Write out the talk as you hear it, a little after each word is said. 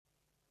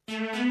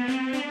Technical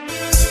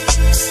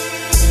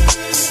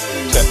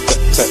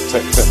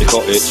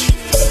itch.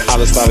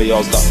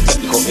 Alastario's got a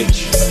technical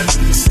itch.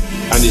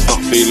 And he's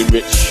not feeling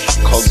rich,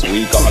 cause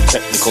we got a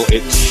technical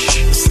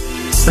itch.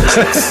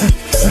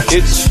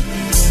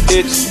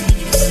 Itch.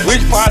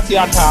 Which party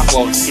I talk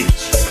about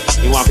itch?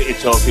 You want to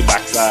itch off your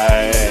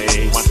backside,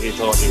 you want to itch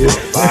off your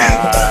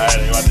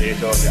backside, you want to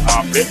itch off your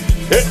armpit,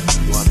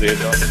 you want to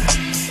itch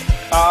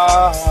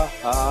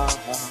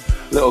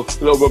off.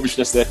 Little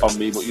rubbishness there from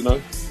me, but you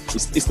know,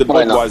 it's the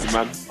Budweiser,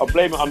 man. I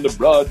blame it on the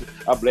blood.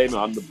 I blame it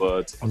on the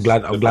bird. I'm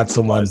glad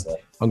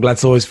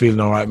someone's feeling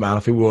all right, man. I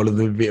think we're all in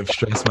a bit of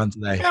stress, man,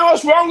 today. Yeah,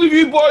 what's wrong with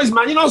you boys,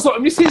 man? You know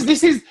something?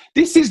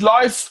 This is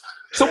life.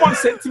 Someone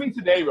said to me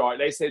today, right?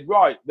 They said,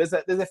 right, there's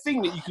a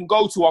thing that you can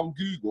go to on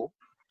Google,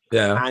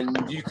 yeah,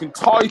 and you can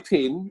type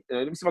in.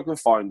 Let me see if I can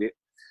find it.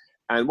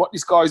 And what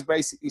this guy's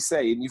basically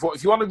saying,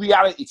 if you want a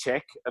reality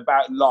check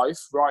about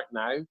life right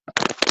now,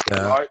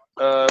 yeah.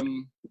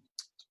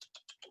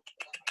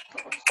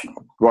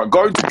 Right,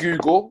 go to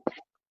Google.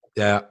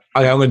 Yeah,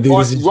 okay, I'm going to do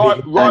this.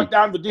 Write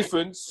down the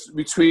difference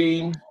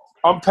between,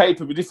 on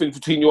paper, the difference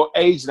between your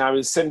age now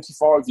and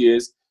 75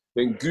 years,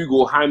 then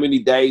Google how many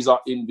days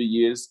are in the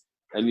years.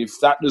 And if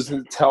that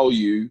doesn't tell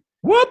you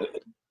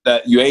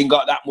that you ain't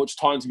got that much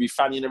time to be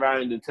fanning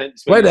around and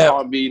spending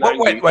time being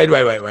angry.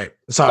 Wait.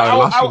 Sorry,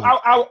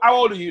 how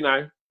old are you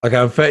now? Okay,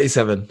 I'm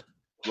 37.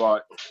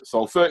 Right,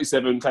 so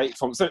 37, take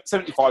from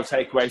 75,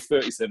 take away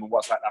 37,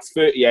 what's that? That's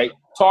 38.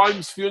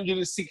 Times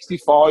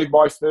 365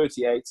 by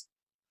 38.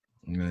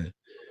 Okay.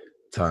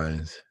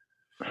 Times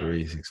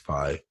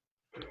 365.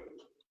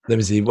 Let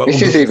me see.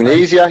 This is even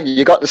easier.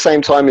 You got the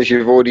same time as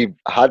you've already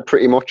had,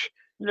 pretty much.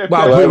 Yeah,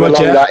 well, pretty much,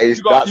 yeah. That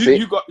is, that's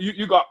it.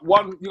 You got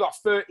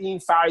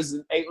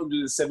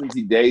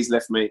 13,870 days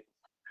left, mate.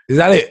 Is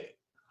that it?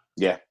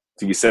 Yeah,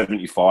 to be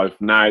 75.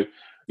 Now,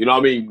 you know what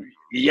I mean?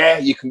 Yeah,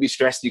 you can be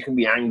stressed, you can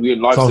be angry,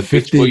 and life's a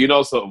bitch, but you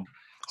know something?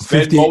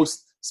 Spend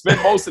most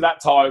of that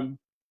time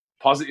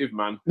positive,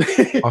 man.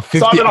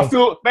 Simon,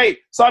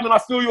 I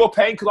feel your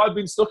pain because I've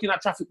been stuck in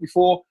that traffic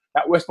before,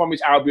 that West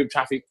Bromwich Albion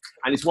traffic,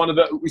 and it's one of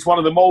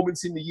the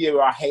moments in the year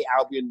where I hate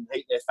Albion,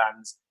 hate their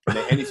fans, and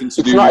anything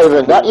to do. It's not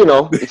even that, you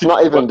know. It's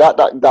not even that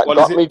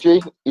got me,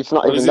 G. It's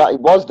not even that.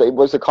 It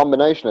was a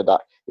combination of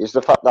that. It's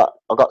the fact that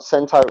I got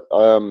sent out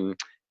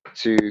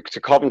to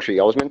Coventry.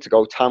 I was meant to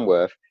go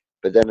Tamworth,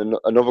 but then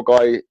another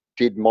guy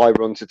did my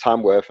run to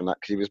Tamworth and that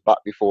because he was back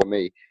before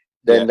me.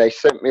 Then they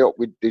sent me up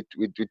with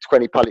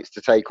 20 pallets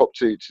to take up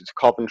to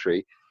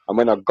Coventry. And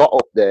when I got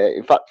up there,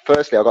 in fact,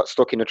 firstly, I got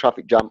stuck in a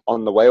traffic jam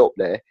on the way up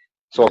there.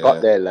 So I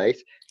got there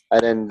late.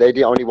 And then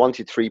they only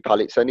wanted 3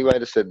 pallets anyway.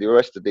 They said the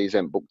rest of these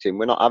ain't booked in.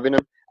 We're not having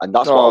them. And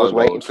that's what I was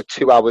waiting for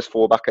 2 hours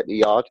for back at the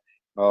yard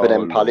for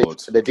them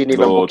pallets. They didn't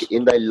even book it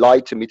in. They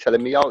lied to me,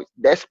 telling me, oh, it's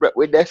desperate.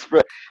 We're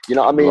desperate. You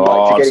know what I mean?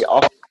 Like, to get it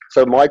off.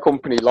 So my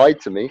company lied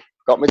to me,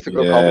 got me to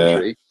go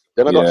Coventry.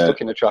 Then I got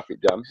stuck in a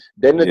traffic jam.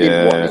 Then they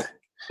didn't want it.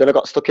 Then I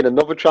got stuck in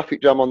another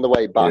traffic jam on the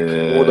way back,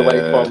 all the way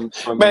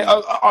from mate,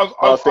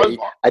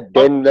 and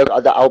then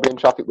the Albion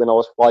traffic when I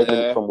was 5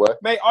 minutes from work.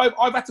 Mate,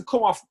 I've had to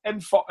come off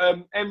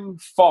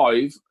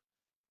M5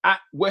 at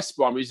West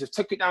Bromwich. They've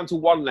took it down to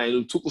one lane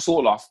and took us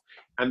all off.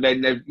 And then,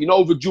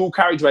 the dual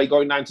carriageway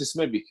going down to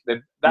Smethwick,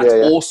 that's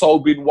also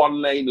been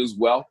one lane as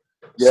well.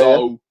 Yeah.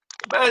 So,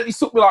 man, it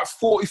took me like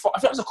 45, I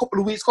think it was a couple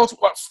of weeks ago, it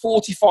took like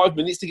 45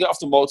 minutes to get off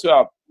the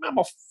motorway. Man,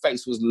 my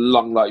face was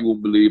long like you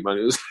wouldn't believe, man.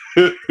 It was.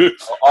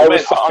 I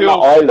was sat on that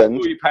island.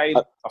 I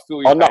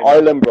feel your pain. That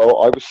island,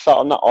 bro, I was sat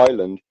on that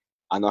island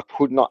and I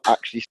could not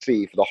actually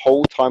see for the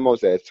whole time I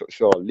was there.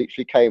 So I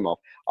literally came off.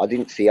 I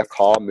didn't see a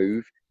car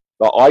move.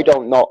 Like, I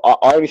don't know.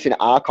 I only seen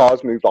our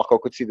cars move. Like, I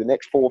could see the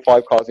next 4 or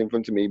 5 cars in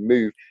front of me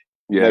move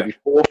maybe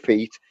 4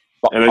 feet.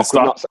 But I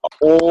could not see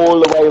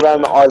all the way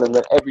around the island,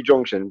 and every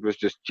junction was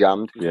just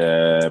jammed.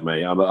 Yeah,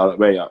 mate.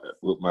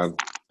 Look, man.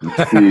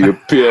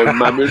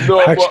 Man. We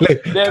know actually,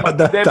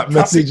 that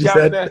message you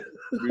said.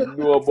 We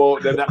know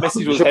about them. That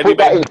message was heavy. Put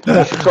that in.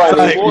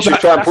 We should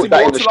try and put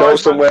that in the show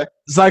somewhere.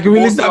 So can we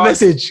listen that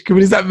message? Can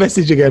we listen that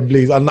message again,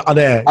 please? On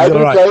air. I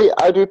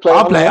do play.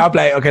 I'll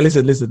play. Okay,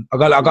 listen. I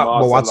got my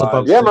WhatsApp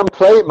up. Yeah, man,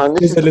 play it, man.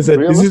 Listen.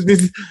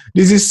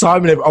 This is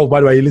Simon. Oh, by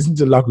the way, you listen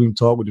to Locker Room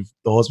Talk with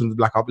the husband with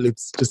black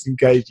uplifts, just in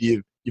case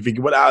you think,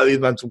 what are these,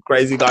 man? Some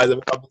crazy guys have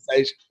a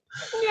conversation.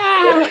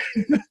 Yeah.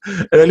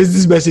 And then listen to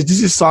this message.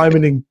 This is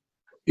Simon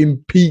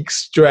in peak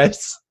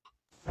stress.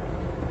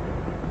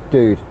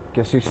 Dude,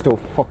 guess who's still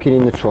fucking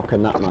in the truck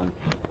and that, man?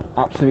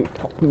 Absolute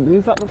fucking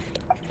move that.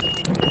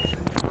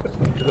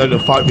 You're going to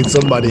fight with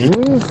somebody.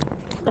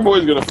 I'm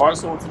always going to fight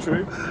someone to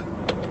true.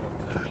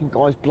 Fucking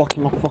guys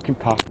blocking my fucking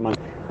path, man.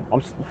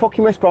 I'm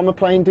fucking West Brom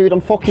playing, dude. I'm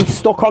fucking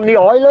stuck on the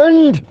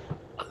island.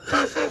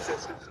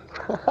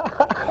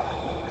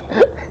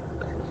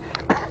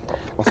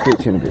 I'll speak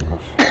to you in a bit, bro.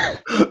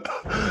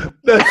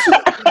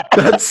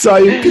 That's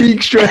so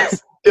peak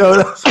stress. Yo,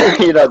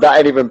 that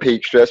ain't even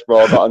peak stress,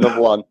 bro. I got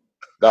another one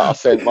that I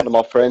sent one of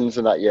my friends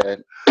and that,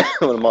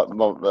 one of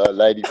my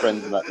lady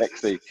friends and that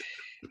next week.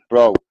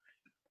 Bro,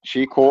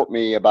 she caught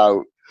me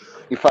about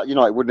In fact, you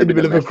know, it wouldn't have been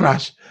a bit of a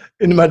crash.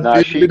 In the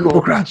middle of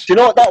a crash. Do you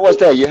know what that was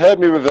there? You heard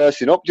me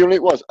reversing up. Do you know what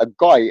it was? A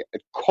guy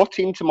had cut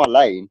into my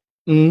lane,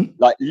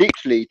 like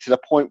literally to the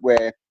point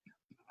where,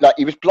 like,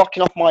 he was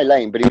blocking off my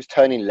lane, but he was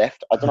turning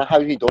left. I don't know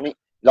how he done it.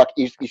 Like,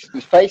 he's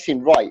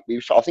facing right.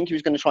 I think he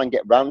was going to try and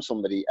get round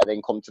somebody and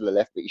then come to the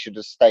left, but he should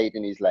have stayed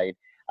in his lane.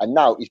 And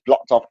now he's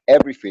blocked off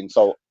everything.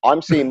 So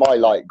I'm seeing my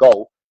light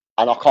go,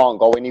 and I can't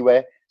go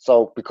anywhere.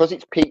 So because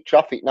it's peak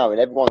traffic now and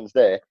everyone's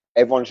there,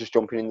 everyone's just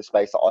jumping in the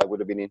space that I would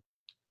have been in.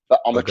 But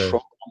I'm a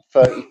truck. I'm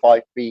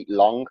 35 feet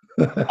long.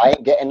 I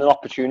ain't getting an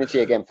opportunity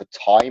again for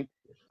time.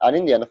 And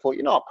in the end, I thought,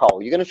 you know what,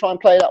 Carl, you're going to try and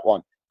play that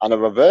one. And I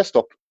reversed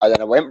up, and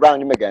then I went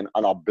round him again,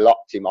 and I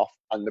blocked him off.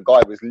 And the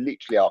guy was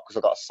literally out, because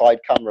I got a side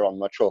camera on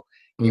my truck.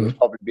 He was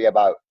probably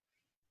about,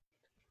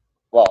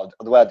 well,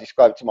 the way I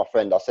described it to my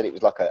friend, I said it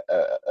was like a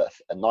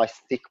nice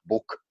thick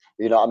book.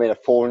 You know what I mean? A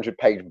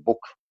 400-page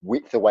book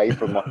width away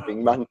from my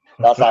thing, man.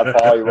 That's how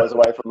far he was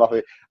away from my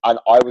thing. And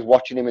I was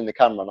watching him in the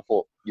camera, and I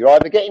thought, you're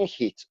either getting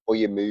hit or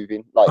you're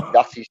moving. Like,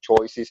 that's his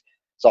choices.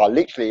 So I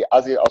literally,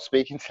 as I was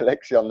speaking to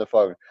Lexi on the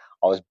phone,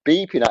 I was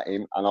beeping at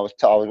him, and I was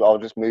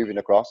just moving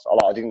across.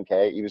 I didn't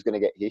care. He was going to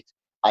get hit.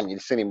 And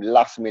you'd seen him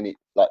last minute,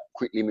 like,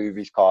 quickly move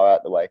his car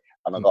out the way,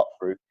 and I got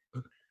through.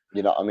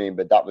 You know what I mean?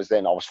 But that was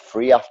then. I was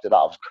free after that.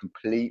 I was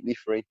completely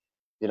free.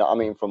 You know what I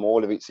mean? From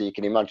all of it. So you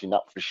can imagine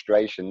that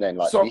frustration then.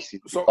 Like, this is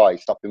the guy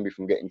stopping me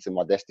from getting to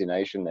my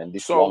destination then.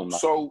 So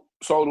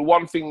the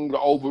one thing, the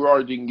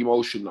overriding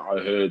emotion that I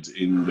heard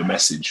in the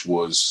message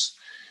was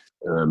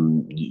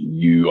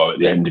you are at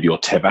the end of your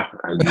tether,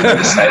 and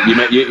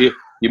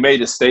you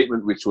made a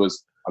statement which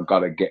was, "I've got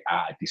to get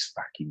out of this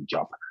fucking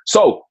job."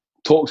 So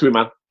talk to me,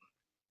 man.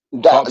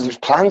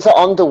 Plans are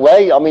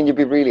underway. I mean, you'd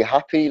be really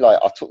happy. Like,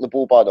 I took the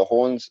bull by the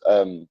horns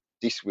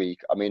this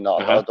week. I mean,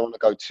 I don't want to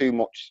go too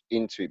much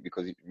into it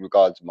because it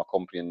regards my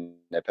company and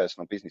their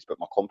personal business, but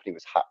my company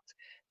was hacked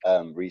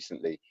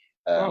recently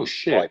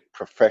by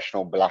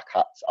professional black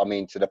hats. I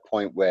mean, to the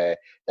point where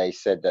they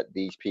said that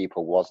these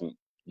people wasn't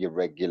your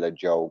regular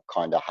Joe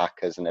kind of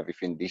hackers and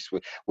everything.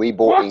 We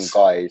brought in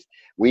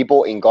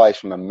guys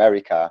from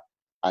America,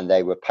 and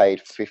they were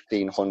paid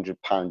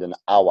 £1,500 an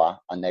hour,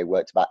 and they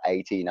worked about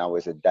 18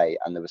 hours a day,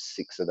 and there were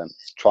 6 of them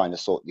trying to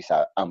sort this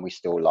out, and we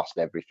still lost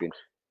everything.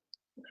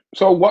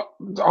 So what?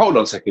 Hold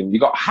on a second. You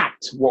got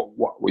hacked?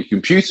 What? With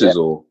computers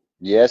or?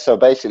 Yeah. So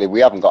basically,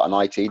 we haven't got an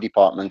IT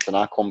department, and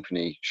our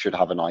company should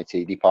have an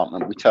IT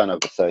department. We turn over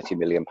 £30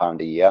 million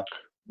a year.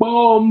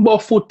 Bomba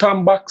foot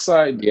and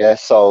backside. Yeah.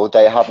 So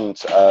they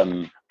haven't.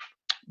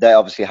 They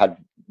obviously had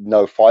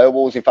no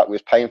firewalls. In fact, we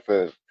was paying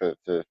for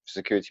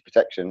security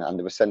protection, and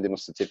they were sending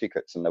us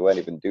certificates, and they weren't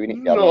even doing it.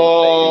 Since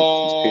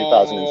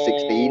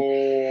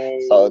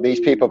 2016. So these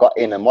people got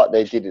in, and what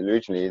they did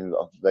originally,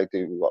 they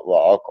do.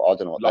 Well, I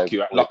don't know what they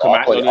lock them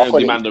out. I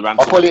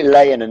call it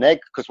laying an egg,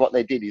 because what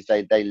they did is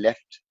they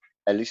left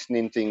a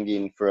listening thing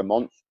in for a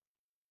month,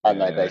 and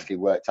they basically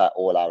worked out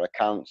all our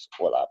accounts,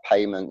 all our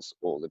payments,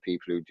 all the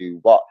people who do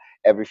what,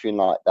 everything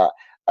like that.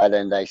 And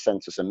then they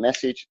sent us a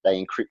message. They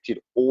encrypted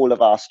all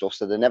of our stuff.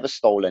 So they never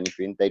stole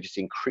anything. They just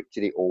encrypted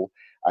it all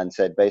and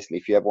said, basically,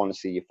 if you ever want to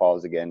see your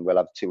files again, we'll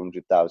have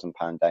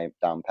 £200,000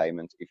 down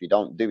payment. If you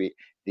don't do it,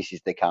 this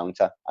is the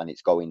counter, and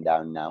it's going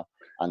down now.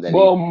 And then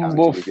and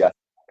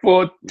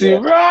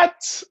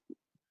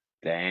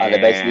they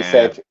basically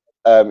said,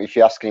 if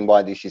you're asking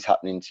why this is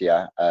happening to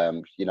you,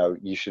 you know,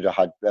 you should have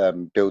had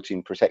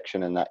built-in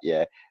protection and that.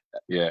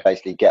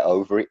 Basically, get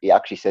over it. It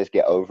actually says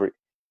get over it.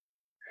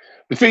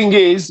 The thing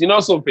is, you know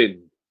something?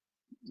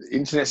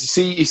 Internet.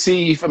 You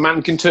see if a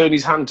man can turn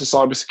his hand to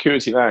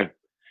cybersecurity now,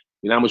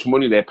 you know how much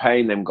money they're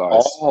paying them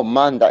guys. Oh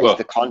man, that is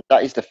the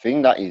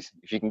thing. That is,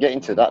 if you can get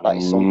into that, that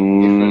is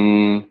something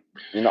different.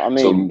 You know what I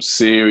mean? Some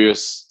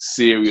serious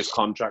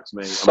contracts,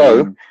 mate.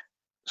 So,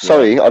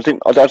 sorry, I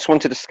just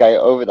wanted to skate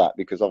over that,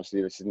 because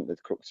obviously this isn't the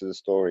crux of the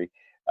story.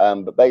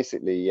 But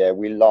basically,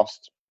 we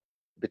lost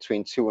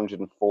between £200,000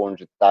 and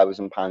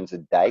 £400,000 a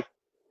day.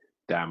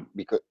 Damn.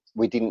 Because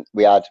we've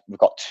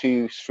got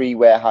 2-3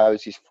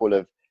 warehouses full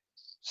of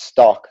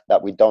stock that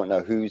we don't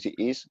know whose it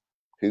is,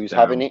 who's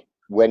having it,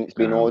 when it's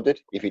been ordered,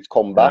 if it's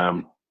come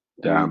back.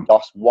 We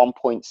lost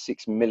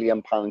 £1.6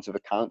 million of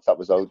accounts that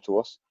was owed to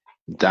us.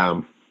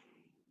 Damn.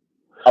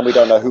 And we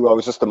don't know who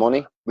owes us the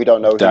money. We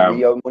don't know who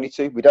we owe money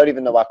to. We don't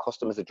even know our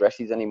customers'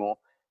 addresses anymore.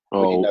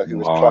 We didn't know who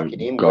was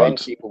clocking in when.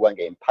 People weren't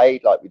getting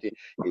paid like we did.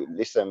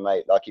 Listen,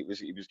 mate, like it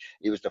was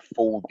the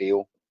full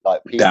deal.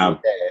 Like, people were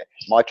there.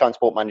 My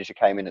transport manager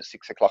came in at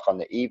 6 o'clock on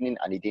the evening,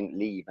 and he didn't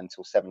leave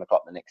until 7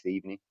 o'clock the next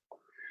evening.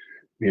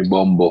 You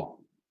bumble.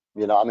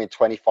 You know what I mean?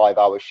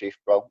 25-hour shift,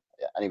 bro.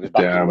 And he was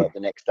back to work the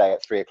next day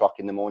at 3 o'clock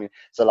in the morning.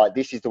 So, like,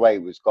 this is the way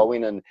it was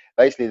going. And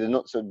basically, the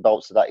nuts and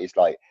bolts of that is,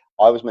 like,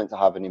 I was meant to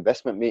have an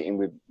investment meeting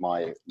with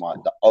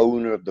the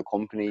owner of the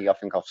company. I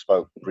think I've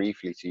spoke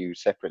briefly to you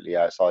separately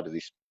outside of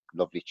this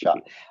lovely chat,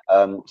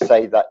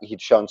 say that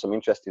he'd shown some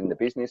interest in the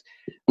business.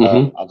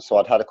 And so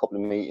I'd had a couple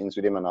of meetings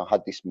with him, and I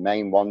had this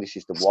main one. This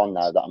is the one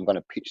now that I'm going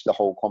to pitch the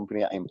whole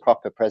company in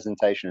proper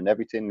presentation and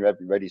everything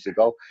ready to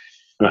go.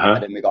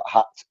 and then we got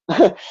hacked.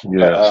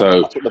 Yeah,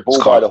 so I took the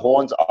bull by the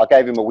horns. I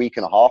gave him a week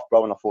and a half,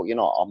 bro, and I thought,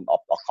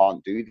 I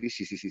can't do this.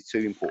 This is too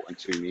important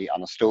to me,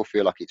 and I still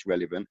feel like it's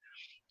relevant.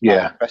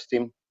 Yeah, I pressed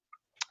him,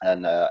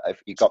 and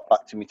he got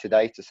back to me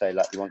today to say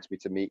he wants me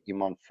to meet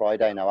him on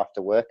Friday now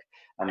after work,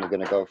 and we're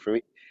going to go through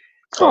it.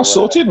 So,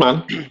 sorted,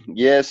 man.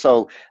 Yeah.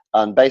 So,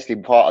 and basically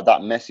part of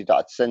that message that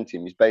I'd sent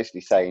him is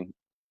basically saying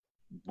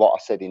what I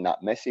said in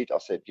that message. I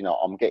said,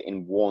 I'm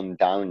getting worn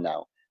down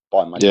now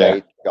by my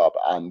day job,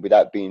 and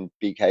without being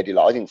big-headed,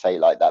 I didn't say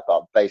it like that,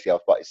 but basically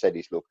what I said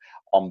is, look,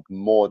 I'm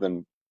more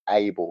than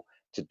able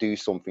to do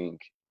something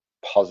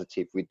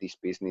positive with this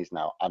business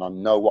now, and I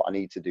know what I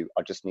need to do.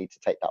 I just need to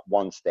take that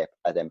one step,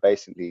 and then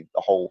basically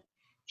the whole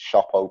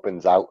shop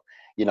opens out,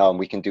 and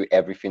we can do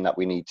everything that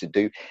we need to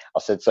do. I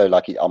said, so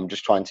I'm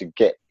just trying to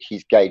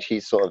gauge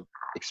his sort of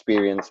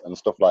experience and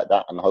stuff like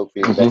that, and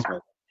hopefully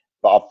investment.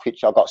 But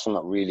I've got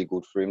something really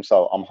good for him,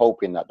 so I'm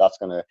hoping that that's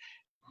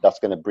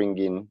gonna bring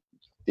in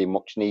the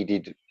much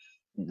needed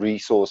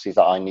resources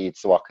that I need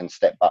so I can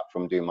step back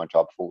from doing my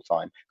job full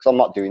time, because I'm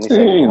not doing this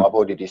anymore. I've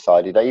already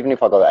decided that even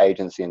if I go to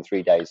agency in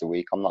 3 days a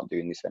week, I'm not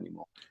doing this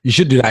anymore. You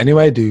should do that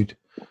anyway, dude.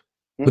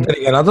 But then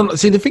again, I don't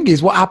see. The thing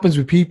is, what happens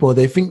with people?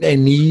 They think they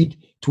need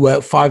to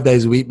work 5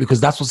 days a week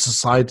because that's what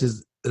society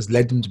has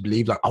led them to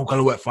believe. Like, I'm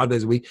gonna work 5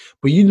 days a week.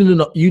 But you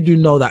do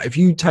know that if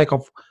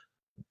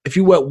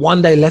you work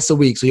 1 day less a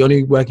week, so you're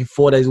only working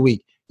 4 days a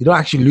week, you don't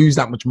actually lose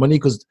that much money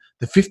because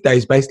the 5th day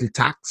is basically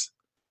tax.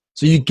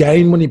 So you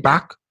gain money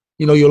back.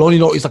 You'll only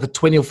notice like a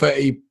 20 or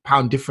 30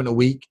 pound different a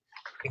week.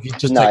 If you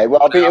just it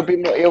will be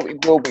more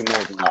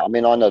than that. I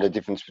mean, I know the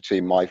difference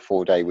between my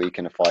 4-day week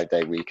and a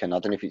 5-day week, and I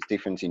don't know if it's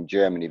different in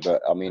Germany,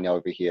 but I mean,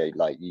 over here,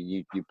 like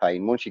you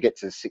paying, once you get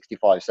to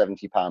 65,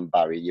 70 pound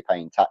barrier, you're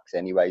paying tax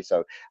anyway.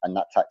 So, and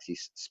that tax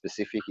is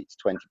specific; it's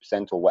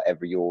 20% or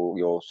whatever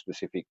your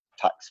specific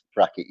tax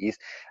bracket is,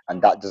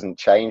 and that doesn't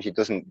change. It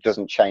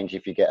doesn't change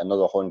if you get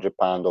another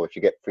 £100 or if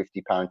you get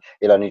 £50.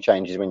 It only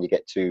changes when you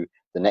get to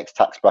the next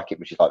tax bracket,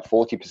 which is like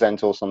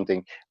 40% or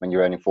something, when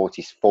you're earning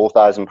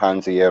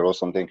 £44,000 a year or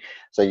something.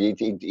 So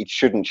it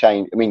shouldn't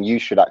change. I mean, you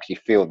should actually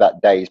feel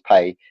that day's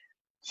pay.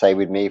 Say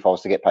with me, if I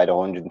was to get paid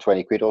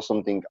 120 quid or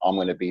something, I'm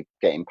going to be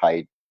getting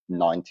paid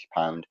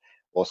 £90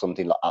 or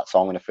something like that.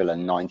 So I'm going to feel a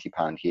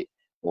 £90 hit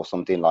or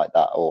something like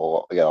that,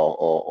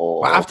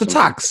 or after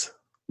tax.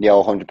 Yeah,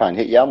 or £100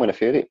 hit. Yeah, I'm going to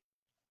feel it.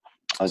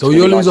 So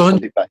you'll lose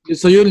 100.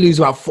 So you'll lose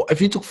about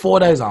if you took 4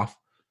 days off.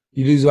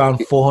 You lose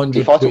around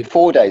 400. If I took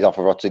 4 days off,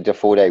 I did a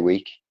 4-day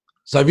week.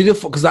 So if you did,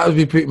 because that would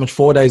be pretty much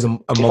 4 days a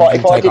month.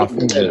 If I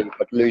did it,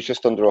 I'd lose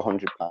just under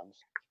 £100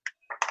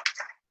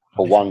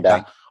 for 1 day.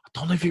 I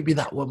don't know if it'd be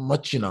that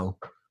much, I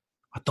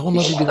don't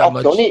know if it'd be that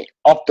much.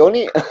 I've done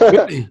it.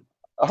 Really?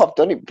 I've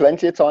done it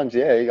plenty of times.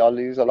 Yeah, I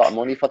lose a lot of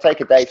money if I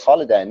take a day's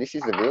holiday, and this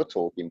is the real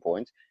talking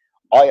point.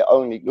 I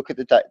only look at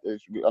the day.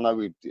 I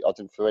know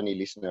for any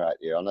listener out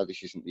there, I know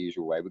this isn't the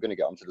usual way. We're going to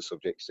get onto the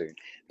subject soon.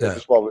 But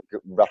just while we're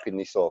wrapping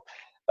this up.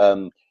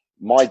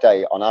 My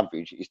day on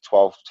average is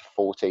 12 to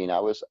 14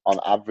 hours on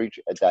average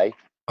a day.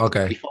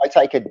 Okay. If I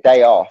take a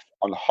day off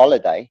on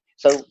holiday,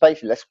 so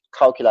basically let's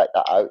calculate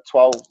that out.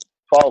 12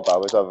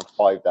 hours over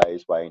 5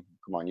 days, Wayne.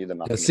 Come on, you're the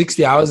man. Yeah,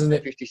 60 hours, isn't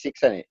it?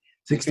 56, isn't it?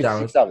 60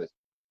 hours.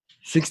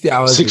 60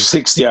 hours.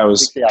 60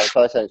 hours. 60 hours.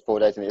 So I say it's 4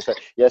 days, isn't it? So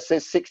yeah, so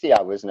 60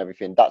 hours and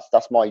everything.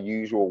 That's my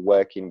usual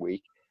working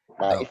week.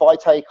 Now, if I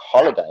take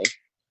holiday,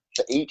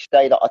 so each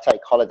day that I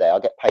take holiday, I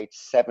get paid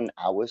 7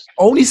 hours.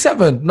 Only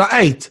 7, not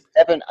 8.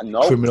 7,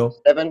 no. Criminal.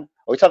 7.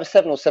 Or it's either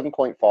 7 or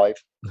 7.5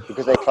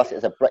 because they class it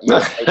as a break.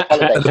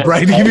 Holiday. The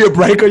break, give you a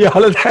break on your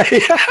holiday.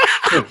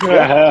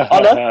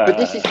 I know, but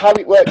this is how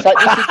it works out.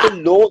 This is the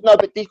law. No,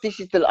 but this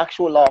is the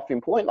actual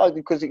laughing point. Like,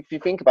 because if you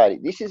think about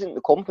it, this isn't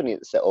the company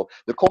that's set up.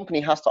 The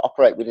company has to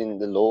operate within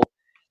the law.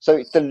 So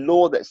it's the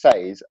law that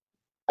says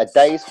a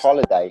day's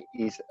holiday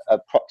is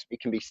approximately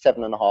can be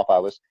 7.5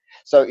 hours.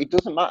 So it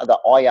doesn't matter that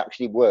I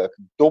actually work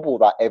double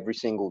that every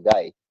single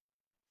day.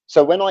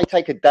 So when I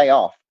take a day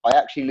off, I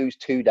actually lose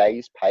 2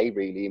 days pay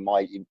really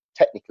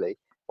technically,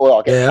 or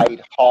I get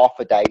paid half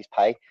a day's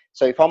pay.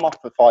 So if I'm off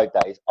for 5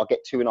 days, I get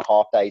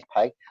 2.5 days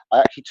pay. I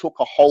actually took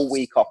a whole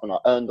week off and I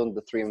earned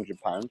under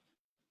 £300.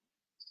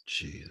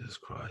 Jesus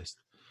Christ.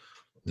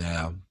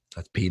 Yeah,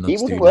 that's peanuts. He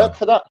wouldn't work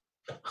for that.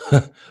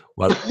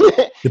 Well,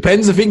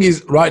 depends. The thing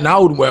is, right now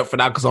I wouldn't work for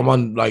that because I'm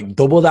on like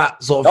double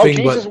that sort of thing.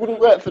 Jesus wouldn't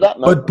work for that,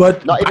 man.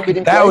 But back in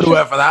the day, I would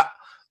work for that.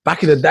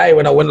 Back in the day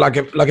when I went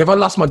if I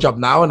lost my job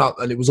now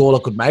and it was all I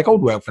could make, I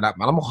would work for that,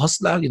 man. I'm a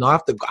hustler, I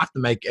have to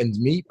make ends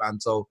meet, man.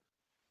 So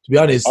to be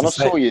honest, I'm not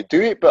sure you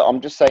do it, but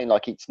I'm just saying,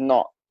 like, it's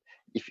not.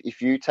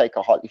 If you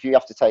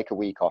have to take a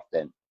week off,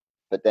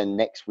 but then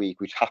next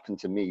week, which happened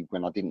to me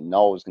when I didn't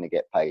know I was going to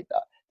get paid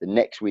that. The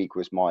next week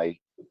was my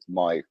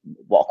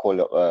what I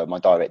call my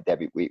direct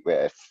debit week,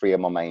 where 3 of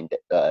my main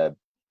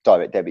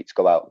direct debits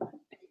go out,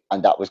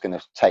 and that was going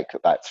to take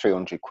about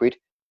 300 quid.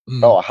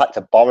 So I had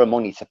to borrow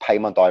money to pay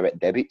my direct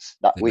debits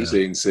that week.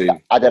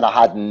 Insane. And then I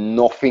had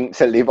nothing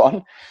to live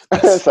on.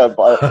 So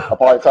by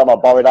the time I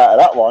borrowed out of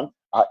that one,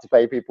 I had to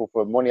pay people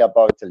for money I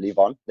borrowed to live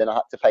on. Then I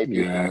had to pay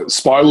people. Yeah,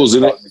 spirals,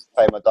 isn't it? To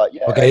pay my diet.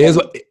 Yeah. Okay,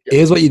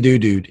 here's what you do,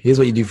 dude. Here's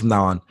what you do from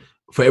now on.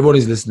 For everyone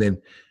who's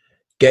listening,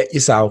 get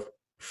yourself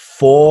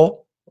 4.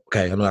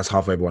 Okay, I know that's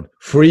half for everyone.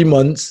 3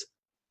 months,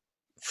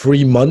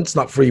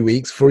 not 3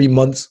 weeks. 3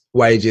 months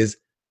wages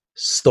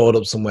stored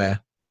up somewhere.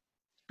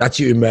 That's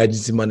your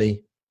emergency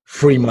money.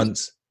 3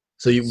 months.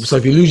 So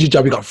if you lose your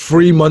job, you got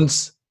 3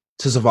 months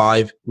to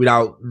survive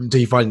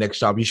until you find the next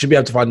job. You should be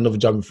able to find another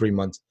job in 3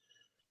 months.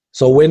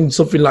 So when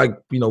something like,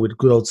 with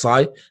good old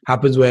Si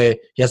happens where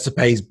he has to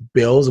pay his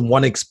bills and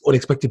one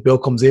unexpected bill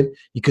comes in,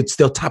 you could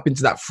still tap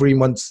into that 3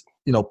 months,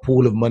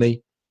 pool of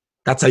money.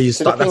 That's how you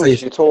start. The thing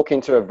is, you're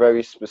talking to a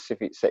very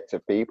specific set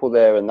of people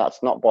there, and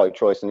that's not by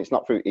choice, and it's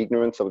not through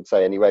ignorance, I would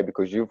say, anyway,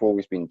 because you've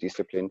always been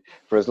disciplined.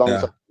 For as long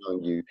as I've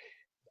known you,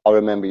 I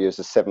remember you as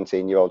a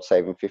 17-year-old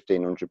saving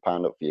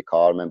 £1,500 up for your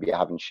car. I remember you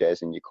having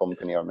shares in your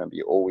company. I remember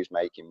you always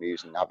making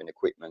moves and having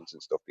equipment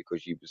and stuff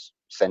because you was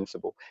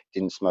sensible.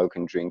 Didn't smoke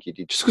and drink. You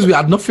did just because we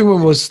had nothing when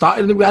we were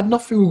starting. We had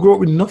nothing. We grew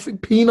up with nothing.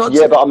 Peanuts.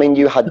 Yeah, but I mean,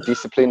 you had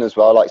discipline as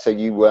well. Like, so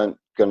you weren't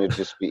going to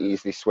just be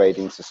easily swayed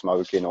into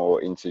smoking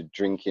or into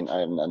drinking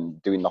and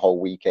doing the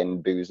whole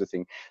weekend boozer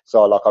thing.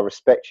 So, like, I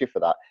respect you for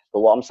that. But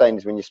what I'm saying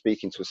is, when you're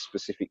speaking to a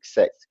specific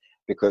sect,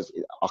 because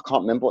I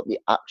can't remember what the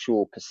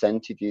actual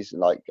percentage is,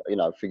 like,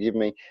 forgive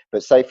me,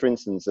 but say, for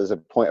instance, as a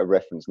point of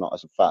reference, not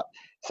as a fact,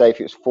 say if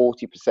it was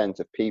 40%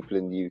 of people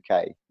in the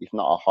UK, if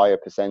not a higher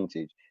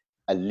percentage,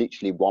 are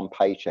literally one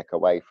paycheck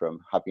away from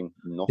having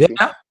nothing.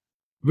 Yeah,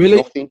 really?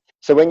 Nothing.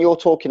 So when you're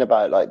talking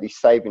about, like, this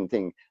saving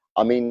thing,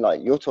 I mean,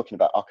 like, you're talking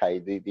about, okay,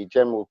 the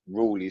general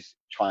rule is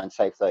try and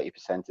save 30%,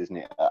 isn't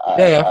it?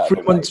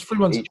 3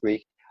 months each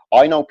week.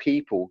 I know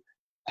people,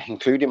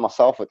 including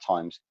myself at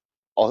times,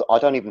 I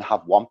don't even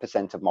have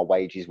 1% of my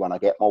wages when I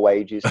get my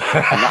wages, and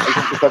that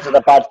isn't because of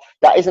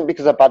that isn't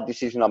because of a bad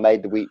decision I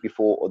made the week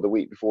before or the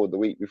week before the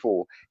week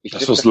before. It's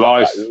that's just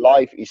life.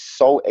 Life is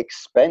so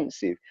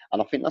expensive,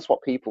 and I think that's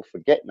what people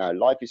forget now.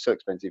 Life is so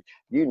expensive.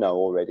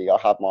 Already, I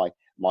have my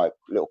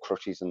little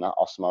crutches and that.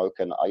 I smoke,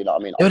 and I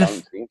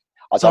don't drink.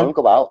 I don't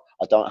go out.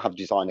 I don't have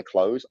designer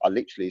clothes. I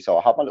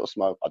have my little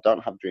smoke. I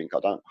don't have drink. I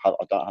don't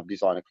have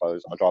designer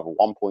clothes. I drive a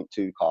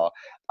 1.2 car,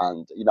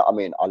 and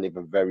I live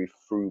a very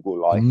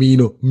frugal life.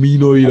 Mino,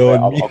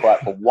 I'll go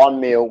out for one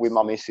meal with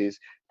my missus,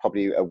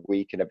 probably a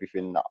week, and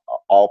everything that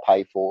I'll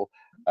pay for.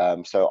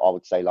 So I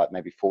would say, like,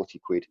 maybe 40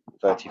 quid.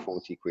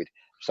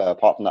 So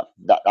apart from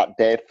that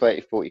there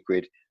 30, 40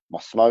 quid, my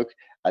smoke,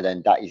 and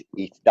then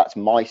that's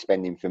my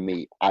spending for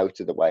me out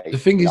of the way. The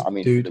thing is,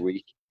 dude, the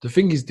week. The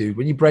thing is, dude,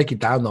 when you break it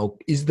down, though,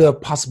 is there a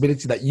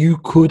possibility that you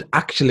could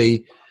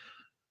actually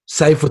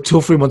say for 2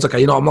 or 3 months,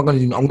 okay, I'm not going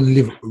to do, I'm going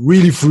to live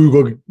really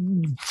frugal.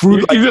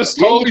 You just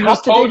told you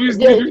absolutely.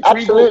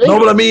 No,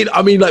 but I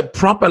mean, like,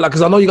 proper, like,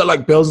 because I know you got,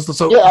 like, bills and stuff.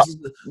 So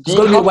there's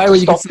got to be a way where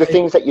you can stop the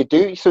things that you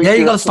do. So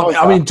you got to stop.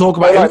 I mean, talk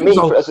about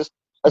it.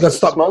 As a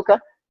smoker.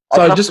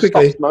 So just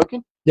quickly,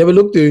 smoking. Yeah, but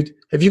look, dude,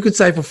 if you could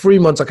say for 3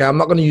 months, okay, I'm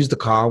not going to use the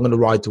car, I'm going to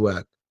ride to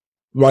work.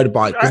 Ride a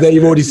bike, because then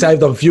you've already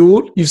saved on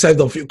fuel. You've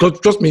saved on fuel.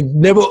 Trust me,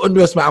 never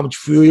underestimate how much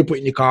fuel you put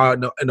in your car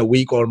in a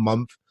week or a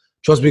month.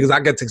 Trust me, because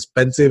that gets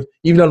expensive.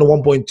 Even on a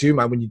 1.2,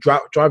 man, when you're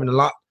driving a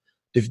lot,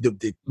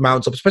 the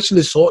mounts up, especially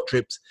the short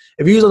trips.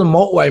 If you use on the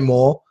motorway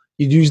more,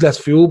 you'd use less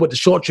fuel, but the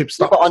short trips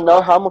stop. Yeah, but I know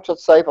how much I'd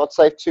save. I'd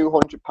save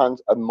 £200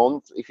 a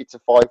month if it's a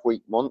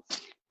 5-week month.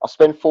 I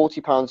spend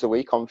 £40 a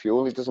week on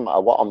fuel. It doesn't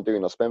matter what I'm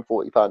doing. I spend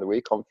 £40 a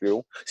week on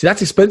fuel. See,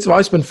 that's expensive.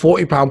 I spend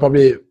 £40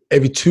 probably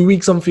every 2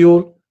 weeks on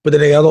fuel. But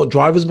then I don't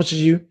drive as much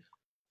as you.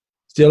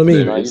 Do you know what I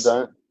mean? No, you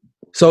don't.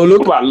 So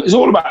look, it's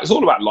all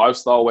about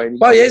lifestyle, Wayne.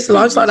 Well, yeah, it's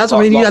lifestyle. That's what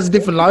I mean. He has a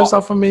different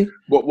lifestyle from me.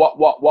 But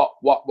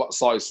what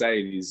Si's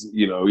saying is,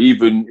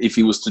 even if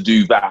he was to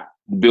do that,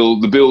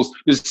 the bills.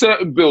 There's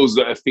certain bills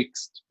that are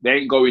fixed. They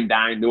ain't going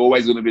down. They're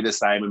always going to be the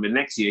same. And the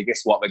next year,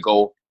 guess what? They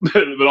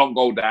don't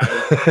go down.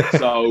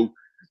 So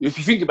if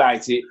you think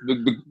about it,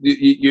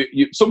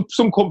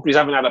 some companies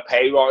haven't had a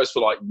pay rise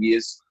for like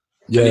years.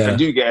 Yeah. And if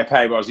you do get a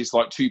pay rise, it's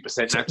like 2%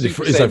 now.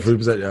 2%, it's like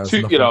 3%. Yeah,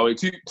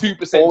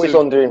 2%. Always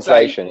under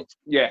inflation.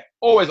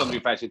 Always under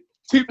inflation.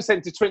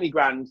 2% to 20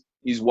 grand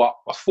is what?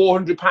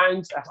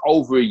 £400. That's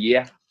over a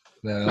year.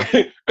 Yeah.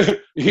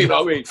 You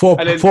know what I mean?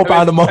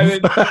 £4 a month.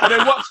 And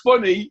then what's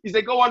funny is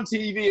they go on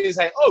TV and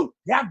say, "Oh,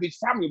 the average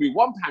family will be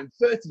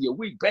 £1.30 a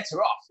week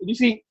better off." And you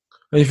think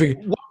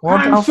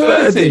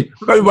 £1.30.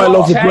 Got to buy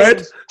loaves of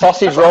bread.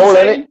 Sausage roll,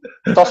 innit?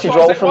 Sausage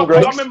roll from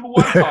Greggs. I remember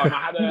one time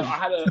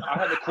I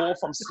had a call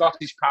from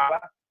Scottish Power,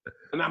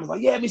 and I was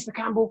like, "Yeah, Mr.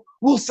 Campbell,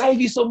 we'll save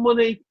you some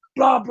money."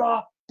 Blah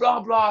blah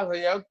blah blah. Like,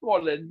 yeah, go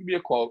on then, give me a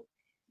quote.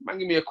 Man,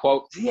 give me a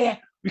quote. Yeah,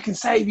 we can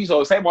save you.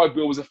 So say my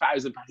bill was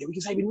 £1,000. Yeah, we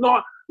can save you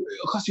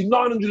it'll cost you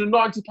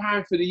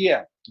 £990 for the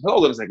year.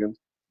 Hold on a second.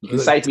 You can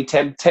save me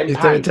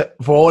 £10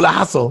 for all the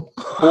hassle.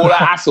 For all the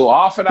hassle,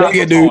 half an hour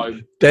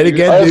time. Then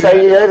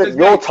again,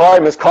 your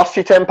time has cost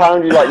you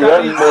 £10. You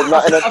earn more than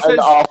that in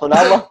half an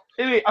hour.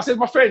 I said,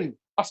 my friend,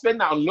 I spend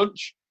that on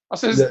lunch. I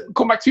says,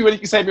 come back to you when you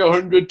can save me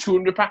 £100,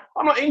 £200.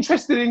 I'm not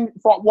interested in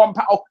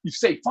 £1. Oh, you've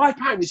saved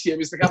 £5 this year,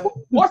 Mr.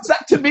 Campbell. What's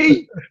that to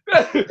me?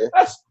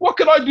 What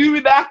can I do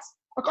with that?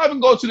 I can't even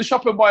go to the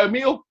shop and buy a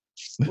meal.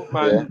 Look,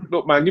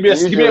 man, give me a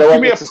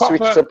proper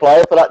switch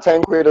supplier for that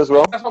 £10 as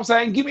well. That's what I'm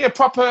saying. Give me a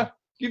proper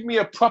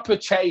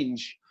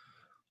change,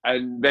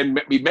 and then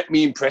make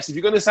me impressed. If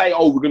you're going to say,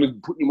 oh, we're going to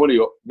put your money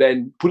up,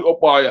 then put it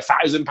up by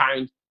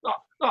 £1,000.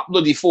 Not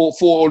bloody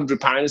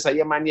 £400 and say,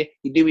 yeah, man,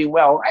 you're doing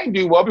well. I ain't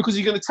doing well because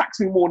you're going to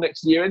tax me more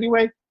next year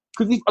anyway.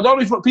 Because I don't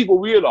know if what people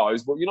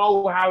realise, but you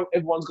know how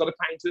everyone's got to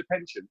pay into the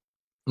pension?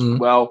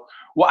 Well,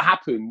 what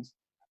happened,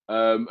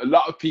 a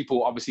lot of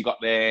people obviously got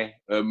their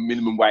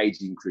minimum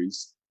wage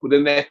increase, but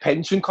then their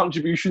pension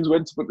contributions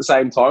went up at the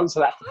same time,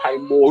 so they had to pay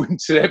more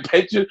into their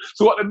pension.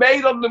 So what they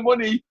made on the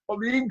money on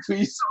the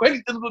increase went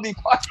into the money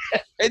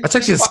pocket. That's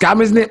actually a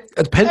scam, isn't it?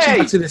 A pension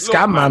is actually a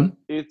scam, man.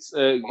 It's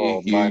a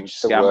huge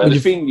scam. And the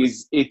thing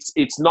is,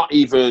 it's not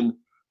even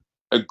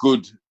a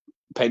good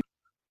pension.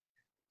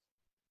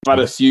 I've had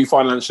a few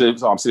financial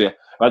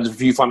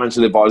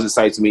advisors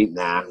say to me,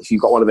 nah, if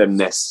you've got one of them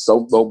nests,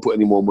 don't put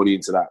any more money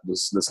into that.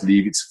 Just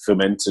leave it to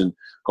ferment and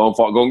go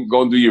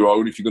and do your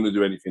own if you're going to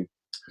do anything.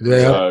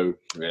 Yeah. So,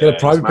 get a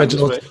private pension.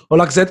 Or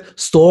like I said,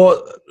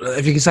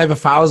 if you can save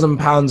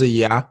 £1,000 a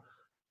year,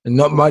 and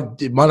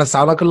it might not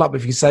sound like a lot, but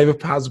if you can save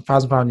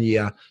 £1,000 a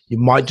year, you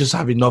might just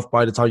have enough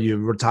by the time you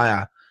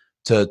retire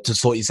to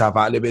sort yourself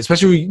out a little bit.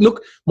 Especially,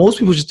 look, most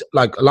people just,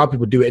 like a lot of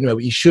people do it anyway,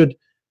 but you should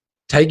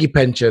take your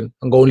pension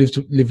and go and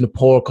live in a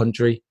poor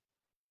country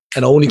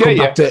and only come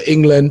back to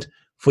England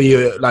for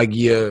your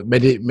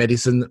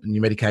medicine and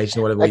your medication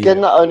or whatever. Again,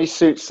 that only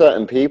suits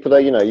certain people though.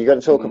 You know, you're going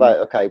to talk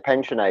about,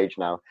 pension age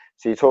now.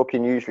 So you're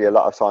talking usually a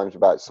lot of times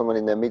about someone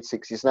in their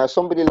mid-60s. Now,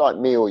 somebody like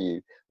me or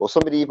you, or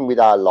somebody even with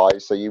our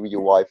lives, so you with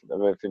your wife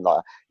and everything like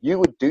that, you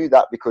would do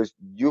that because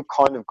you've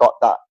kind of got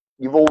that,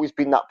 you've always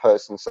been that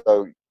person.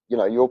 So, you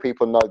know, your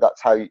people know that's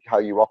how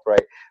you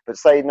operate. But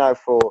say now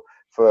for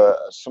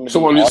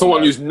someone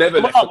who's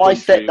never left like my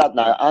stepdad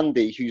now,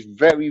 Andy, who's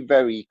very,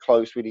 very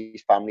close with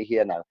his family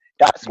here now.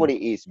 That's what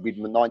it is with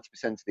 90%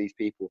 of these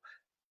people.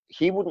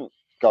 He wouldn't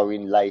go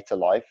in later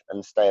life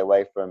and stay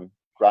away from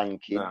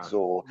grandkids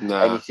or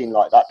anything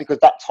like that because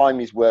that time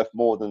is worth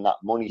more than that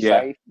money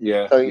saved.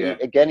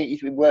 Again,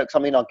 it works. I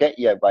mean, I get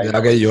you, right? I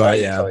get you, right?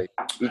 Yeah. So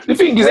the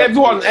thing is,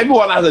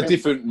 everyone has a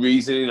different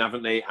reasoning,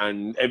 haven't they?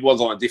 And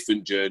everyone's on a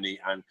different journey.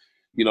 And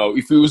you know,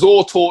 if we was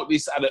all taught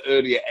this at an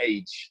earlier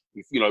age,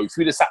 if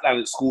we'd have sat down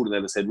at school and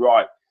then said,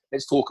 right,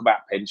 let's talk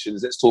about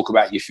pensions, let's talk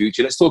about your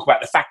future, let's talk about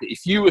the fact that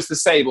if you was to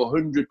save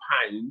 £100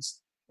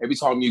 every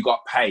time you got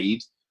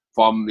paid,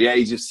 from the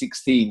age of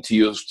 16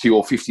 to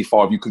your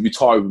 55, you could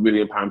retire with £1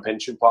 million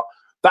pension pot.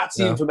 That's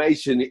the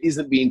information that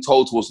isn't being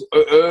told to us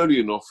early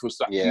enough for us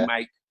to actually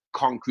make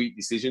concrete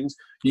decisions.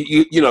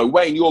 You know,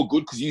 Wayne, you're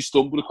good because you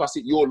stumbled across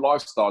it. Your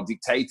lifestyle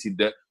dictated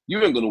that you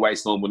ain't going to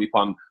waste no money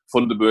upon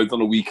Thunderbirds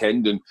on a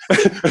weekend and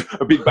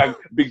a big bag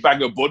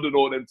of bud and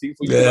all them things.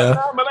 So you're like,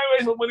 no, man, I ain't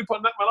waste no money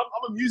upon that, man.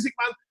 I'm a music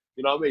man.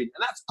 You know what I mean?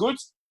 And that's good.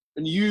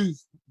 And you've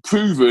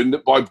proven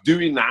that by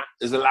doing that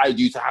has allowed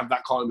you to have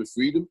that kind of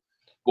freedom.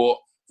 But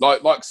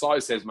like Si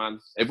says, man,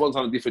 everyone's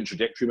on a different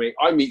trajectory, mate.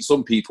 I meet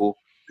some people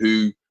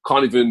who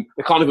can't even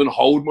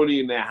hold money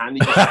in their hand.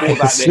 He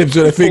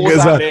just pours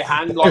out their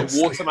hand like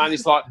water, man.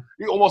 It's like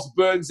it almost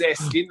burns their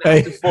skin. They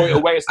have to throw it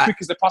away as quick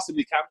as they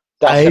possibly can.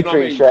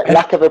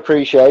 Lack of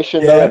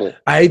appreciation, isn't it?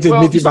 I hate to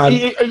admit it, man.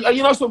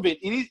 You know something?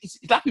 It's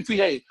lack of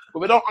appreciation, but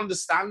we don't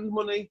understand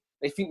money.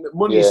 They think that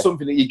money is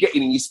something that you're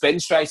getting and you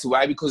spend straight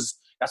away because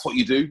that's what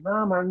you do.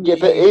 No, man. Yeah,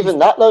 but even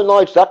that, though,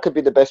 Nigel, that could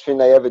be the best thing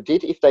they ever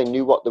did if they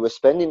knew what they were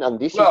spending. And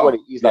this is what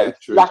it is. Like,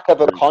 lack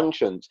of a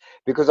conscience.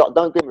 Because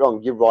don't get me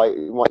wrong, you're right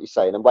in what you're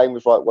saying. And Wayne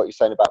was right what you're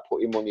saying about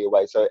putting money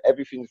away. So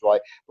everything's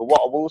right. But what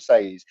I will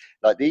say is,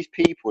 like, these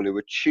people who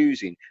are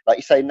choosing, like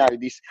you say now,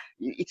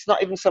 it's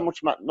not even so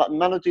much, man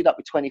will do that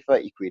with 20,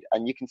 30 quid.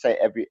 And you can say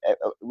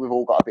we've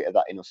all got a bit of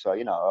that in us. So,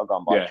 I'll go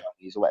and buy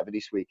Chinese or whatever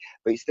this week.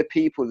 But it's the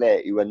people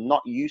there who are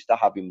not used to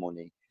having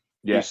money.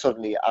 Who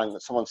suddenly, and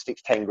someone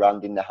sticks 10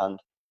 grand in their hand.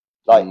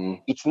 Like,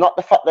 it's not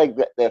the fact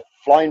they're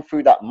flying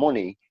through that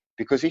money,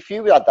 because if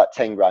you had that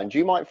 10 grand,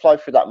 you might fly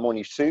through that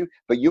money too,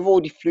 but you've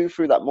already flew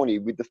through that money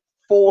with the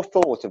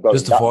forethought of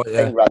going,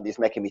 10 grand is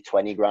making me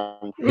 20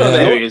 grand.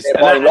 They're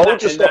buying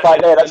loads of stuff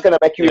out there that's going to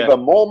make you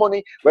even more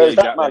money. Whereas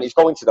that man is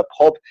going to the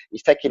pub,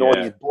 he's taking all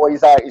his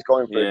boys out, he's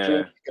going for a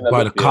drink, he's going to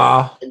buy the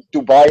car in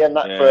Dubai and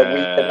that for a week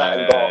and that,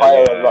 and go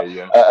hire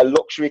a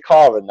luxury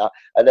car and that,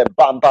 and then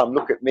bam, bam,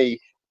 look at me.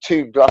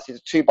 2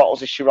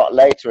 bottles of Shiraz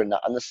later and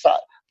that, and the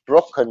sat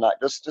broke and that,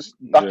 just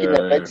back in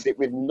their bed sit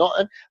with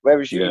nothing.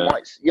 Whereas you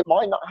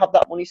might not have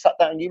that money sat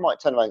down. You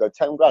might turn around and go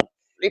 10 grand.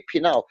 Flip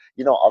you now.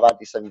 I've had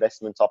this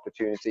investment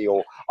opportunity,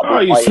 or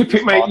you flip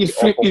it, mate. You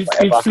flip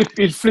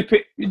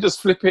it. You just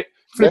flip it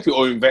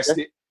or invest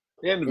it.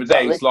 At the end of the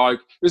day, it's like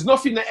there's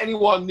nothing that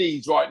anyone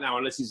needs right now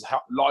unless it's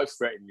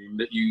life-threatening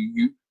that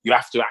you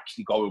have to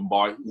actually go and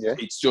buy.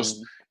 It's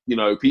just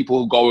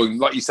people going,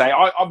 like you say.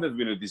 I've never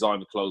been a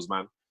designer clothes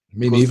man.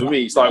 Because for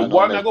me, it's like,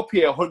 why don't I go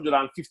pay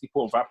 £150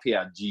 for a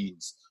pair of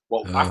jeans?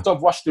 Well, after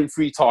I've washed them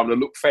 3 times, they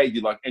look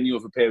faded like any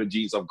other pair of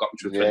jeans I've got,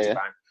 which was £20.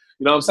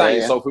 You know what I'm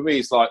saying? Yeah. So for me,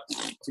 it's like,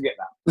 forget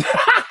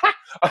that.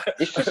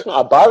 It's just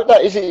not about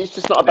that, is it? It's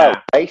just not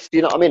about taste.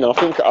 You know what I mean? And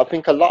I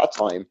think a lot of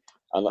time,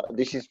 and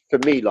this is for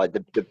me like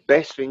the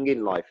best thing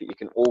in life that you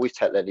can always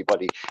tell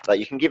anybody. Like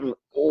you can give them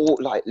all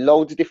like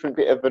loads of different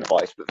bit of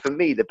advice, but for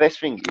me, the best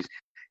thing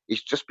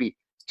is just be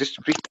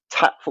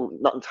tactful,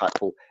 not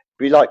tactful.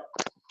 Be like,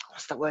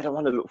 what's the word I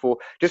want to look for?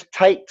 Just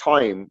take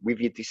time with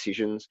your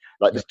decisions.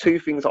 Like there's 2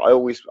 things that I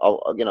always,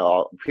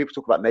 people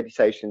talk about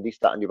meditation, this,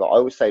 that, and the other. I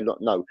always say, look,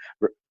 no.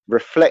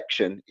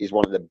 Reflection is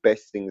one of the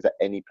best things that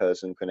any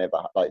person can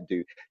ever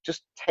do.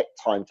 Just take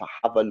time to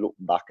have a look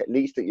back, at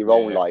least at your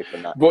own life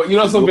and that. But you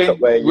know something,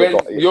 when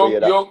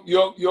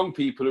young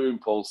people are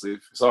impulsive.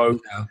 So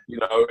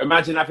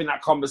imagine having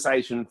that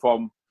conversation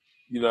from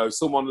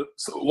someone,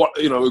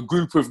 a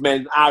group of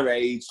men our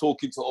age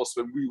talking to us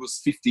when we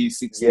was 15,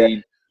 16. Yeah.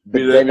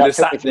 Then that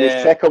took me to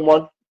the second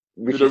one.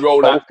 With a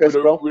roll out eyes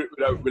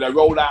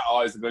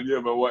and going, yeah,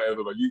 man,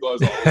 whatever, man. You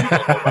guys are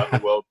all around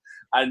the world.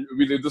 And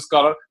really just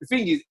got the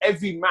thing is,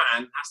 every man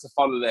has to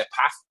follow their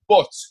path.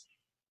 But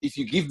if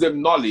you give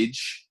them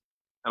knowledge,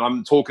 and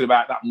I'm talking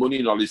about that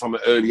money knowledge from an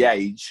early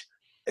age,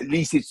 at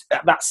least it's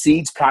that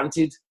seed's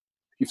planted.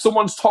 If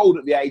someone's told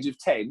at the age of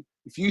 10,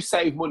 if you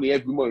save money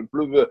every month,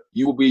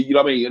 you will be, you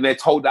know what I mean? And they're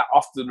told that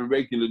often and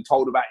regular, and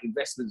told about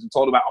investments, and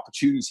told about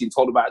opportunity, and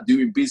told about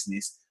doing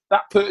business.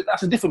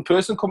 That's a different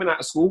person coming out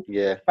of school.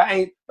 Yeah. That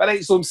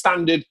ain't some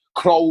standard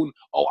clone,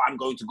 I'm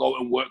going to go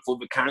and work for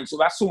the council.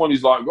 That's someone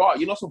who's like, right,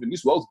 you know something,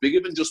 this world's bigger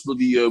than just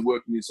bloody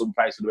working in some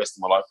place for the rest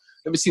of my life.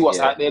 Let me see what's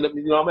out there,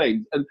 you know what I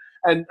mean?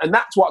 And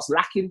that's what's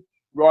lacking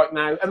right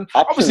now. And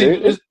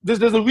obviously,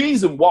 there's a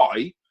reason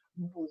why,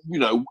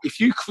 if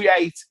you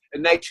create a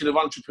nation of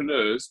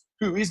entrepreneurs,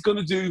 who is going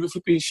to do the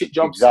flipping shit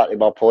jobs? Exactly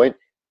my point.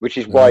 Which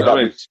is why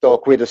we're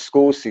stuck with a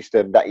school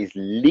system that is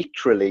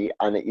literally,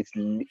 and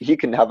you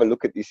can have a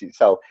look at this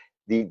itself.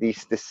 The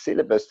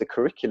syllabus, the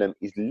curriculum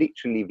is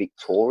literally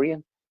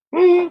Victorian.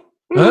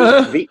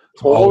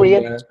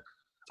 Victorian.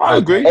 I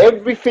agree.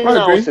 Everything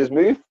else has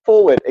moved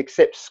forward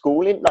except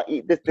schooling. Like,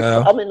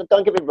 I mean,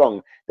 don't get me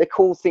wrong. They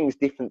call things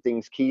different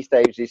things, key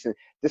stages, and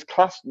this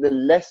the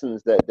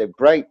lessons, the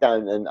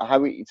breakdown, and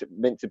how it's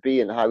meant to be,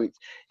 and how it's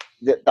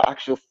the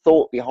actual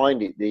thought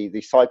behind it,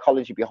 the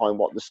psychology behind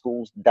what the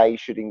school's day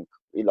should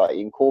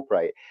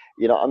incorporate.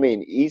 You know what I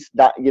mean? Is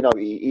that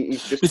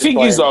it's just the thing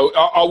is though.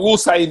 I will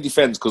say in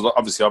defence, because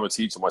obviously I'm a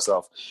teacher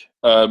myself.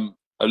 A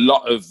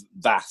lot of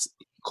that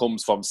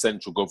comes from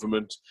central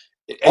government.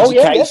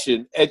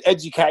 Education,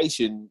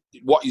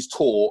 what is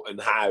taught and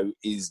how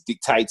is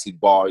dictated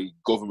by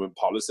government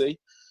policy.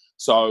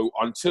 So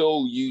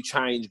until you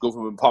change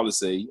government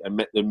policy and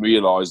make them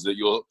realise that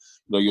you're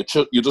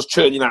just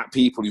churning out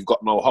people who've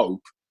got no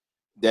hope,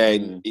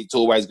 then it's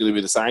always going to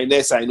be the same.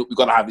 They're saying, look, we've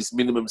got to have this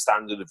minimum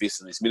standard of this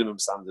and this minimum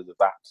standard of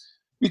that.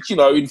 Which,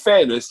 in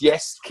fairness,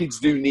 yes, kids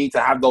do need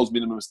to have those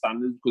minimum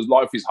standards because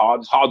life is hard.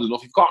 It's hard enough.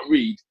 If you can't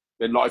read,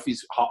 then life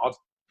is hard.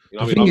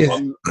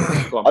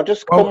 I've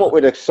just come up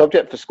with a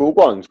subject for school.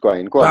 Go on.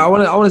 I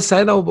want to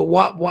say though, but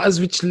what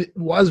has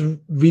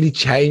really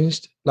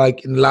changed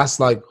like in the last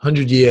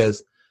 100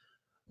 years?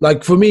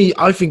 Like for me,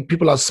 I think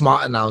people are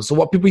smarter now. So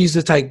what people used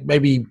to take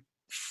maybe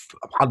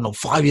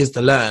 5 years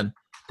to learn,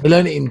 they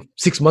learn it in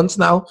 6 months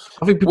now.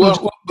 I think people are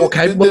more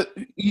capable.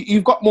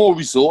 You've got more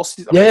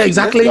resources.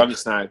 Exactly.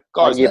 Honest now,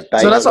 guys. Your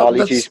base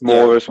knowledge is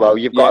more as well.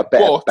 You've got a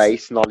better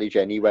base knowledge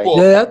anyway.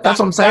 That's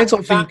what I'm saying. So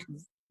I think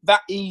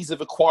that ease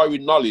of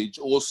acquiring knowledge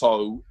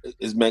also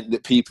has meant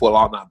that people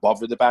aren't that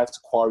bothered about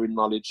acquiring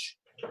knowledge.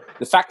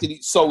 The fact that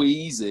it's so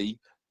easy,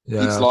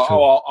 it's like,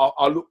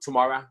 I'll look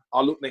tomorrow,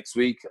 I'll look next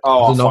week,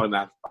 I'll find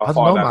that. I'll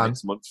find out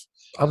next month.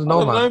 I don't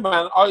know, man.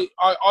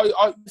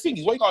 The thing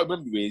is, what you got to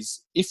remember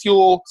is, if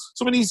you're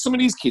some of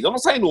these kids, I'm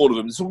not saying all of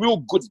them, there's some real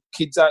good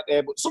kids out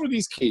there, but some of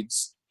these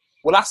kids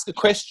will ask a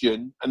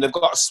question and they've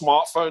got a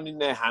smartphone in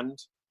their hand.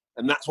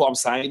 And that's what I'm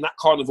saying. That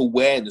kind of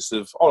awareness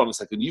of, hold on a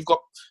second, you've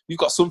got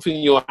something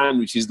in your hand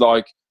which is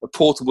like a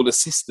portable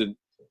assistant.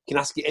 You can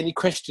ask it any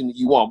question that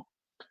you want,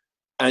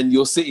 and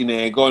you're sitting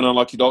there going on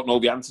like you don't know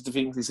the answer to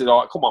things. He said, "All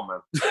right, come on,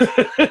 man."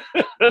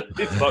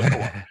 It's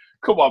like,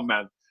 come on,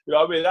 man. You know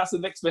what I mean? That's the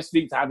next best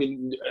thing to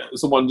having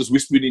someone just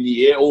whispering in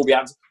your ear all the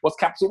answers. What's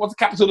capital? What's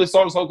the capital of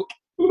so?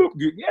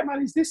 Yeah,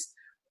 man, it's this.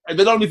 And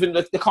they can't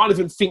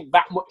even think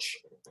that much.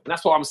 And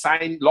that's what I'm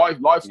saying. Life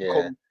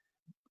become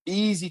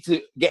easy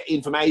to get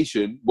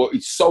information, but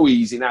it's so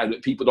easy now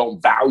that people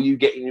don't value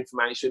getting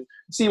information.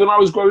 See, when I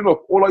was growing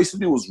up, all I used to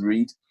do was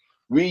read.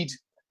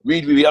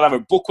 I'd have a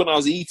book when I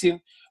was eating.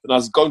 When I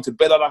was going to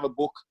bed, I'd have a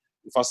book.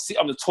 If I sit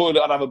on the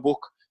toilet, I'd have a book.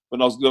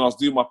 When I was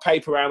doing my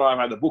paper round,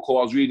 I had a book,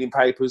 or I was reading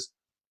papers.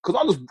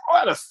 Because I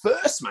had a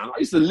thirst, man. I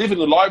used to live in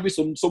the library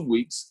some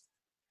weeks.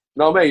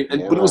 You know what I mean?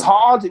 But it was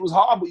hard. It was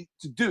hard, but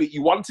to do it,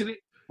 you wanted it.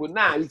 But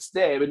now it's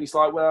there, and it's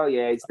like, well,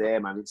 yeah, it's there,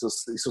 man. It's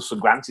just for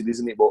granted,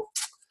 isn't it? But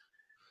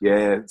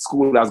Yeah,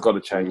 school has got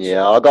to change.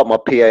 Yeah, I got my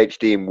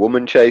PhD in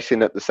woman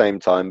chasing at the same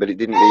time, but it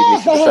didn't lead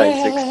me to the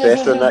same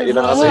success and that, you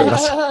know what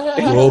I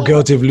mean? We're all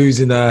guilty of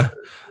losing our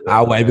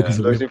way because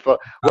of it.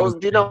 Well,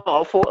 you know,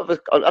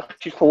 I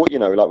actually thought, you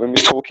know, like when we're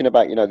talking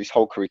about, you know, this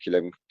whole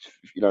curriculum,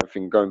 you know,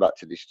 thing, going back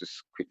to this,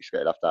 just quickly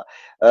straight after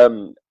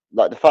that,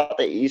 like the fact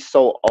that it is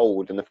so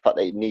old and the fact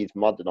that it needs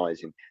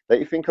modernising, that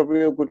you think are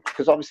real good,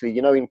 because obviously,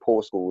 you know, in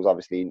poor schools,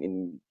 obviously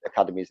in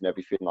academies and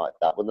everything like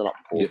that, well, they're not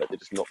poor, but they're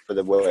just not for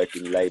the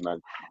working layman.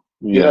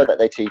 You know that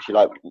they teach you,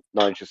 like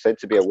Nigel said,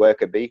 to be a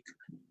worker bee.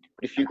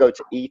 But if you go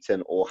to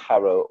Eton or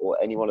Harrow or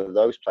any one of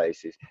those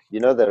places, you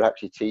know they're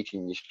actually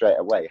teaching you straight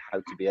away how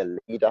to be a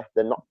leader.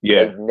 They're not.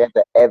 They've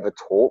never ever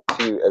talk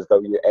to you as though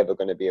you're ever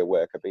going to be a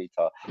worker bee.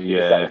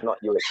 That's not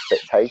your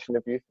expectation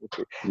of you.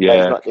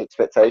 That's not the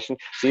expectation.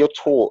 So you're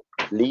taught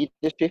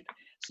leadership.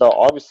 So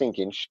I was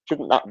thinking,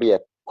 shouldn't that be a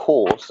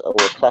course or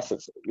a class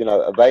that's, you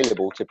know,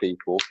 available to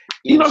people?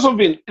 You know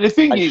something? The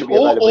thing is,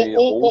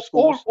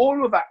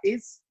 all of that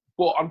is.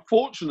 But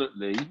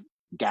unfortunately,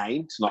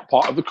 again, it's not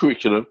part of the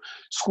curriculum.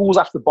 Schools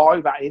have to buy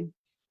that in.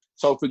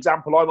 So, for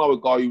example, I know a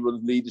guy who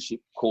runs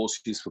leadership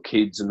courses for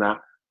kids and that,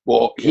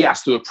 but he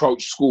has to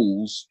approach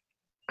schools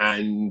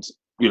and,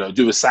 you know,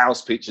 do a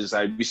sales pitch and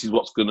say, this is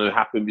what's going to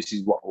happen, this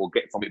is what we'll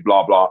get from it,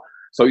 blah, blah.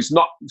 So it's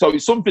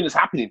something that's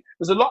happening.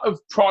 There's a lot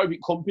of private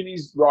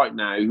companies right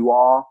now who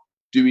are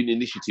doing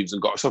initiatives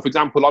and so, for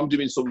example, I'm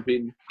doing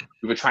something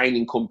with a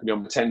training company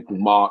on the 10th of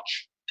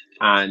March,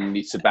 and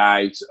it's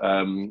about...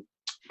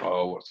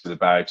 what's it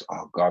about?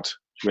 Oh, God.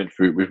 She went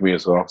through it with me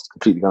as well. It's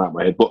completely gone out of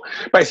my head. But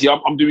basically,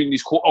 I'm doing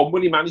this course on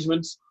money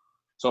management.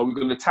 So we're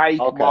going to take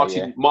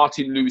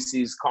Martin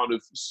Lewis's kind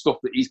of stuff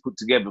that he's put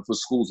together for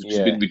schools which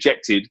has been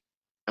rejected,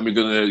 and we're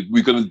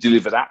going to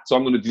deliver that. So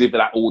I'm going to deliver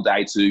that all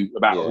day to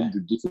about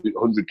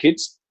 100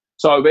 kids.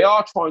 So they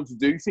are trying to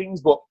do things,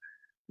 but,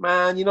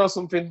 man, you know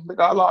something? They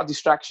got a lot of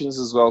distractions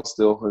as well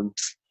still. And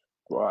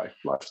right,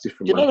 life's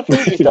different. You know, the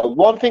thing is, though,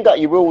 one thing that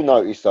you will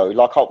notice, though,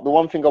 like the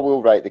one thing I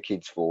will rate the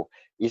kids for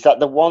is that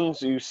the ones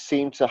who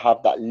seem to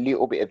have that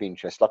little bit of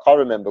interest. Like I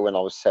remember when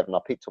I was 7, I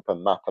picked up a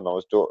map and I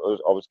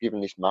was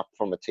given this map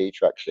from a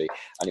teacher actually,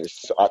 and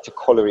I had to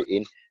colour it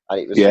in. And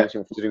it was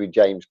something to do with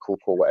James Cook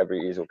or whatever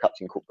it is, or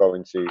Captain Cook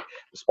going to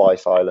the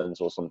Spice Islands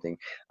or something.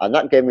 And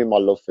that gave me my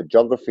love for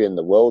geography and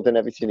the world and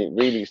everything. It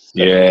really...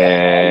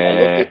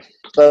 I loved it.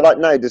 So, like,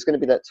 now there's going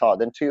to be that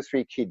then 2 or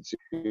 3 kids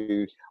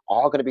who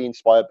are going to be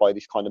inspired by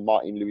this kind of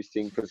Martin Lewis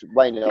thing, because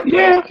Wayne, I don't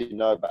know if you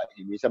know about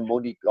him. He's a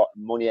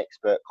money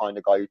expert kind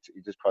of guy who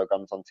does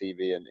programs on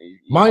TV. And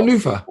Martin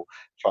Luther?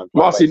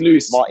 Martin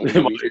Lewis. He's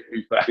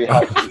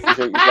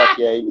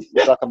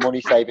like a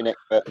money-saving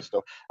expert and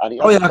stuff. And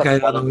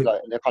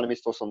an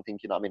economist or something,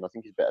 you know what I mean? I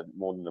think he's better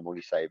more than a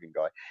money-saving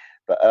guy.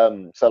 But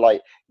so,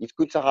 like, it's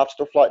good to have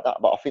stuff like that,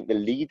 but I think the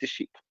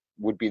leadership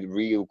would be the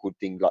real good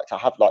thing, like to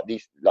have like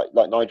these, like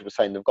Nigel was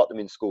saying, they've got them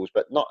in schools,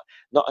 but not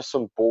as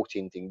some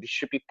bought-in thing. This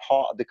should be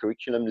part of the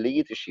curriculum.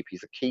 Leadership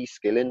is a key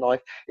skill in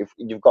life. If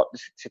you've got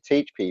to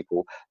teach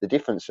people the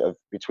difference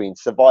between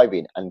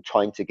surviving and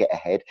trying to get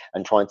ahead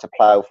and trying to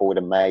plow forward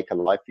and make a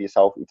life for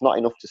yourself. It's not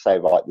enough to say,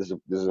 right,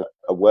 there's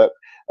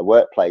a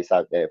workplace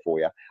out there for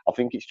you. I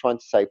think it's trying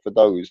to say, for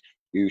those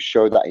who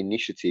show that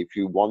initiative,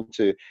 who want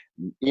to,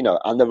 you know,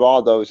 and there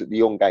are those at the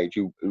young age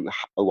who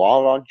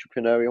are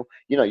entrepreneurial.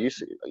 You know, you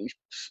see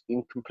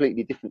in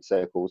completely different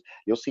circles,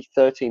 you'll see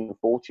 13 and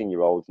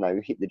 14-year-olds now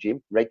who hit the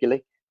gym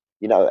regularly,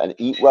 you know, and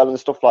eat well and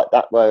stuff like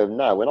that. Where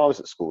now, when I was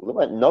at school, there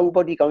weren't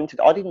nobody going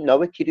to. I didn't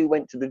know a kid who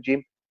went to the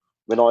gym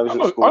when I was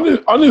at school.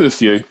 I knew a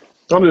few.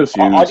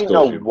 I didn't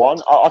know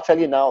one. I'll tell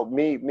you now.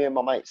 Me and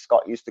my mate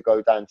Scott used to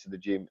go down to the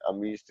gym,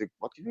 and we used to.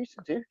 What did we used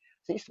to do?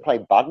 I used to play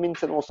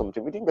badminton or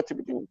something. We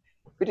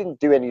didn't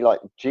do any like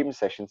gym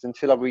sessions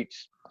until I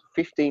reached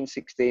 15,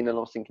 16, and I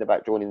was thinking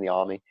about joining the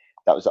army.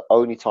 That was the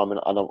only time.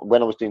 And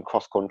when I was doing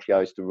cross country, I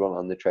used to run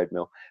on the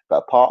treadmill. But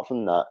apart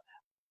from that,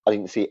 I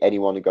didn't see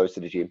anyone who goes to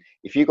the gym.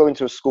 If you go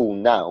into a school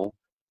now,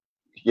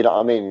 you know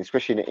what I mean,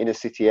 especially in an inner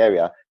city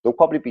area, there'll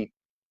probably be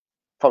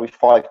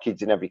 5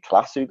 kids in every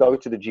class who go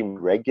to the gym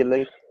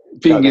regularly.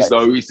 Thing is,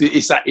 though,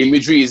 it's that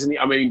imagery, isn't it?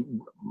 I mean,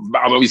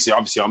 obviously,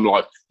 I'm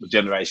like a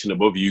generation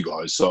above you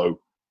guys. So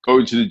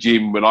going to the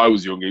gym when I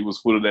was young, it was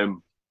full of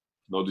them.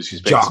 No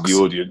disrespect to the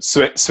audience,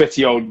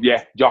 sweaty old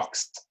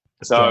jocks.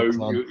 So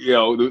you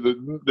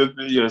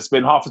know,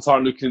 spend half the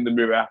time looking in the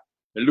mirror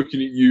and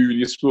looking at you and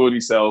your scrawny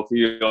self.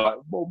 You're like,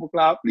 "More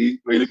McLeod, please,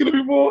 are you looking at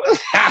me more?"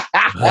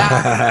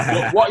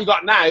 What you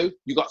got now?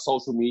 You got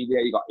social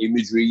media, you got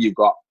imagery, you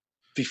got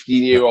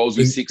 15-year-olds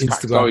with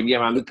 6-packs going, yeah,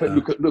 man, look at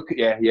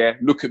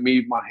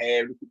me, my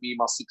hair, look at me,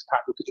 my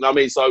 6-pack, you know what I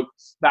mean? So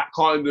that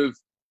kind of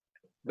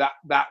that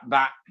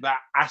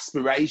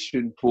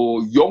aspiration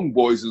for young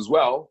boys as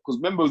well, because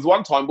remember, there was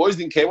one time boys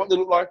didn't care what they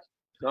looked like.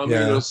 You know what I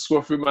mean? A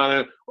scruffy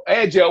man,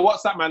 hair gel,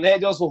 what's that, man? Hair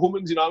gel's for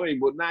humans, you know what I mean?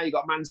 But now you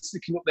got man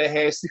sticking up their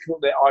hair, sticking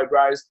up their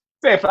eyebrows.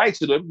 Fair play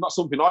to them, not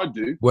something I'd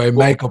do. Wearing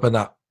makeup and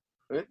that.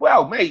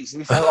 Well, mate,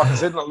 like I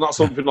said, not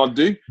something I'd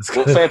do.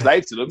 But fair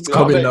play to them. It's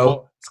coming,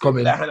 though. It's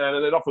coming.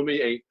 Not for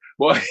me.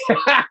 But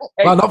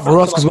well, not for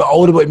us because we're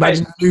older. But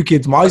imagine new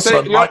kids. My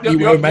son might be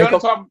wearing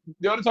makeup.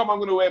 The only time I'm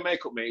going to wear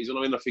makeup, mate, is when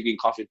I'm in a freaking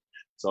coffin.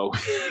 So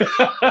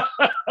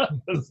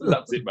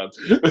that's it, man.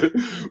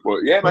 But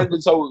yeah,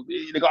 man. So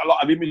they got a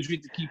lot of imagery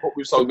to keep up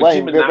with. So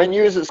when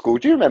you was at school,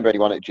 do you remember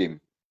anyone at gym?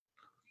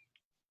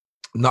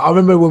 No, I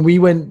remember when we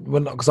went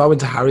because I went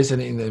to Harris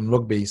in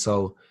rugby.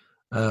 So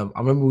I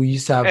remember we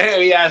used to have.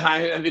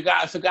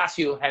 I forgot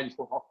you, Harris.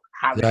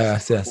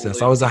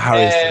 Yes. I was at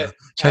Harris,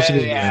 Church of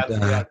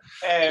England,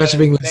 Church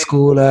of England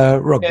School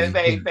rugby.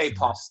 They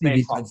passed.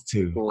 They passed.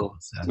 Of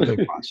course.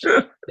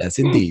 Yes,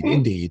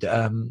 indeed.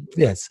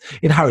 Yes,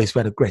 in Harris we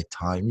had a great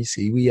time. You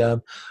see, we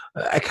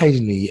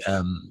occasionally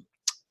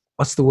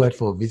what's the word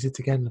for visit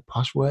again? The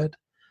posh word?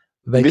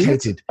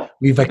 Vacated.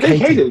 We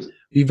vacated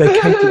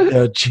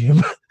the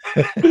gym.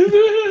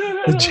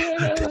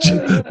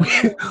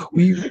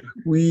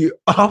 we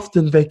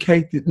often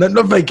vacated. No,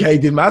 not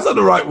vacated, man. That's not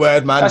the right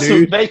word, man.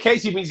 Dude,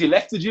 vacated means you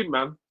left the gym,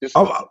 man.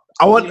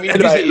 I want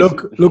anyway.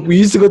 Look. We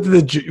used to go to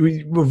the gym.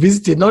 We were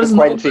visited. Not as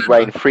frequented,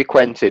 Wayne.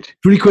 Frequented.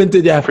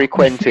 Yeah.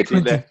 Frequented.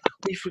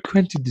 We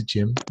frequented the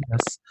gym.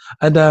 Yes,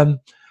 and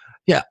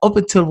yeah, up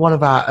until one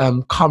of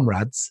our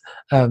comrades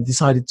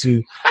decided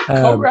to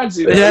comrades,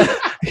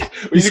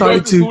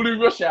 decided to school in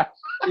Russia.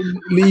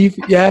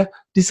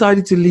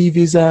 Decided to leave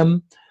his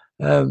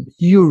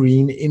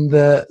urine in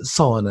the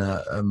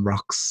sauna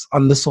rocks,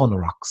 on the sauna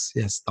rocks.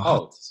 Yes, the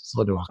hot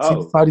sauna rocks. He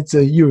decided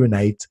to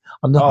urinate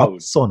on the hot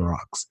sauna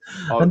rocks.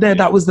 And then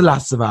that was the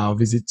last of our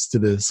visits to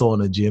the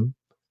sauna gym.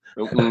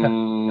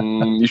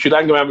 You should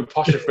hang around with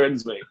posher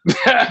friends, mate.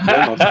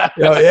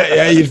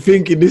 yeah, you'd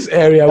think in this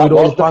area with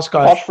all the posh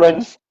guys. Posh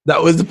friends.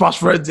 That was the posh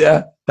friends,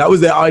 yeah. That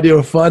was their idea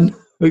of fun.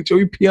 Make sure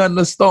we pee on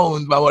the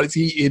stones, man, while it's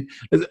heated.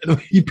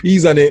 He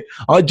pees on it.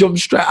 I jump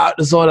straight out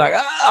the sauna, like,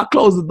 I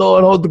close the door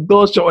and hold the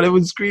door shut while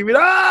everyone's screaming,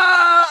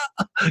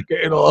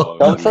 getting all.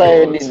 Don't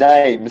say any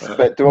names,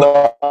 but do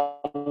I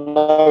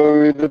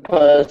know who the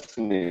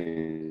person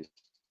is?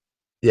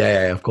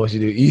 Yeah, of course you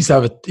do. He used to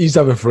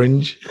have a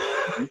fringe.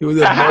 He was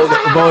a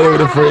bowler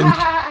with a fringe.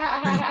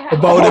 A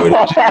bowler with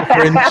a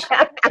fringe.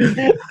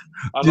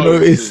 Do you know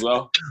who it is? I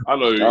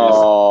know who it is.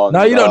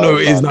 No, you don't know who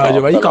it is,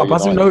 Nigel, man. You can't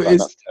possibly know who it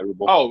is.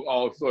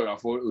 Oh, sorry. I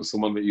thought it was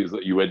someone that you was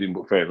at your wedding,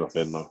 but fair enough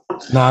then, no.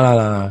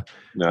 No.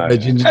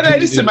 Hey,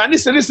 listen, man.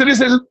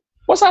 Listen.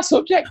 What's our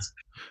subject?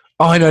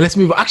 Oh, I know. Let's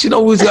move on. Actually,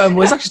 no, we was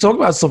actually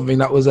talking about something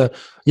that was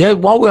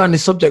while we're on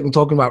this subject, we're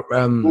talking about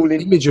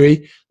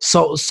imagery,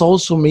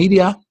 social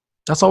media.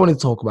 That's all I wanted to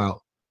talk about.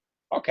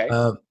 Okay.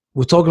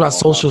 We're talking about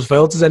social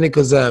filters, and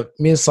because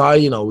me and Sai,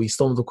 we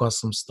stumbled across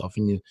some stuff,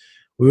 and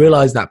we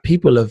realized that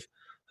people have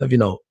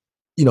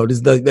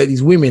there's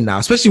these women now,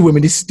 especially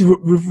women. This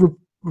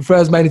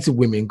refers mainly to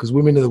women because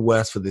women are the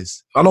worst for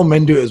this. I know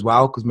men do it as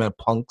well because men are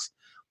punks,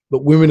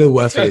 but women are the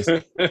worst for this.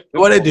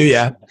 What they do,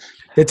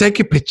 they take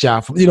a picture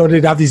from,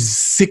 they have these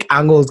sick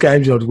angles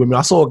games, the women.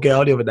 I saw a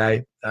girl the other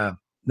day,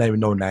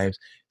 naming no names,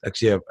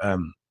 actually,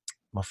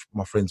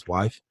 my friend's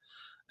wife.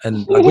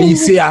 And like when you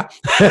see her,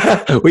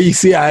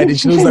 and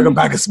she looks like a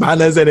bag of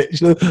spanners, and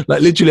she looks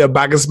like literally a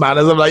bag of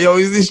spanners. I'm like, yo,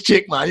 who's this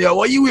chick, man? Yo,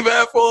 what are you with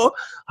her for?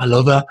 I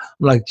love her.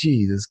 I'm like,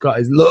 Jesus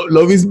Christ,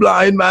 love is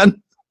blind,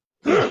 man.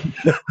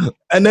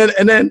 and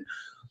then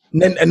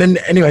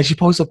anyway, she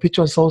posts a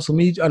picture on social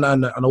media and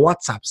on a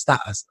WhatsApp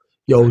status.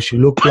 Yo, she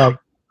looked good,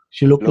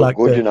 she looked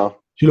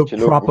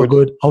proper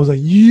good. I was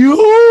like,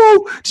 yo,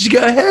 did she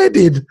get her hair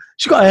did?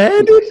 She got her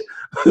hair did?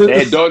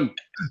 Hair done.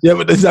 Yeah,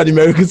 but that's how the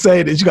Americans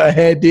say it. She got her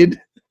hair did.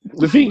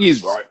 The thing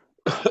is, right,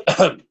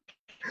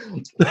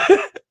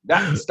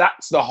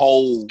 that's the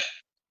whole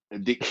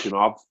addiction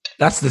of.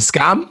 That's the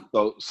scam.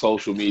 So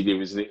social media,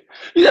 isn't it?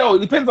 It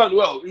depends on.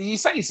 Well, you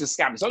say it's a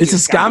scam. It's a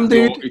scam,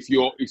 dude. If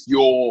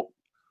you're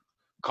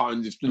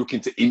kind of looking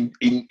to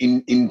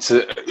looking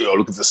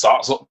to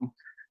start something.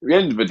 At the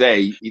end of the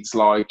day, it's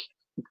like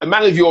a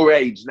man of your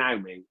age now,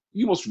 mate.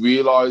 You must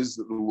realise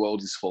that the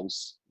world is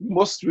false. You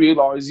must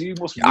realise.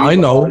 I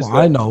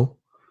know.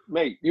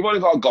 Mate, you've only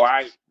got to go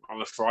out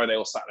on a Friday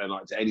or Saturday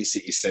night to any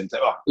city centre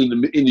in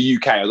the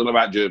UK. I don't know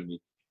about Germany,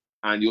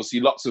 and you'll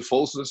see lots of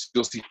falseness.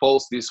 You'll see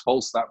false this,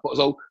 false that.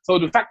 So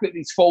the fact that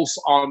it's false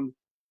on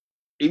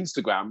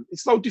Instagram,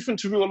 it's no different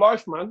to real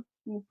life, man.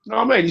 You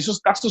know what I mean?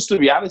 That's just the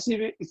reality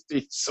of it.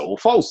 It's all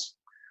false.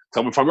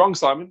 Tell me if I'm wrong,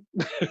 Simon.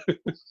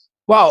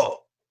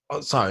 Well,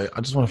 sorry, I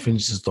just want to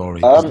finish the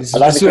story. Allow me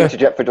to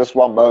interject for just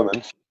one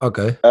moment.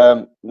 Okay.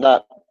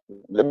 Now,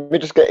 let me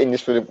just get in this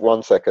for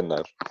 1 second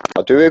now.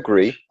 I do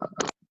agree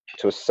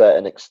to a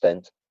certain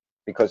extent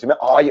because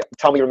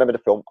tell me you remember the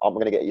film I'm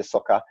going to get you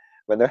sucker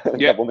when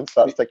the woman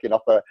starts taking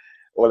off her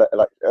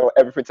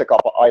everything, take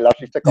off her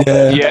eyelashes, take off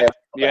her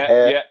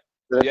hair.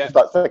 Then she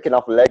starts taking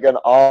off leg and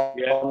arm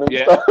and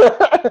stuff.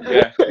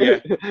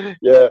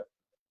 Yeah.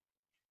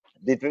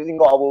 The thing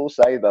I will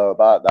say though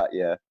about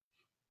that,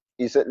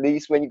 is at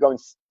least when you go and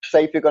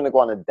say if you're going to go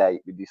on a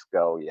date with this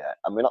girl,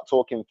 and we're not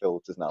talking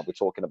filters now, we're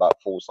talking about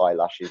false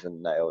eyelashes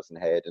and nails and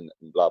head and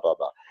blah blah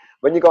blah.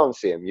 When you go and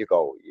see him, you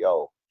go,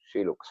 yo,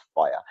 she looks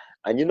fire,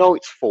 and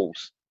it's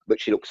false, but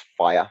she looks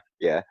fire.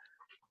 Yeah.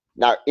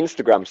 Now,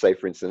 Instagram, say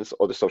for instance,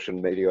 or the social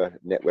media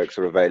networks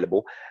are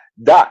available.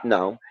 That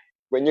now,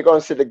 when you go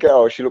and see the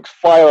girl, she looks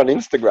fire on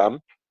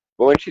Instagram,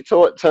 but when she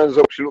turns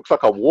up, she looks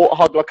like a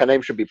warthog. Like her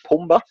name should be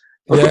Pumbaa.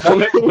 Yeah.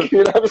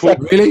 You know what I'm saying?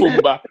 Really?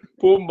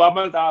 Pumbaa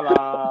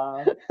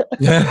Mandala.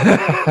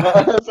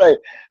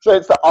 So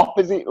it's the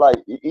opposite. Like,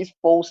 it is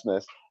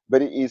falseness,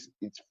 but it's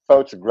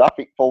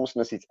photographic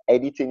falseness. It's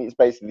editing. It's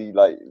basically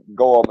like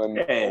go home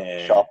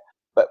and shop.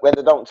 But when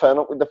they don't turn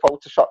up with the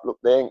Photoshop look,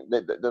 they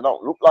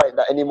don't look like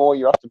that anymore.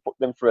 You have to put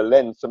them through a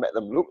lens to make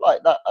them look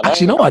like that. And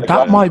actually, you know what?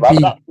 That might be,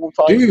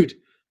 dude.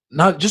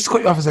 No, just to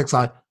cut you off a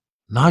second,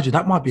 Nigel.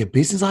 That might be a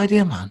business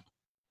idea, man.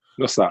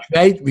 What's that?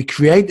 We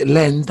create a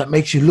lens that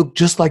makes you look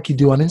just like you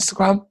do on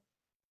Instagram.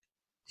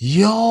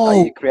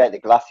 Yo, you create the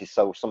glasses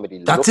so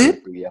somebody that's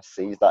it.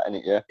 Sees that in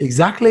it, yeah.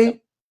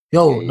 Exactly.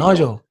 Yo,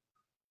 Nigel.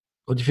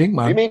 What do you think,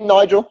 man? You mean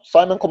Nigel?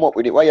 Simon come up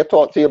with it. Why you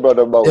talk to your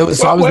brother about it?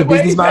 Simon's the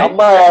businessman.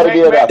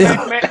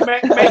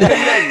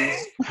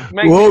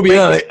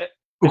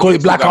 We call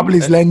it Black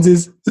Obelisk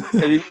lenses.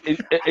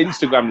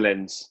 Instagram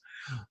lens.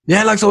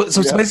 Yeah, like so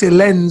it's basically a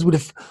lens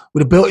with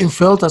a built-in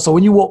filter. So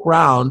when you walk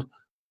around,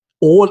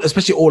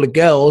 especially all the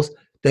girls,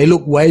 they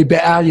look way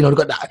better. You know,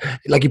 got that,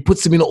 like it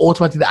puts them in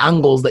automatically the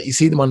angles that you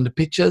see them on the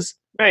pictures.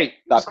 Mate,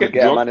 that could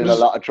get a man in a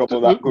lot of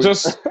trouble.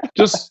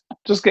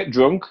 Just get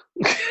drunk.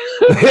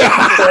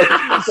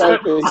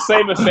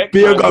 Same effect.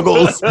 Beer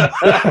goggles.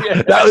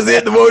 That was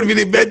it. The word been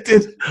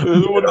invented.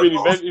 The word been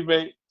invented,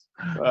 mate.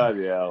 Oh,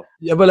 yeah.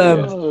 Yeah, but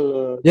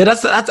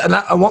that's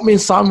and what me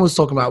and Simon was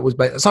talking about was.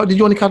 Sorry, did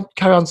you want to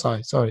carry on?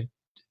 Sorry.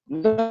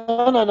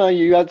 No.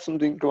 You had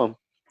something. Go on.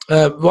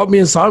 What me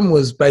and Simon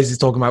was basically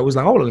talking about was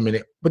like, hold on a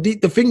minute. But the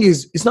thing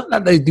is, it's not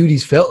that they do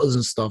these filters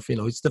and stuff. You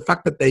know, it's the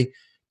fact that they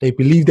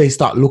believe they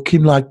start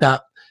looking like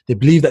that. They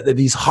believe that they're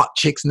these hot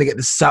chicks and they get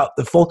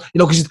the phone. You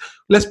know, because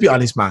let's be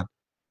honest, man.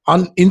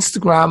 On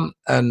Instagram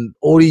and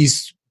all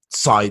these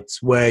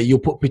sites where you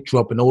put a picture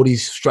up and all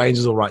these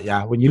strangers are right,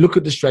 yeah. When you look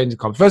at the stranger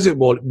comments, first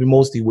of all,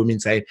 mostly women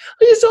saying,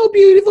 "Oh, you're so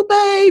beautiful,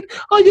 babe.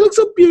 Oh, you look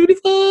so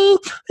beautiful.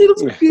 You look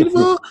so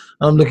beautiful."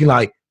 And I'm looking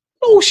like,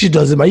 no, she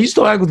doesn't, man. You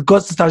still act with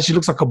guts to tell she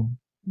looks like a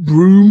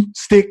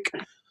broomstick.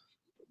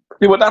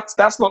 Yeah, but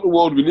that's not the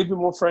world we live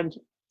in, my friend.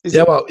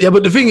 But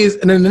the thing is,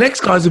 and then the next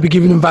guys will be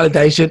giving them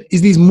validation,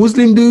 is these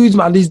Muslim dudes,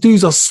 man. These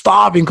dudes are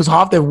starving because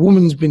half their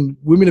women have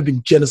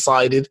been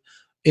genocided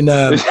in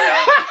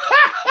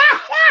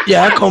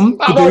yeah, come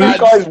on, this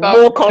guy's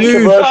more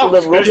controversial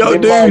than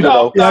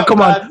Muslim. Yeah,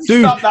 come on,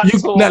 dude.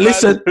 Now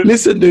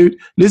listen, dude.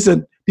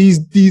 Listen, these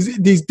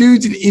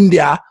dudes in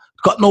India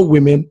got no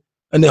women.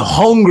 And they're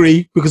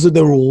hungry because of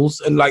the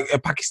rules, and like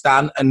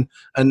Pakistan and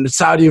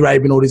Saudi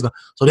Arabia and all these guys.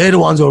 So they're the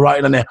ones who are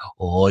writing on there,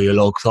 "Oh, you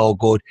look so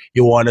good.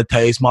 You want to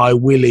taste my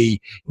willy?"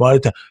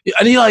 And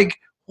you're like,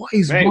 "What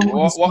is wrong with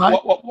this guy?"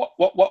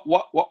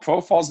 What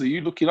profiles are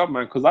you looking up,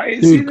 man? Because I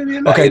ain't seen any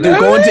of that. Okay, dude,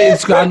 go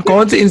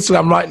onto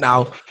Instagram right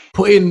now.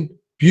 Put in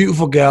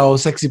beautiful girl,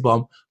 sexy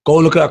bum. Go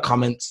look at her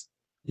comments.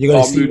 You're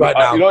gonna see right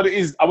now. You know what it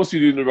is? I must be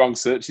doing the wrong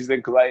searches then,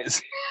 because I ain't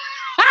seen.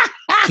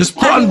 Just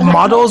put on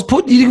models.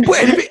 You can put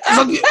anything.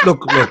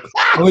 Look. I'm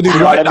gonna do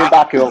it right now. Let me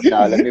back you up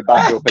now. Let me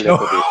back you up a little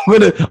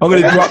bit. I'm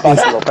gonna drop this.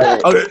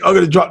 I'm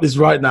gonna drop this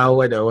right now.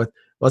 Wait, I'm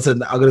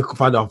gonna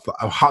find a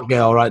hot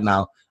girl right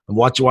now and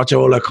watch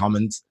all her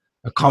comments.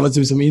 Her comments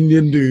with some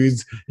Indian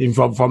dudes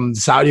from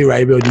Saudi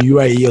Arabia or the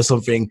UAE or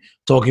something,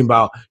 talking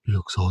about, "You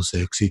look so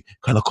sexy.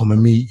 Can I come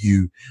and meet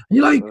you?" And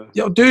you're like,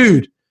 "Yo,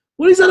 dude,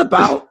 what is that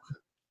about?"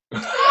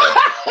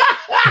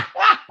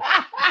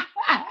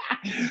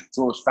 It's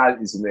all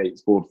fantasy, mate.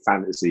 It's called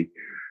fantasy,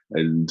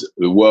 and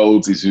the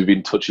world is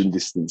within touching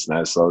distance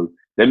now. So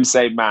them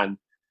say, man,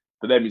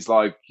 for them it's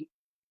like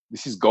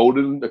this is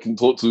golden. They can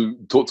talk to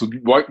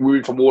white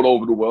women from all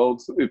over the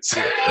world. It's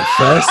they're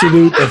thirsty,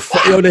 dude.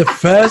 They're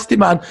thirsty,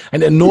 man,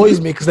 and it annoys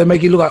me because they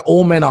make it look like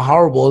all men are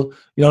horrible.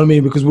 You know what I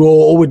mean? Because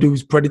all we do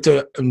is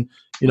predator, and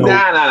you know.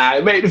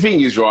 Nah. Mate, the thing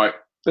is, right?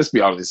 Let's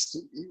be honest.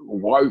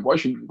 Why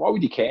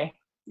would you care?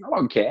 I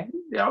don't care.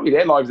 Yeah, I mean,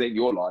 their lives ain't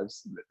your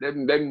lives.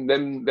 Them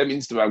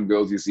Instagram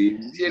girls you see.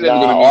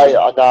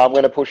 I'm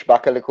going to push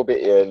back a little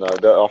bit here. No,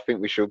 I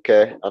think we should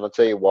care, and I'll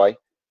tell you why.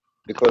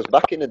 Because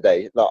back in the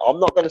day, I'm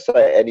not going to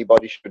say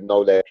anybody should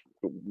know that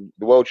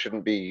the world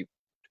shouldn't be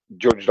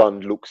judged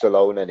on looks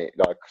alone. In it,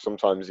 like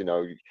sometimes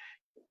like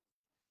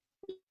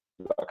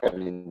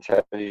an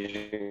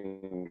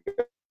intelligent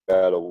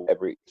girl or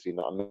whatever it is, you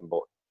know what I mean.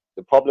 But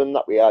the problem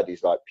that we had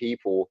is like there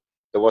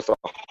was a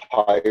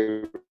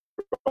hierarchy,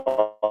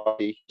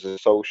 a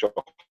social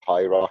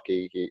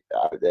hierarchy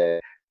out there,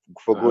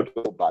 for good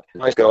or bad.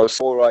 Nice girls,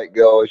 all right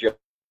girls, you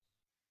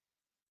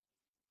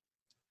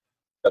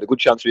had a good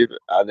chance with,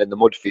 and then the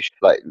mudfish,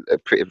 like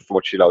pretty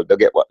much, they'll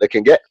get what they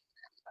can get.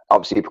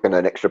 Obviously, people can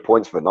earn extra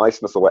points for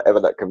niceness or whatever.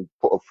 That can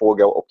put a 4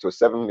 girl up to a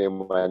 7. Me and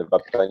my man have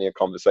had plenty of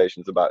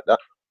conversations about that.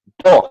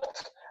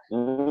 But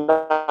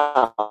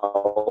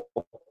now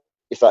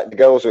it's like the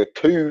girls are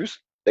 2s.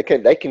 They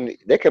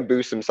can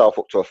boost themselves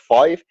up to a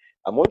 5.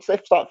 And once they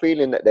start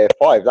feeling that they're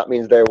 5, that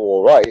means they're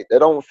all right. They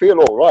don't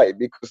feel all right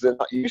because they're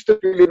not used to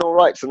feeling all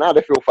right. So now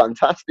they feel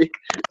fantastic.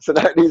 So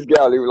now these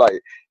girls who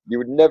like you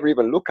would never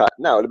even look at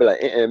now, they'll be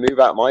like, move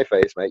out my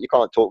face, mate. You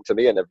can't talk to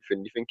me and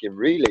everything. You're thinking,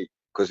 really?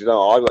 Because you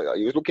know,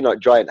 you was looking like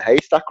giant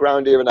haystack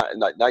around here, and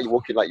like now you're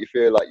walking like you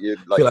feel like you're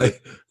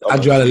like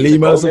Adriana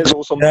Lima or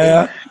something.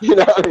 Yeah, you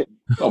know what I mean?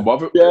 Don't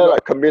bother. Yeah,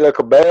 like Camila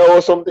Cabello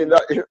or something.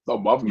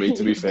 Don't bother me,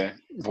 to be fair,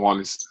 if I'm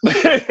honest.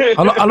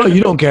 I know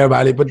you don't care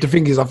about it, but the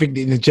thing is, I think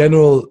in the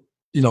general,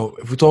 you know,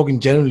 if we're talking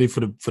generally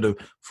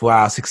for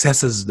our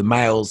successors, the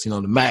males, you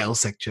know, the male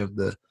sector of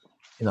the,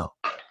 you know,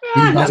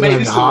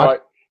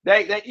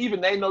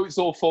 they know it's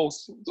all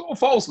false. It's all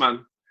false,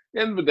 man. At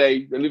the end of the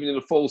day, they're living in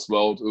a false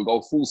world. It'll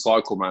go full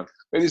cycle, man.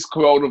 When this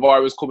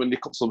coronavirus come and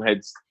nick up some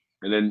heads,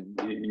 and then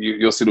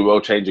you'll see the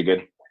world change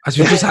again. As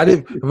we just had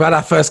it, we've had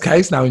our first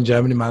case now in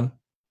Germany, man.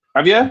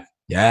 Have you?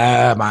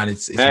 Yeah, man.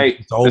 It's they're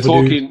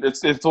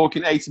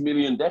talking 80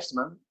 million deaths,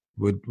 man.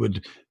 We're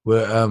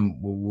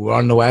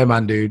on the way,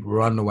 man, dude.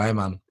 We're on the way,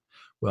 man.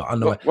 We're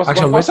on the way.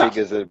 What's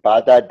figures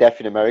about that death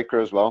in America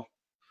as well?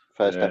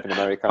 First death in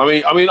America. I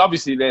mean,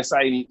 obviously they're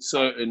saying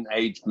certain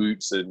age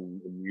groups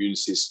and immune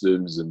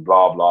systems and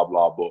blah blah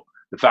blah. But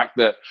the fact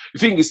that the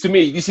thing is, to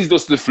me, this is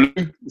just the flu.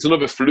 It's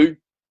another flu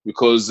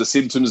because the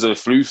symptoms are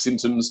flu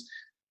symptoms.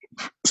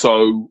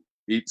 So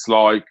it's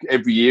like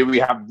every year we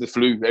have the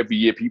flu. Every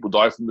year people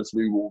die from the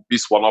flu. Well,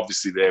 this one,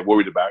 obviously, they're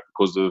worried about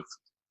because of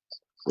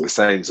they're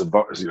saying it's a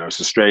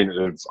strain that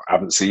they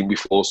haven't seen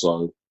before.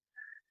 So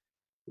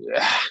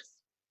yeah,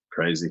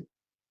 crazy.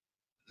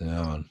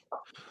 Yeah, man.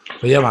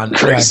 But yeah, man.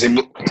 Crazy.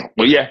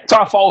 But yeah, it's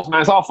our fault,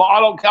 man. It's our fault.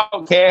 I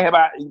don't care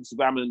about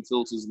Instagram and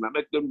filters and that.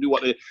 Let them do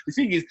what they. The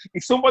thing is,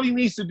 if somebody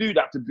needs to do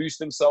that to boost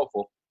themselves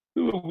up,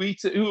 who are we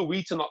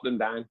to knock them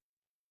down?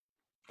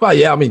 Well,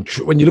 yeah, I mean,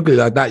 when you look at it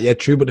like that, yeah,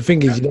 true. But the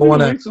thing is, you don't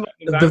want to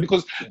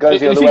because it goes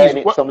the other way,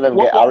 and some of them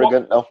get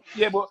arrogant, though.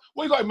 Yeah, but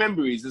what you got to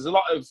remember is there's a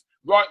lot of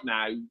right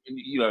now.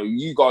 You know,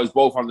 you guys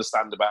both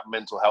understand about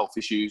mental health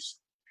issues,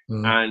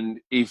 and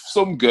if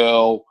some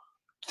girl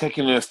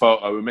taking her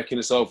photo and making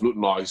herself look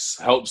nice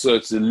helps her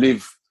to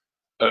live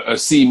a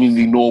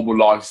seemingly normal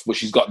life, but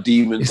she's got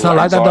demons. It's not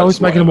like that though. It's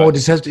making her more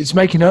depressed. It's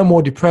making her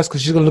more depressed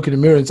because she's gonna look in the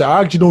mirror and say,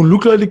 "I actually don't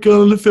look like the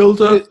girl in the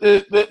filter."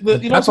 You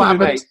know what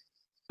happens.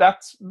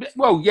 That's yeah.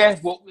 Well, yeah.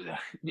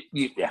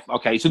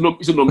 Okay, it's a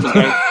numbers game.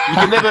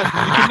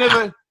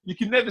 You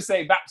can never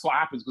say that's what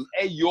happens because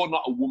A, you're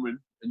not a woman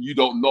and you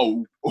don't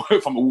know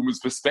from a woman's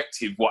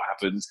perspective what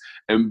happens,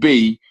 and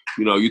B,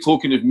 you know, you're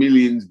talking of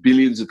millions,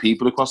 billions of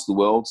people across the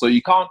world, so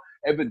you can't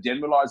ever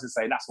generalize and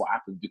say that's what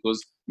happens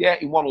because yeah,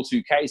 in one or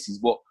two cases,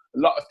 but a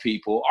lot of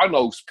people, I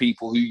know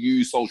people who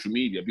use social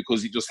media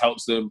because it just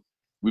helps them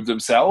with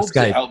themselves.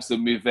 It helps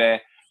them with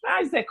their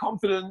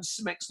confidence,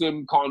 makes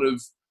them kind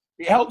of.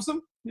 It helps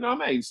them, you know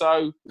what I mean?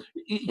 So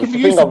it can be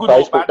used for good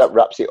or bad. The thing on Facebook that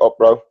wraps it up,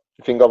 bro.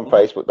 The thing on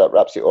Facebook that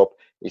wraps it up.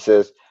 He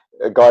says,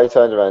 a guy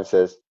turns around and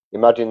says,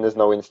 imagine there's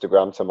no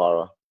Instagram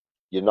tomorrow.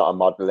 You're not a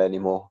model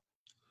anymore.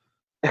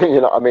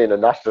 You know what I mean?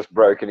 And that's just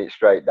broken it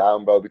straight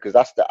down, bro, because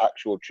that's the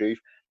actual truth.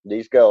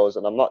 These girls,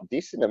 and I'm not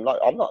dissing them. Like,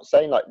 I'm not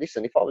saying, like,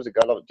 listen, if I was a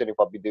girl, I don't know if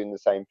I'd be doing the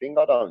same thing.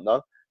 I don't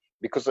know.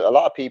 Because a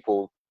lot of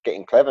people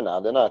getting clever now.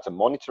 They know how to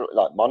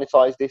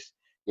monetize this.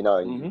 You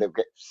know, they'll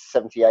get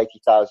 70,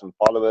 80,000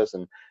 followers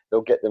and they'll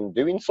get them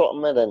doing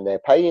something and then they're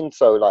paying.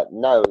 So, like,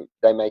 now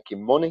they're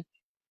making money,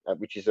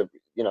 which is,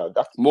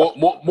 that's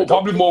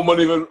probably more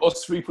money than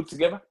us three put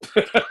together.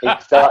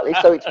 Exactly.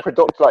 So it's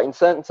productive, like, in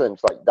certain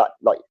terms, like that,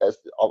 like, I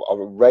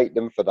will rate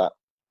them for that.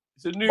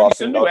 It's a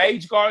new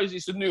age, guys.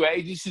 It's a new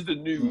age. This is the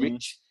new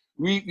rich.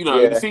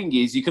 The thing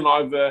is, you can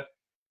either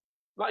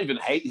not even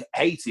hate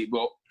it,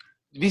 but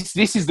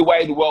this is the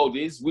way the world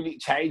is. Will it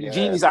change? The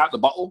genie's out the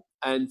bottle.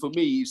 And for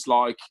me, it's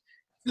like,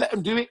 let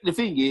them do it. The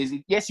thing is,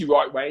 yes, you're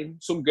right, Wayne.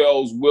 Some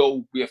girls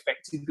will be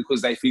affected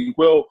because they think,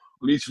 well,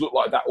 we need to look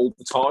like that all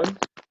the time.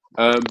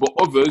 But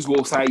others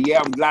will say, yeah,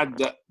 I'm glad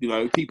that,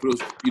 people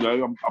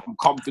are, I'm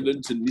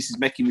confident and this is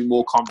making me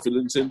more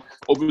confident. And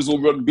others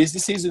will run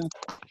businesses. And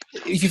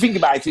if you think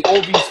about it,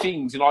 all these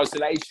things in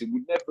isolation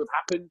would never have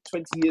happened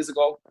 20 years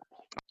ago.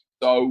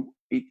 So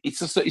it's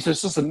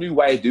just a new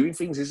way of doing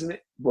things, isn't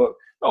it? But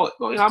no,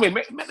 I mean,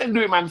 make them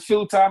do it, man.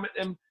 Filter, make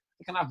them.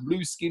 They can have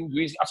blue skin,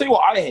 green skin. I'll tell you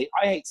what I hate.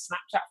 I hate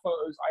Snapchat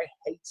photos.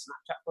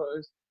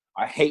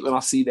 I hate when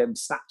I see them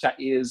Snapchat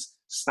ears,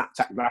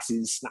 Snapchat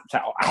glasses,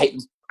 Snapchat. I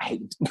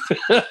hate them.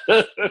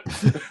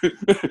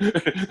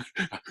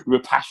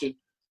 With passion.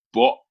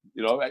 But,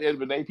 at the end of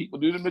the day, people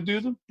do them, they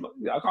do them.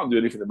 I can't do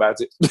anything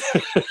about it.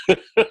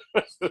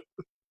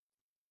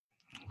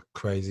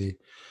 Crazy.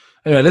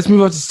 Anyway, let's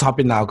move on to this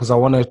topic now because I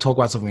want to talk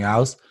about something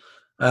else.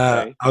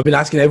 Okay. I've been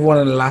asking everyone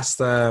in the last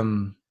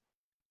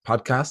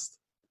podcast.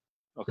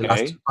 Okay. The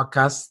last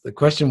podcast. The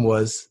question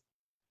was,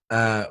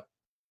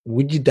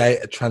 would you date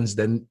a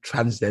transgender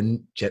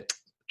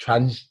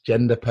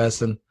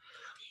person?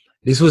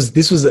 This was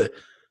on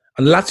the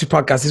last two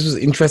podcasts. This was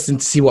interesting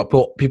to see what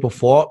people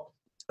thought.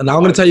 And I'm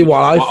going to tell you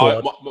what I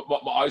thought.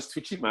 My eyes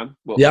twitching, man.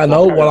 Yeah, I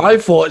know. What I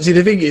thought. See,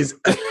 the thing is,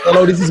 I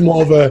know this is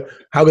more of a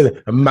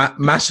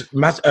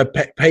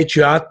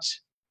patriarch.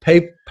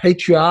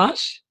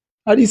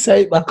 How do you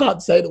say it? I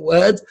can't say the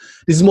words.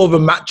 This is more of a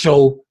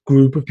macho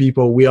group of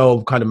people. We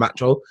are kind of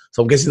macho.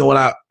 So I'm guessing all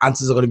our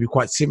answers are going to be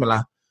quite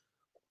similar.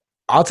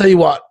 I'll tell you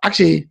what.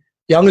 Actually,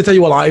 yeah, I'm going to tell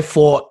you what I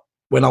thought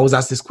when I was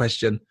asked this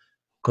question.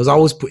 Because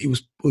it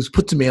was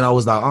put to me and I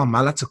was like, oh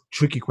man, that's a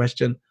tricky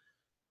question.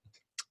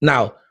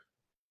 Now,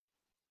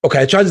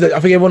 okay, I think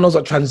everyone knows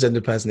what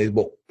transgender person is,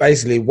 but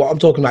basically what I'm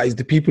talking about is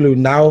the people who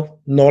now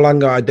no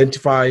longer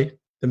identify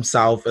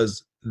themselves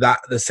as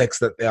the sex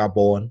that they are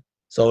born.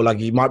 So like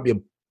he might be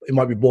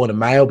born a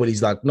male, but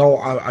he's like, no,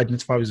 I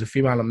identify as a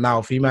female. I'm now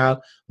a female. I'm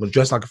gonna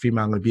dress like a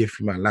female. I'm gonna be a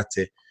female. And that's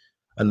it.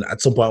 And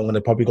at some point, I'm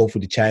gonna probably go for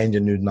the change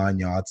and do 9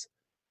 yards.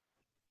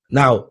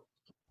 Now,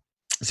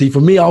 see,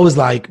 for me, I was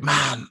like,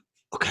 man,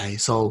 okay,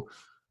 so,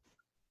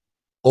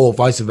 or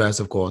vice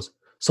versa, of course.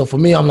 So for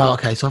me, I'm like,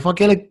 okay, so if I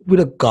get with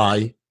a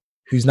guy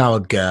who's now a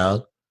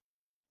girl,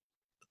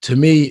 to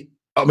me,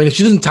 I mean, if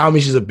she doesn't tell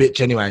me she's a bitch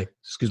anyway,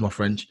 excuse my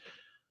French.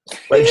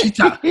 But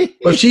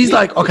if she's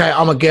like, okay,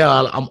 I'm a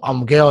girl,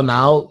 I'm a girl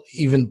now,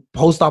 even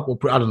post-up or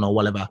I don't know,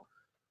 whatever.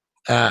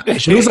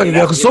 She looks like a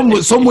girl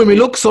because some women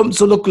look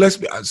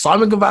lesbian.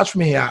 Simon can vouch for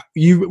me here.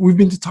 We've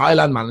been to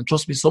Thailand, man, and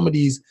trust me, some of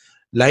these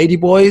lady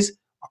boys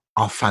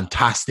are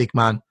fantastic,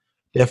 man.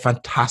 They're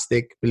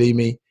fantastic, believe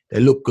me.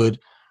 They look good,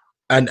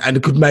 and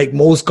it could make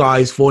most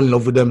guys fall in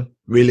love with them.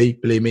 Really,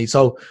 believe me.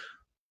 So,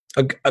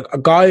 a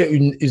guy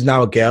who is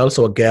now a girl,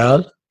 so a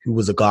girl who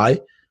was a guy,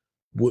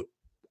 would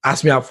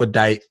ask me out for a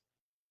date.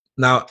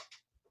 Now,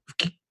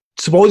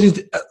 supposing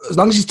as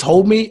long as she's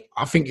told me,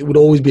 I think it would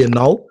always be a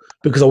no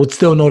because I would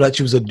still know that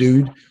she was a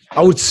dude.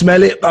 I would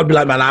smell it. I'd be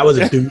like, man, that was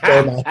a dude.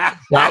 That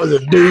was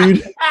a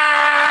dude.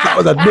 That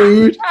was a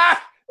dude.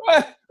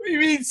 What do you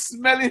mean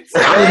smell it?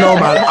 I don't know,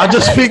 man. I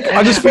just think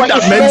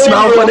that men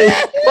smell funny.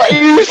 What are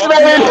you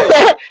smelling?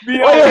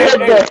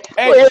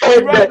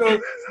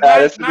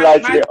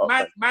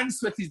 Man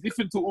sweat is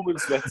different to woman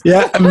sweat.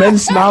 Yeah, and men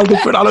smell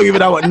different. I don't even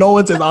know what no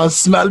one says. I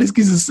smell this.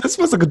 It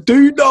smells like a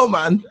dude, though,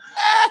 man.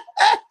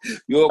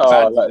 So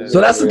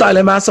that's the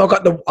dilemma. So I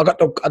got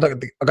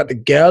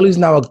the girl who's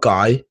now a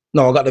guy.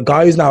 No, I got the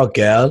guy who's now a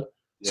girl.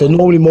 Yeah. So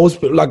normally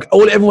most people, like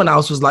everyone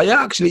else was like,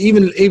 yeah, actually,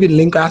 even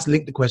Link, I asked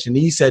Link the question.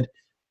 He said,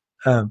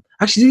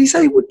 actually, did he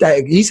say he would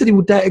date? He said he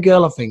would date a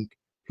girl, I think,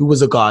 who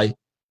was a guy,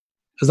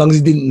 as long as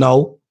he didn't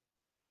know.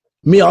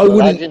 Me, I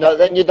wouldn't.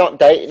 Then you're not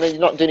dating. You're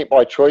not doing it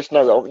by choice.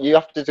 No, you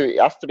have to do it.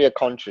 It has to be a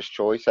conscious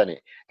choice, isn't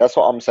it? That's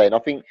what I'm saying. I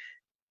think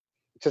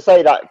to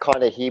say that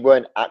kind of he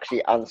weren't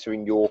actually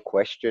answering your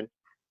question.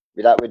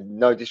 With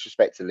no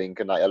disrespect to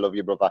Lincoln, like, I love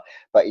you, brother,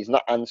 but he's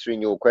not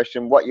answering your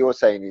question. What you're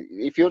saying is,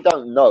 if you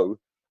don't know,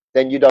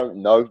 then you don't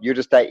know. You're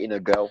just dating a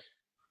girl.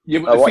 Yeah,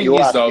 but the thing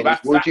is, though,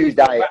 would you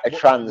date a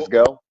trans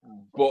girl?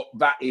 But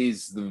that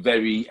is the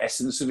very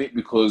essence of it,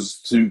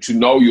 because to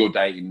know you're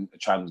dating a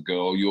trans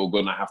girl, you're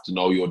gonna have to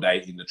know you're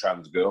dating a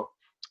trans girl.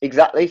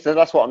 Exactly. So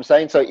that's what I'm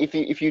saying. So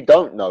if you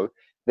don't know,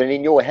 then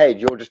in your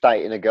head you're just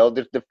dating a girl.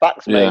 The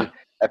facts may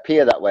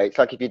appear that way. It's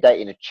like if you're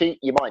dating a cheat,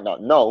 you might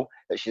not know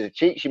that she's a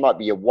cheat. She might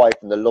be your wife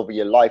and the love of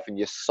your life and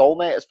your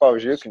soulmate, as far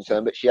as you're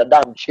concerned, but she a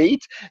damn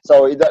cheat.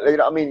 So you know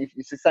what I mean?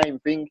 It's the same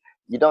thing.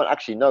 You don't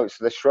actually know.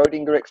 So the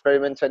Schrodinger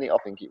experiment, I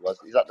think it was.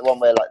 Is that the one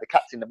where like the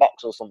cat's in the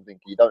box or something?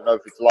 You don't know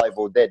if it's live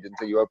or dead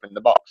until you open the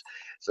box.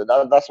 So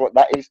that's what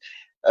that is.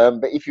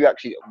 But if you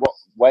actually, what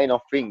Wayne, I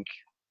think,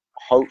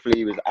 hopefully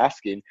he was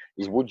asking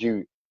is, would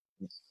you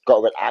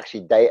go and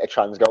actually date a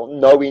trans girl,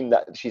 knowing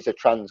that she's a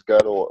trans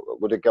girl, or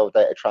would a girl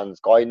date a trans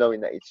guy,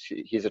 knowing that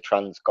he's a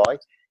trans guy?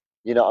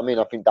 You know what I mean?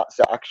 I think that's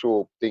the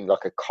actual thing,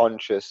 like a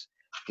conscious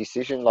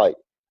decision. Like,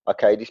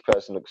 okay, this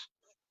person looks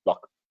like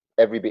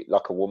every bit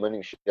like a woman,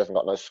 and she hasn't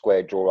got no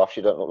square jaw off.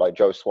 She don't look like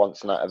Joe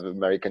Swanson out of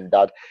American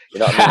Dad. You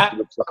know what I mean? She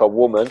looks like a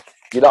woman.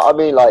 You know what I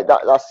mean? Like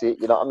that's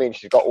it. You know what I mean?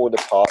 She's got all the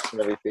parts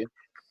and everything.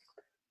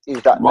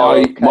 Is that my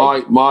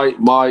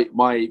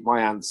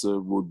answer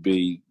would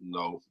be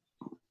no.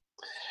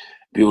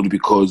 Purely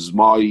because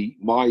I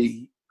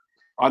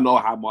know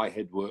how my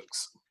head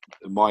works.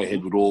 And my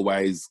head would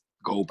always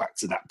go back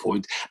to that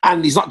point.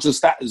 And it's not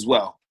just that as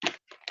well.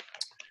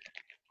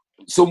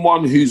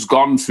 Someone who's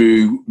gone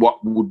through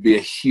what would be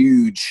a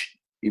huge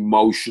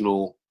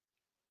emotional,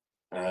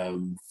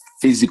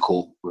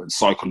 physical, and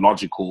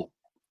psychological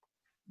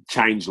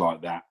change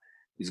like that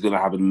is going to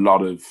have a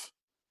lot of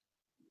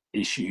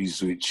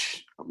issues,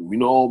 which we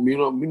know,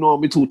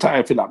 I'm too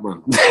tired for that,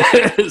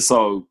 man.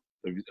 So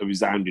a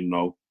resounding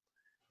no.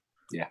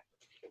 Yeah.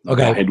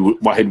 Okay.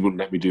 My head wouldn't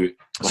let me do it.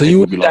 So you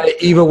would date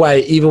either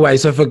way.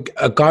 So for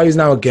a guy who's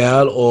now a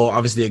girl, or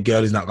obviously a girl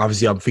who's not,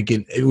 obviously I'm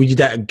thinking, would you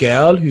date a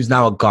girl who's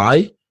now a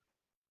guy?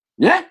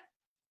 Yeah.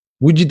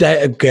 Would you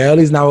date a girl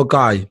who's now a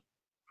guy?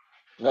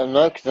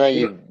 No, because now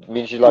you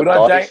means you like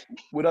guys.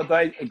 Would I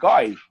date a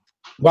guy?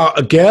 Well,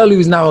 a girl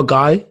who's now a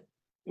guy.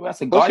 Well,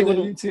 that's a guy,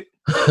 isn't it?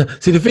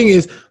 See, the thing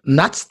is,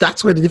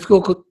 that's where the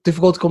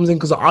difficulty comes in,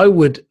 because I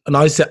would, and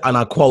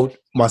I quote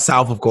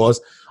myself, of course,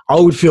 I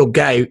would feel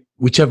gay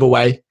whichever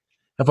way.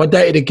 If I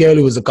dated a girl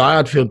who was a guy,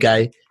 I'd feel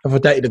gay. If I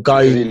dated a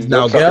guy who's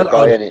now a girl,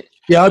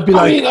 I'd be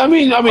like... I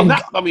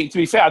mean, to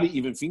be fair, I didn't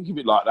even think of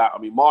it like that. I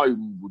mean,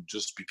 mine would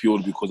just be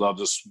purely because I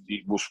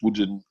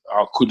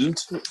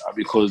couldn't,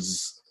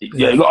 because...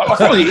 Yeah, I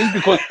thought it is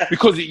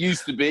because it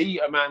used to be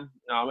a man,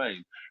 you know what I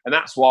mean? And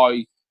that's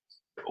why,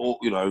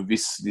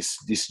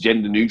 this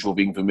gender neutral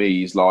thing for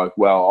me is like,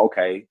 well,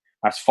 okay,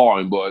 that's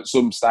fine, but at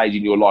some stage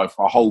in your life,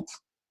 I hope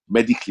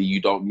medically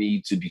you don't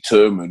need to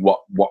determine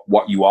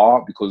what you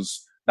are,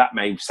 because that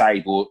may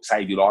save your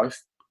life.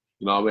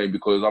 You know what I mean?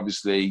 Because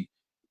obviously,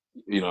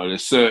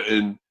 there's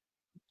certain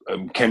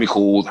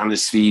chemicals,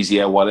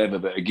 anesthesia, whatever,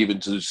 that are given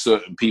to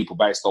certain people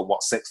based on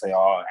what sex they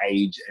are,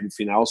 age,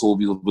 anything else, all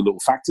these other little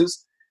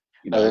factors.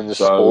 And then the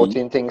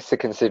sporting things to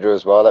consider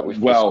as well that we've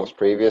discussed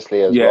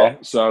previously as well. Yeah,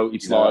 so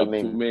it's for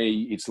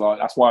me, it's like,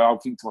 that's why I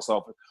think to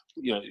myself,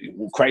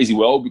 crazy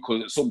world,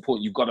 because at some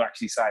point you've got to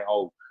actually say,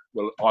 oh,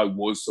 well, I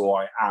was,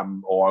 or I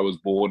am, or I was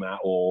born at,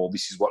 or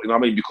this is what, you know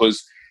what I mean?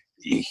 Because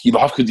your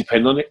life could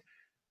depend on it.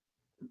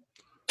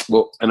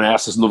 Well, and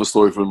that's just another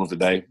story for another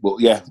day. But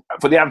yeah,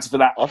 for the answer for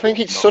that, I think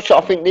it's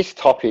I think this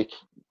topic,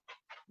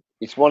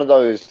 it's one of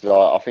those,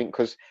 I think,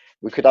 because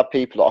we could have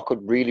people, I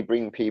could really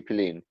bring people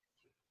in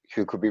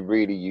who could be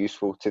really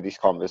useful to this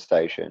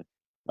conversation.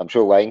 I'm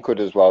sure Wayne could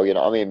as well, you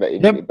know what I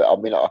mean? But I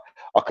mean,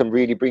 I can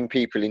really bring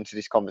people into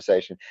this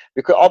conversation,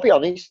 because I'll be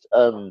honest,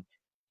 I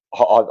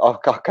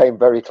came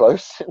very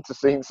close to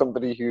seeing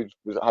somebody who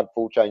had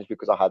full change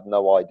because I had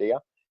no idea.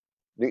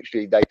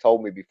 Literally, they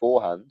told me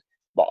beforehand,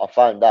 but I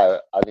found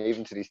out, and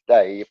even to this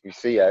day, if you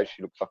see her,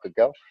 she looks like a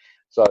girl.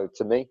 So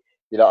to me,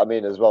 you know what I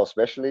mean, as well,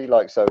 especially,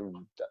 like, so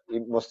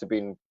it must have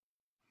been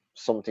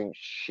something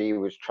she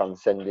was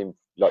transitioning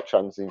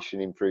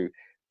through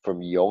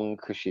from young,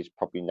 because she's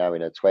probably now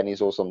in her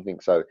 20s or something.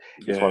 So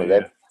it's one of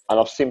them. And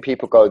I've seen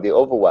people go the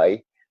other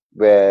way,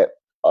 where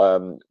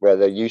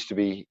there used to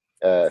be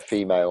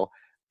female,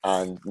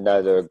 and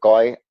now they're a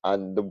guy.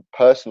 And the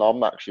person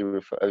I'm actually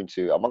referring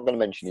to, I'm not going to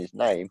mention his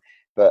name,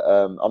 but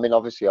I mean,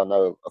 obviously I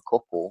know a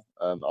couple.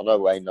 I know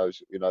Wayne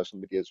knows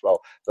somebody as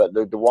well. But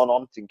the one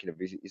I'm thinking of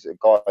is a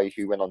guy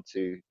who went on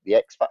to the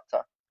X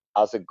Factor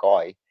as a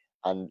guy,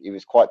 and it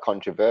was quite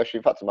controversial.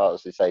 In fact, I'm not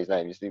to say his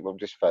name. Well,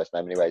 just first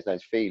name anyway. His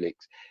name's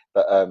Felix.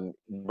 But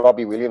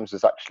Robbie Williams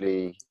was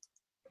actually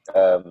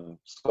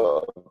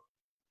sort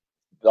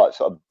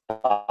of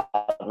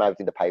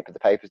bad-mouthing the paper. The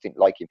papers didn't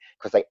like him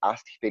because they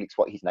asked Felix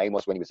what his name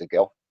was when he was a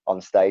girl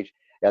on stage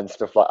and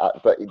stuff like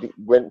that. But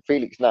when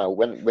Felix now,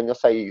 when you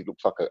say he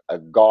looks like a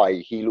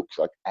guy, he looks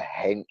like a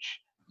hench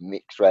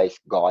mixed race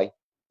guy,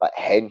 like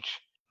hench.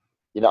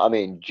 You know what I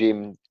mean?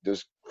 Gym,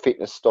 does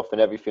fitness stuff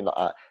and everything like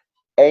that.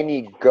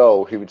 Any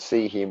girl who would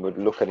see him would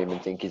look at him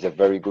and think he's a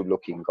very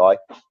good-looking guy.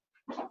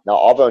 Now,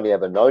 I've only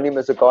ever known him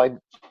as a guy,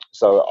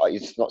 so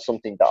it's not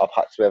something that I've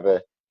had to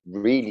ever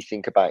really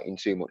think about in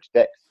too much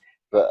depth.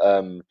 But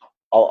I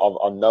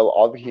know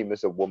of him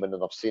as a woman,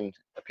 and I've seen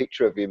a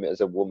picture of him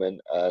as a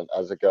woman,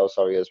 as a girl,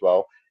 as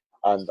well.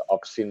 And I've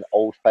seen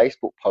old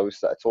Facebook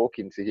posts that are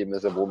talking to him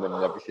as a woman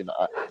and everything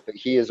like that. But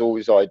he has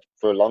always,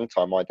 for a long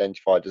time,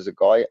 identified as a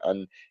guy,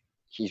 and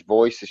his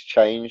voice has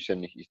changed,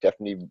 and he's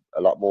definitely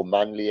a lot more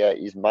manlier.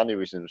 His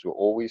mannerisms were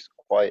always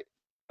quite,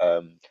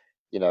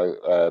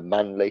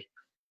 manly.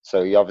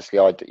 So he obviously,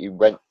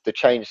 the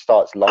change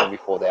starts long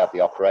before they have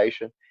the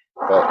operation.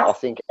 But I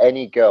think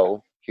any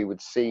girl who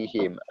would see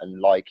him and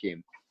like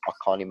him, I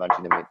can't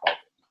imagine them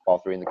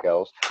bothering the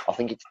girls. I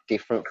think it's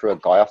different for a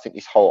guy. I think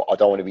this whole I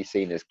don't want to be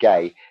seen as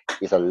gay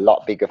is a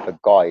lot bigger for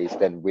guys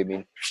than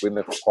women.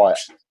 Women are quite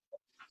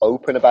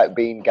open about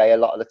being gay a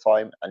lot of the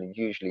time, and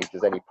usually if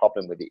there's any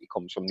problem with it, it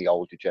comes from the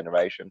older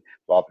generation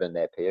rather than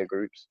their peer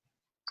groups.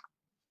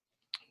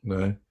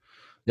 No.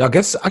 Yeah, I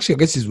guess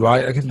he's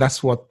right. I guess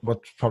that's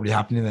what's probably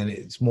happening, and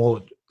it's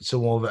more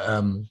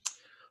of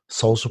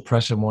social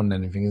pressure more than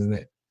anything, isn't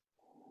it?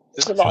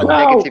 There's a lot of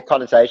negative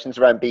connotations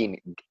around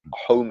being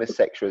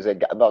homosexual,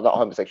 not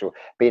homosexual,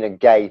 being a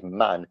gay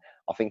man.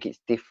 I think it's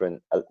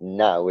different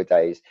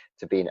nowadays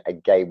to being a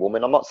gay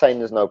woman. I'm not saying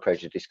there's no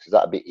prejudice, because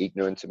that'd be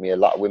ignorant of me. A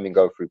lot of women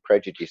go through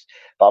prejudice,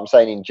 but I'm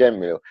saying in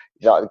general,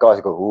 the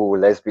guys go, "Ooh,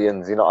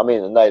 lesbians," you know what I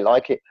mean, and they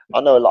like it.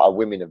 I know a lot of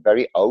women are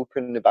very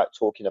open about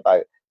talking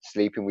about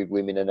sleeping with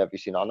women and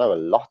everything. I know a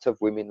lot of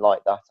women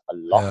like that, a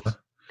lot. Yeah.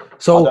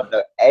 So I don't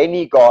know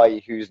any guy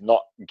who's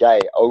not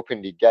gay,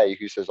 openly gay,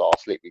 who says, "I'll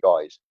sleep with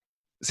guys."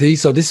 See,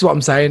 so this is what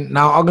I'm saying.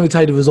 Now I'm going to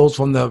tell you the results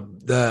from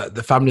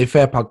the Family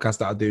Affair podcast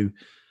that I do.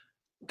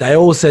 They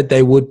all said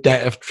they would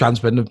date a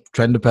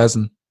transgender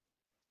person,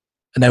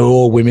 and they were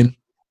all women.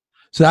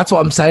 So that's what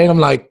I'm saying. I'm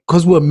like,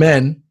 because we're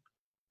men,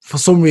 for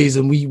some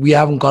reason we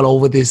haven't got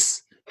over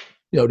this,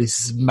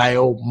 this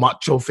male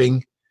macho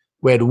thing,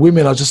 where the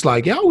women are just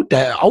like, yeah,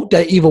 I'll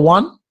date either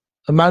one,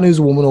 a man who's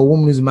a woman or a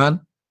woman who's a man.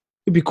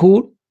 It'd be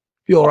cool.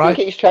 Be all right. I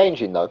think it's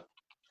changing though.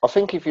 I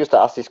think if you used to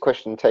ask this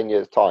question in 10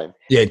 years' time.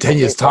 Yeah, 10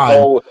 years'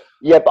 time.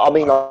 But I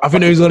mean... I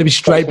think there's going to be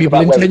straight people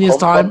in 10 years'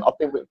 time.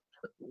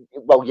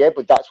 well, yeah,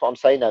 but that's what I'm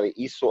saying now. It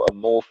is sort of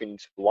morphing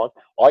into one.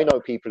 I know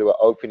people who are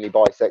openly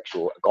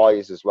bisexual,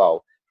 guys as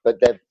well, but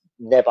they've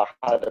never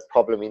had a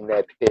problem in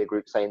their peer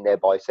group saying they're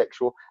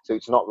bisexual, so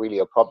it's not really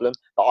a problem.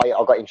 But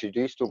I got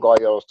introduced to a guy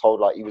who I was told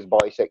like he was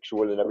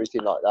bisexual and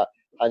everything like that,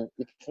 and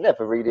it's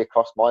never really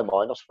crossed my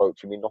mind. I spoke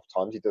to him enough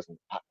times. He doesn't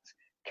act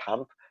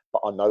camp,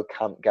 but I know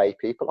camp gay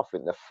people. I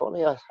think they're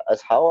funny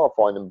as hell. I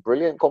find them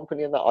brilliant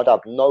company, and that I'd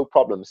have no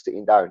problem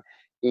sitting down,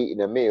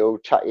 eating a meal,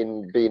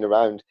 chatting, being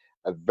around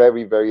a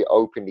very, very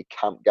openly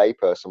camp gay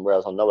person,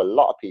 whereas I know a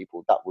lot of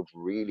people that would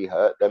really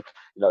hurt them.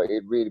 You know,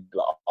 it really be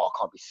like, oh, I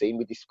can't be seen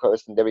with this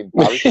person. They're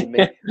embarrassing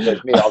me.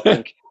 There's me.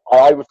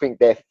 I would think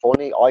they're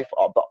funny. I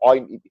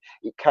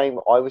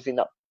was in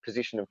that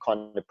position of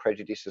kind of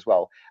prejudice as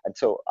well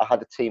until I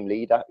had a team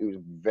leader who was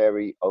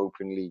very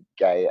openly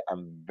gay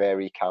and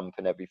very camp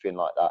and everything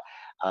like that.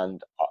 And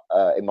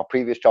in my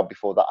previous job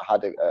before that, I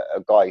had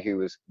a guy who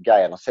was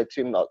gay, and I said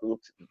to him, I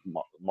looked at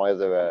my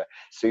other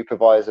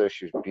supervisor,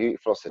 she was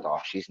beautiful. I said, oh,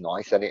 she's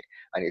nice, and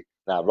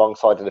now wrong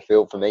side of the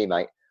field for me,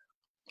 mate.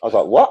 I was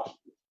like, what?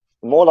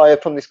 And all I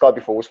heard from this guy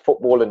before was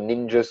football and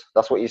ninjas.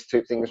 That's what his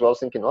two things were. I was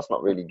thinking, that's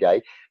not really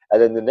gay. And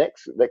then the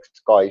next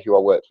guy who I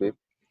worked with,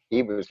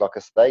 he was like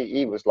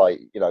he was like,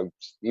 you know,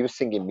 he was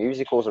singing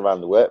musicals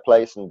around the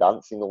workplace and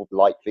dancing all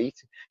light feet.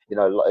 You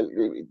know,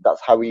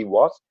 that's how he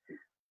was.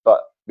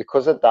 But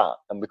because of that,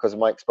 and because of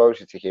my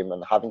exposure to him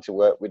and having to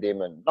work with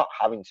him, and not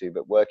having to,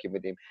 but working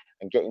with him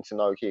and getting to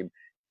know him,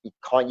 you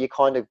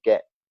kind of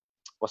get,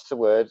 what's the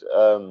word?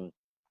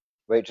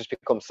 Where it just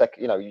becomes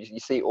you know, you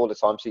see it all the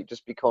time, so it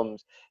just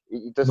becomes,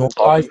 it doesn't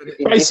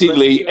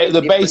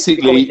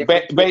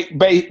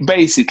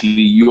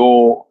basically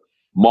your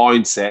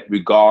mindset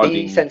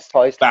regarding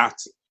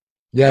that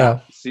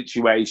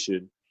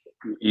situation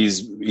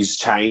is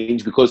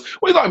changed, because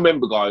we got to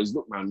remember, guys,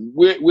 look, man,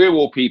 we're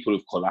all people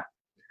of colour.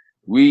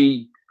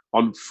 We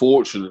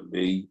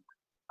unfortunately,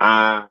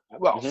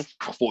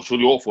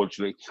 fortunately or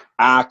fortunately,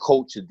 our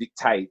culture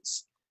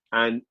dictates,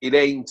 and it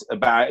ain't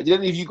about. Did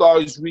any of you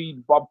guys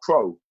read Bob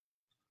Crow?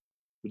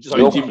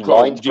 Your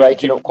line's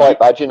breaking up quite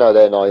bad, you know,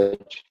 there, Nigel.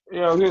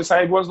 Yeah, I was going to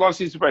say, everyone's line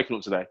seems to be breaking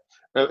up today.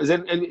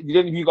 Did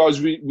any of you guys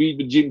read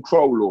the Jim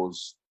Crow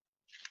laws?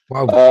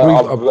 Well,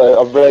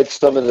 I've read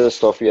some of the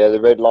stuff, yeah,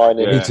 the red line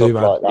and stuff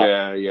like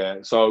that.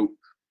 Yeah. So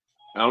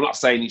I'm not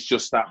saying it's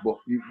just that, but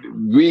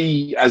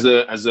we as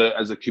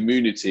a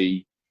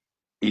community,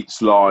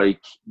 it's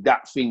like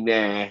that thing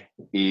there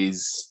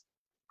is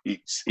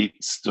it's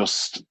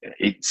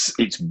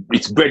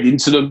bred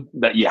into them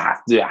that you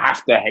have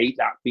to hate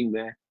that thing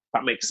there.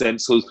 That makes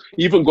sense. Because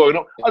even growing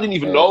up, I didn't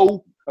even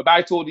know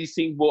about all these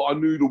things, but I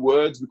knew the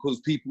words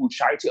because people would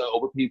shout it at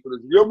other people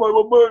and, you know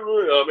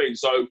what I mean?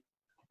 So,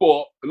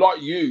 but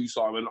like you,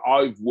 Simon,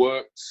 I've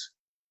worked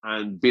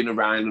and been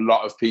around a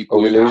lot of people.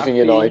 Are we losing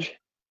you, Nigel?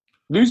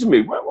 Losing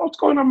me? What's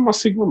going on with my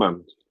signal,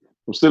 man?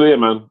 I'm still here,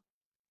 man.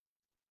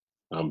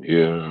 I'm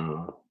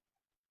here.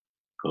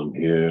 Can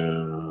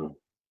you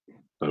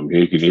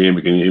hear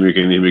me? Can you hear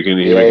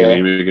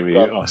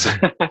me?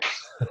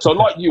 So,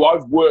 like you,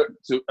 I've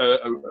worked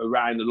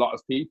around a lot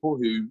of people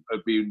who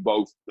have been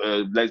both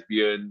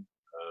lesbian,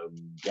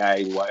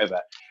 gay, whatever.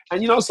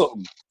 And you know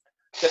something?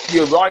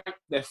 You're right.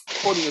 They're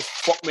funny as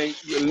fuck, mate.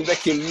 They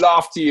can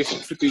laugh to your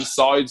flipping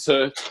sides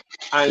hurt.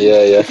 And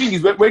the thing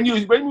is, when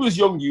you was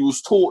young, you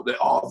was taught that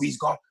these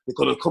guys, they're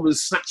gonna come and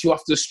snatch you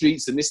off the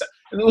streets and this, that.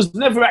 And it was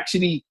never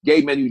actually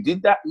gay men who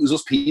did that. It was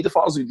us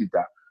paedophiles who did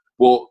that.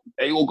 But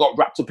they all got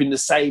wrapped up in the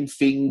same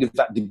thing of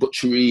that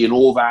debauchery and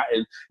all that.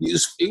 And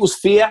it was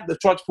fear. They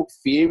tried to put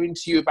fear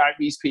into you about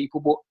these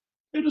people, but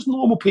they're just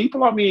normal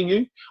people like me and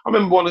you. I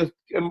remember one of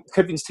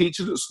Kevin's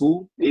teachers at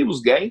school, he was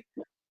gay.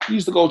 He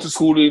used to go to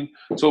school in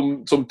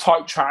some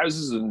tight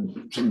trousers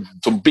and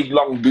some big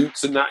long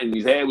boots and that, and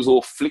his hair was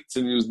all flicked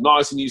and he was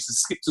nice, and he used to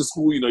skip to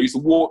school, you know, he used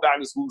to walk down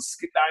to school,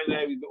 skip down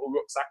there with his little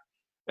rucksack.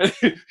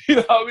 You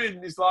know what I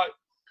mean? It's like,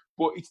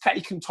 but it's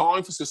taken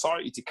time for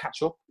society to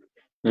catch up.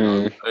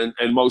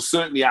 And most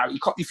certainly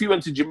if you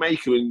went to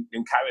Jamaica and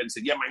Karen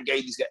said, yeah man,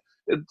 gays get,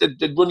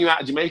 they'd run you out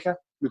of Jamaica,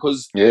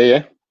 because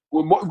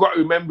what we've got to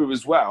remember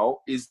as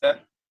well is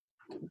that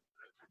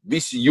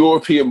this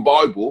European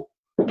Bible,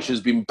 which has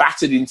been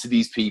battered into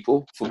these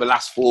people for the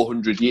last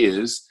 400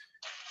 years,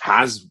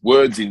 has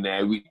words in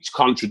there which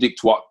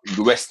contradict what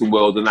the Western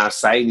world are now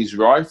saying is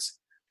right.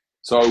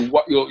 So you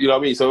know what I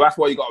mean? So that's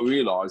why you got to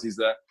realise is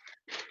that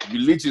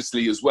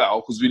religiously as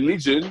well, because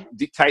religion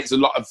dictates a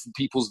lot of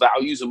people's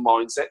values and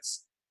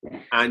mindsets,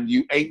 and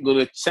you ain't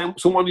gonna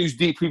someone who's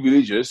deeply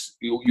religious,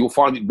 you'll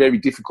find it very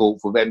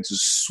difficult for them to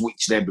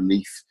switch their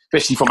belief,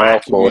 especially from our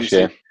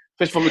community.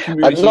 Especially from the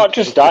community. And not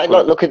just that,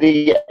 look at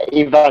the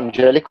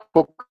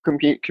evangelical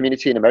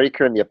community in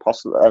America and the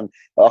apostle.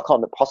 I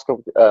can't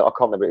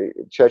remember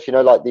church. You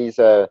know, like these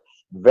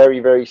very,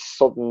 very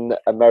Southern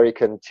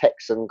American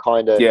Texan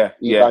kind of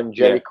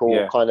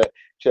evangelical kind of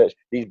church.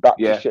 These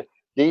Baptist church.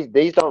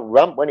 these don't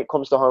ramp when it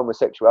comes to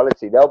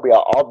homosexuality. They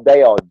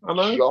are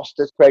just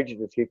as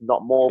prejudiced, if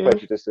not more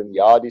prejudiced than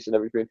Yardies and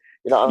everything.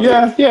 You know what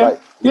I mean?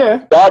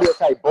 Yardy will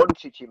say, "Bun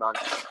chichi man."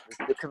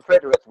 The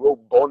Confederates will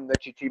bun the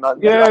chichi man.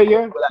 We'll actually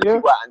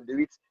go out and do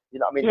it. You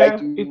know what I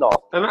mean? They do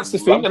not. And that's the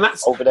thing, and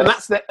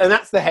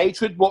that's the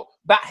hatred. What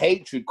that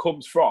hatred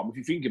comes from, if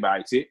you think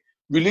about it,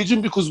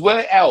 religion. Because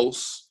where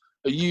else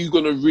are you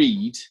going to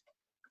read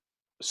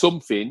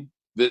something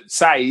that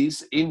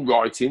says in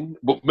writing?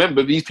 But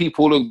remember, these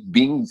people are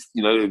being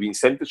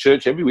sent to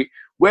church every week.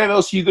 Where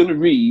else are you going to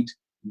read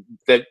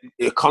that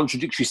a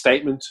contradictory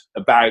statement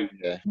about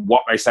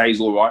what they say is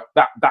all right?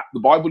 That the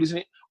Bible, isn't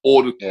it?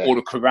 Or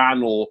the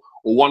Quran, or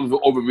one of the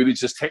other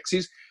religious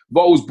texts.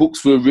 Those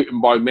books were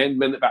written by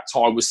men at that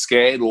time were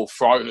scared or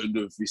frightened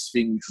of this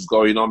thing which was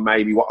going on.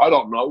 Maybe I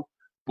don't know,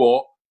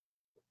 but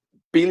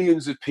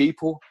billions of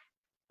people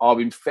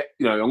are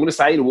infected. I'm going to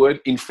say the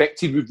word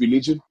infected with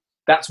religion.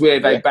 That's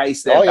where they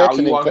base their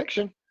value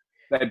on.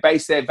 They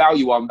base their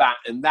value on that,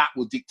 and that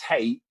will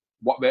dictate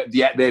what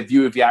their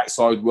view of the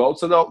outside world.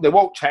 So they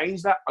won't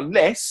change that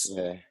unless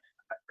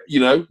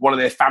one of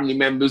their family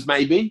members,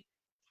 maybe.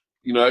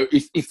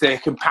 If their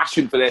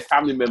compassion for their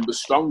family members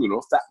strong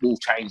enough, that will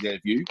change their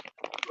view.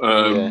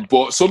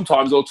 But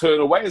sometimes they'll turn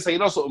away and say,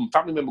 something,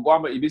 family member, go on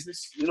about your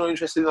business. You're not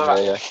interested in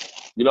that. Yeah.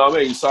 You know what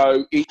I mean?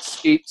 So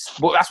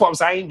but that's what I'm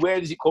saying. Where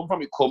does it come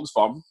from? It comes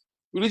from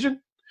religion.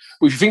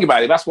 But if you think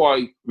about it, that's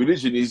why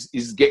religion is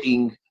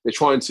they're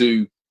trying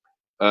to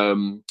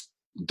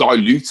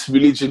dilute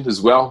religion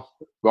as well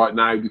right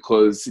now,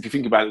 because if you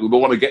think about it, we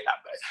want to get that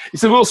there.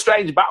 It's a real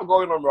strange battle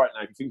going on right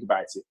now, if you think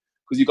about it.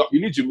 Because you've got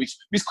religion, which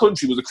this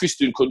country was a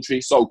Christian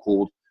country,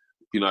 so-called,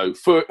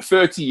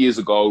 30 years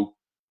ago,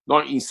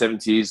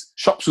 1970s,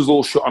 shops was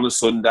all shut on a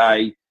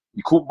Sunday.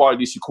 You couldn't buy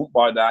this, you couldn't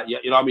buy that. You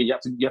know what I mean? You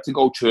had to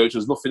go to church.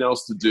 There's nothing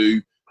else to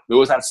do. They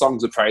always had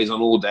songs of praise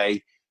on all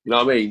day. You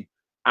know what I mean?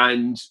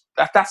 And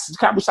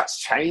that's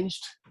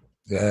changed.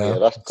 Yeah,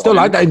 that's still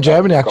like that in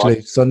Germany,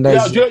 actually.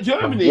 Sundays. Yeah,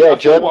 Germany. Yeah,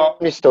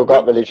 Germany still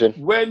got religion.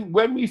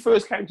 When we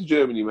first came to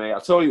Germany, mate,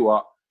 I'll tell you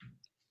what,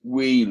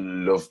 we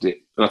loved it.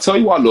 And I'll tell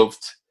you what I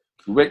loved.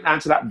 We went down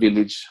to that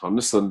village on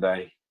the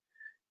Sunday.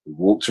 We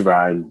walked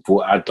around,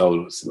 bought our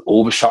donuts, and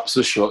all the shops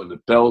were shut and the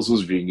bells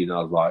was ringing.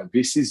 I was like,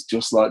 this is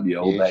just like the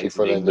old days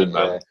in England,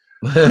 man.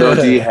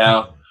 Bloody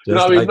hell.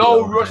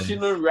 No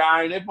rushing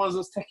around. Everyone's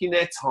just taking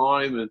their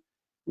time. And,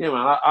 man,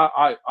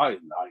 I like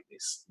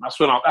this. That's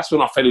when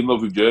I fell in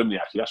love with Germany,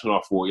 actually. That's when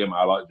I thought, man,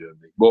 I like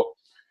Germany.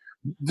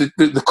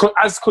 But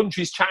as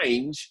countries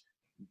change,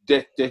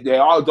 they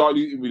are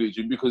diluting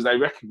religion because they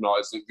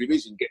recognise that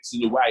religion gets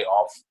in the way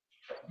of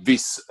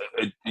this,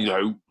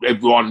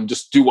 everyone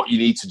just do what you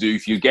need to do.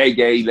 If you're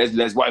gay,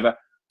 les, whatever,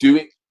 do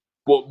it.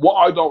 But what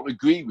I don't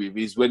agree with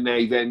is when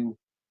they then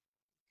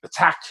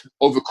attack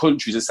other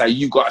countries and say,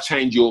 you've got to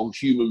change your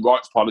human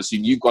rights policy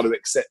and you've got to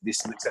accept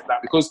this and accept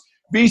that. Because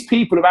these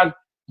people have had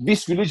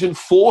this religion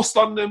forced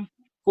on them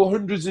for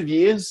hundreds of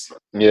years.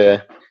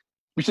 Yeah.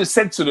 Which has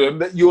said to them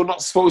that you're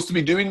not supposed to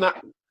be doing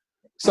that.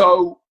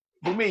 So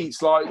for me,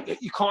 it's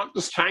like, you can't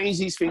just change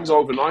these things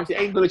overnight. It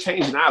ain't going to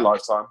change in our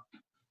lifetime.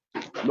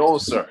 No,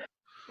 sir.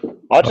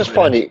 I just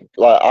find it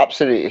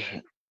absolutely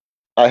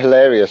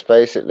hilarious,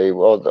 basically.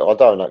 Well, I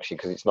don't actually,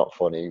 because it's not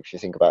funny if you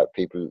think about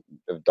people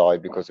who have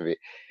died because of it.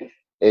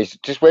 It's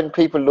just when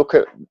people look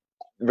at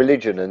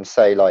religion and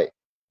say,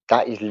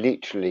 that is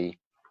literally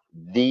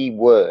the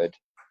word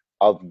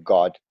of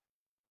God,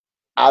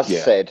 as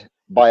said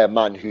by a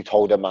man who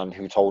told a man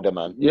who told a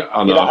man. Yeah,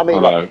 I know. You know what I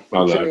mean?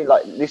 I know.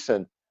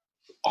 Listen,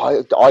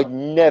 I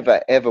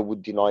never ever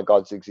would deny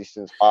God's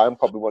existence. I am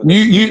probably one of the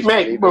you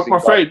mate, but my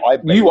friend,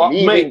 you are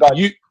God.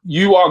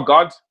 You are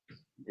God.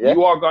 Yeah.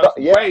 You are God.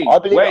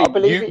 I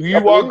believe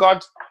you are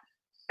God.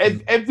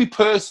 Every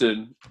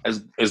person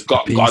has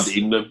got God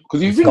in them.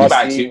 Because if you think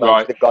about it,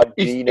 right?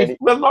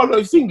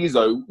 The thing is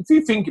though, if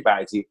you think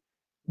about it,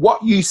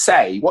 what you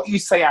say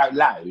out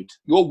loud,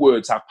 your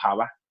words have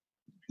power.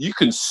 You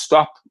can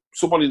stop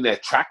someone in their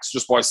tracks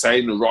just by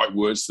saying the right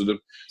words to them.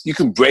 You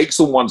can break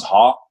someone's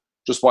heart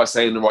just by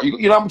saying the right.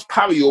 You know how much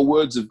power your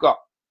words have got.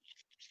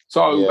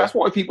 So that's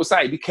why people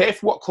say, be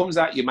careful what comes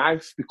out your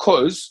mouth,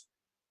 because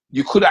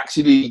you could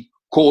actually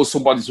cause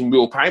somebody some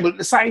real pain. But at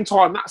the same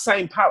time, that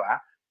same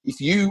power, if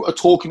you are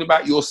talking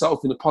about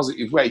yourself in a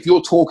positive way, if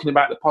you're talking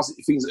about the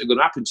positive things that are going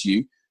to happen to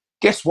you,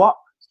 guess what?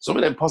 Some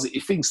of them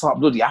positive things start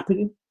bloody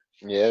happening.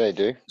 Yeah, they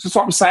do. So that's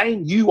what I'm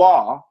saying. You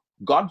are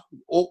God,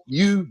 or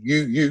you.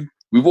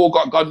 We've all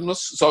got God in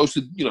us. So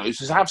to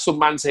have some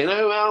man saying,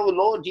 "Oh well, the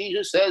Lord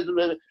Jesus says,"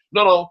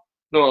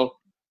 no.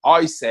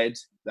 I said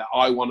that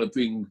I want to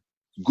bring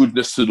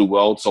goodness to the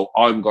world, so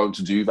I'm going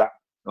to do that,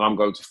 and I'm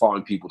going to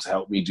find people to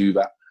help me do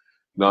that.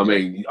 You know what I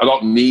mean? I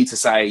don't need to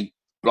say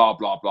blah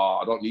blah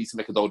blah. I don't need to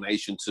make a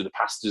donation to the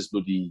pastor's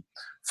bloody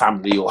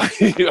family, or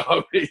you know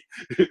what I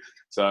mean.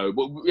 So,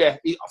 but yeah,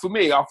 for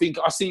me, I think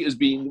I see it as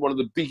being one of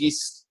the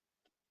biggest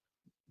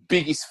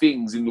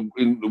things in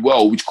the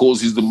world, which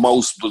causes the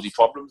most bloody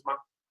problems, man.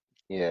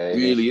 Yeah, it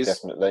really is.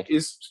 Definitely.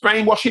 It's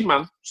brainwashing,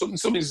 man.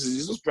 Something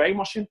is just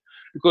brainwashing,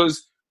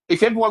 because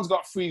if everyone's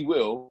got free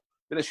will,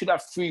 then they should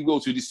have free will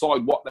to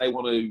decide what they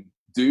want to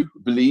do,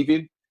 believe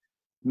in,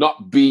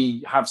 not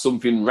have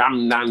something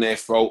rammed down their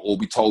throat or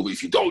be told,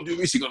 if you don't do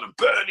this, you're going to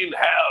burn in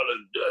hell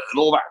and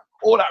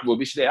all that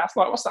rubbish there. That's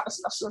like, what's that?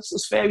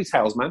 That's fairy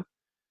tales, man.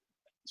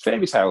 It's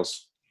fairy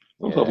tales.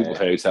 Don't tell people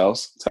fairy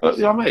tales. You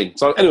know what I mean?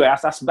 So anyway,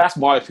 that's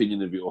my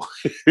opinion of it all.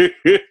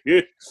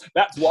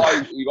 That's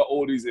why you got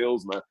all these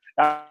ills, man.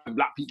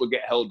 Black people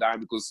get held down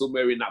because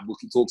somewhere in that book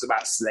it talks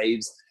about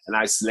slaves and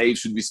how slaves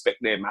should respect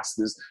their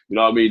masters. You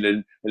know what I mean?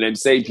 And then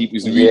same people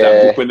used to read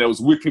that book when they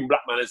was whipping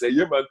black man and say,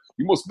 yeah, man,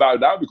 you must bow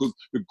down because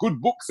the good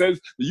book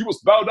says that you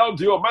must bow down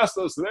to your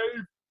master, slave.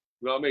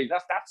 You know what I mean?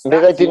 That's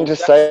they didn't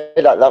just say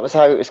that. That was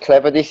how it was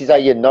clever. This is how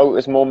you know it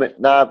was more...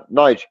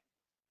 Nige.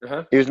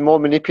 It was more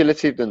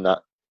manipulative than that.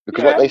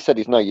 Because what they said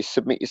is, no, you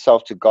submit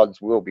yourself to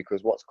God's will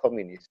because what's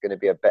coming is going to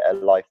be a better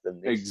life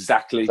than this.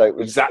 Exactly. So it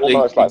was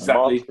almost like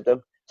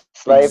martyrdom.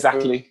 Slavery.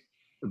 Exactly.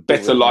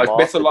 Better life,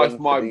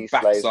 my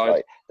backside.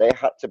 Like, they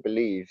had to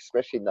believe,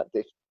 especially in that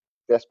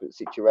desperate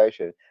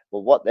situation,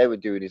 well, what they were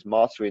doing is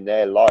martyring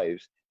their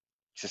lives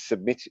to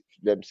submit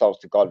themselves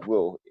to God's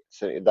will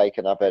so they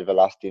can have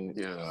everlasting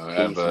peace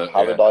and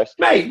paradise.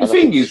 Mate, the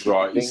thing is,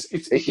 right, this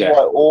is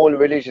why all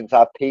religions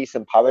have peace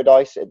and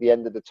paradise at the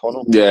end of the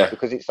tunnel. Yeah.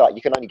 Because it's like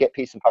you can only get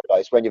peace and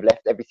paradise when you've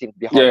left everything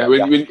behind. Yeah,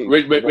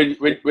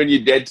 when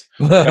you're dead.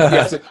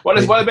 What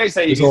do they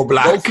say?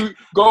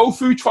 Go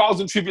through trials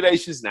and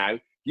tribulations now.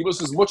 Give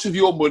us as much of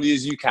your money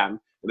as you can,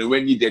 and then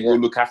when you're dead, we'll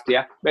look after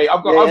you. Mate,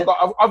 I've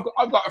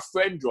got a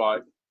friend,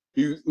 right,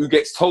 who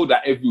gets told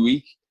that every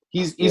week.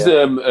 He's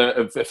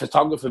a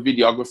photographer,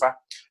 videographer,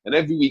 and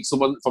every week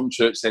someone from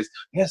church says,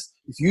 "Yes,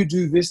 if you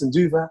do this and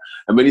do that,"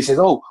 and when he says,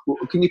 "Oh,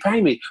 can you pay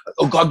me?"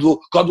 "Oh, God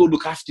will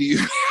look after you."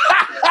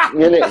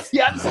 That's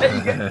the answer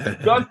you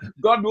get.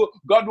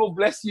 God will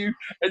bless you.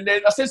 And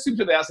then I said to him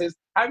today, I says,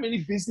 "How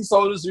many business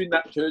owners are in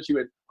that church?" He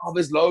went, "Oh,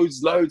 there's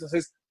loads." I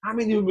says, "How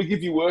many of them will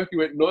give you work?" He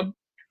went, "None."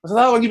 I said,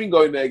 "How long have you been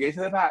going there again?" He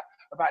said,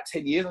 about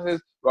 10 years. I said,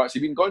 "Right, so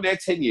you've been going there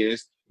 10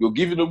 years. You're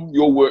giving them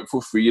your work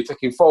for free. You're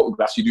taking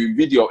photographs. You're doing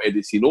video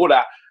editing, all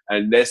that.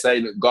 And they're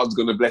saying that God's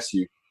going to bless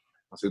you."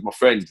 I said, "My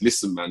friend,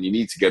 listen, man, you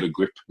need to get a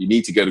grip. You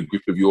need to get a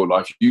grip of your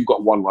life. You've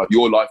got one life.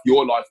 Your life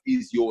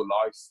is your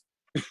life."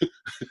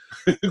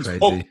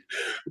 Crazy.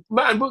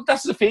 Man, but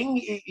that's the thing.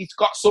 It's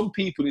got some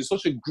people in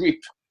such a grip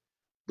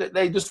that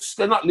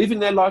they're not living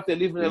their life. They're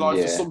living their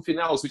life for something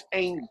else, which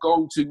ain't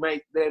going to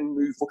make them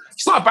move forward.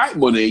 It's not about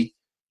money.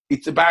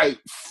 It's about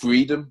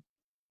freedom.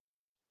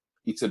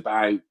 It's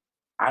about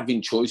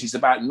having choice. It's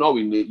about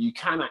knowing that you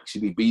can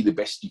actually be the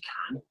best you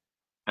can.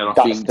 And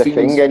that's the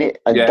thing, isn't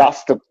it? And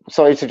that's the...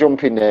 Sorry to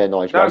jump in there,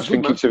 Nigel. I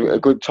think it's a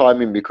good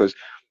timing because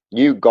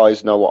you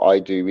guys know what I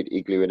do with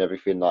Igloo and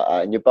everything like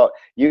that. And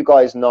you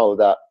guys know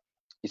that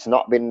it's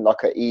not been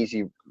like an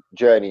easy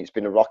journey. It's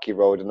been a rocky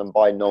road, and I'm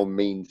by no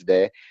means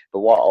there. But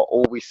what I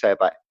always say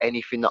about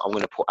anything that I'm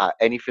going to put out,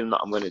 anything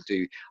that I'm going to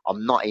do,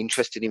 I'm not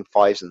interested in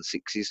 5s and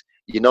 6s.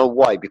 You know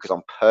why? Because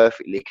I'm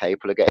perfectly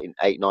capable of getting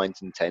 8,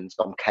 9s and 10s.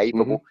 I'm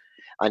capable.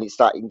 Mm-hmm. And it's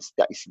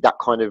that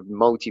kind of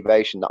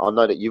motivation that I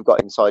know that you've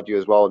got inside you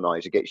as well,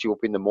 Nigel. It gets you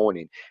up in the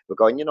morning. We're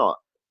going, you know,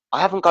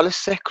 I haven't got to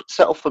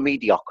settle for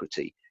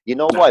mediocrity. You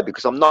know why?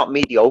 Because I'm not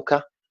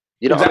mediocre.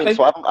 You know what I mean?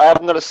 So I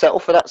haven't got to settle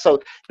for that. So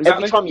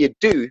every time you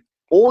do,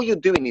 all you're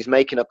doing is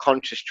making a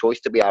conscious choice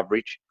to be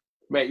average.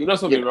 Mate, you know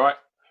something, right?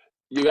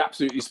 You're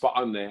absolutely spot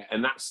on there.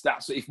 And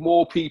that's if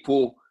more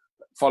people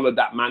followed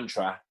that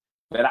mantra,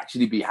 they'd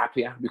actually be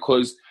happier.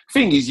 Because the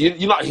thing is,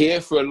 you're not here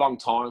for a long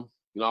time.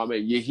 You know what I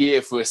mean? You're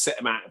here for a set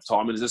amount of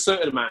time. And there's a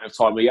certain amount of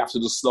time where you have to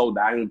just slow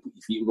down and put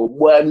your feet and go,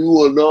 "Well, you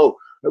all know.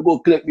 I'm going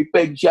to collect my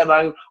pension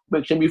and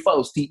make sure my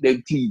folks keep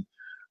them clean."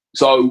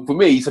 So for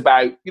me, it's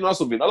about, you know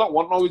something, I don't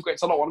want no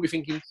regrets. I don't want to be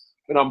thinking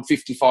when I'm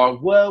 55,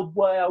 well,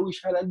 boy, I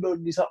wish I had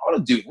done this. I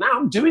don't do it now.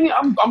 I'm doing it.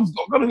 I'm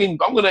going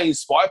to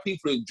inspire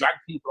people and drag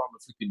people on the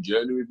flipping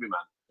journey with me, man.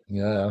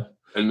 Yeah.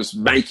 And just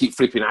make it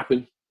flipping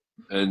happen.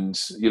 And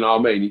you know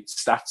what I mean?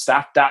 It's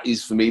that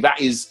is for me. That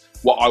is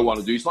what I want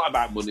to do. It's not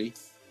about money.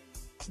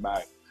 It's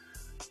about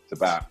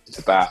just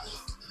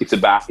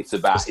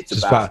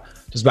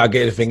about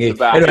getting a thingy.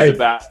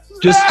 Anyway,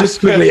 just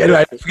quickly.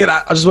 Anyway, forget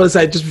that. I just want to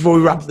say, just before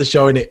we wrap up the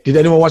show, did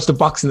anyone watch the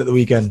boxing at the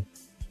weekend?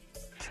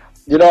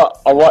 You know,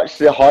 I watched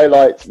the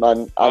highlights,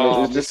 man, and it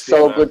was just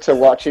so good to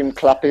watch him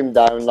clap him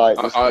down. Like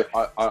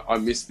I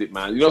missed it,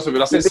 man. You know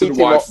something? I said to the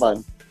wife,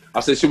 man. I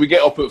said, "Should we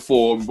get up at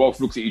 4?" And we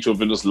both looked at each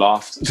other and just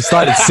laughed. He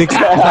started at 6. He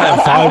started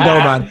at 5, though,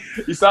 man.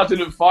 He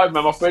started at 5,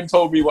 man. My friend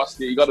told me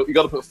he got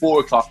up at 4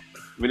 o'clock.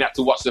 We had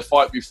to watch the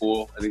fight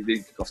before, and it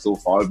didn't kick off till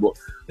 5. But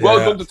well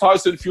done to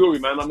Tyson Fury,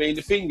 man. I mean,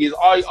 the thing is,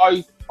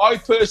 I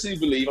personally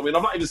believe. I mean,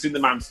 I've not even seen the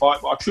man fight,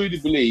 but I truly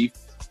believe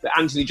that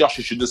Anthony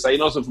Joshua should just say, "You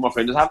know something, my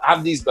friend, just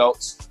have these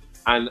belts,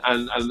 and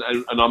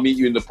I'll meet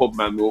you in the pub,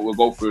 man. We'll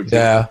go for a drink."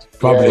 Yeah,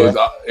 probably.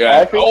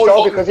 I think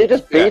so, because he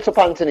just beat up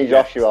Anthony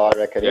Joshua. I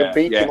reckon he'll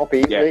beat him up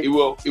easily. Yeah, he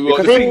will.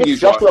 Because even if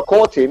Joshua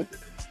caught him,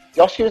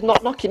 Joshua's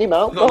not knocking him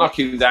out. Not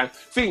knocking him down.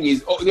 Thing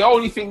is, the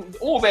only thing,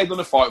 all they're going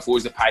to fight for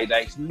is a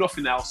payday. It's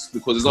nothing else,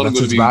 because there's only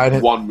going to be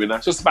one winner.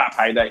 It's just about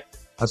payday.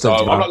 So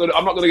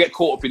I'm not gonna get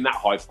caught up in that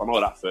hype. I know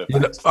that for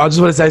I just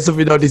want to say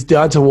something. This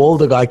Deontay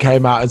Wilder guy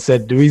came out and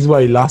said the reason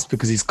why he lost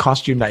because his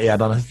costume that he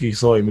had, I don't know if you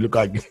saw him, he looked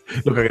like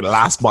the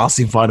last boss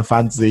in Final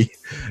Fantasy.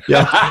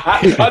 Yeah, I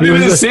didn't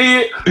even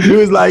see it. He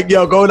was like,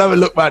 "Yo, go and have a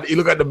look, man." He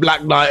looked like the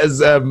Black Knight,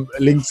 as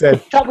Link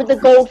said. That with the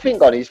gold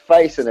thing on his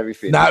face and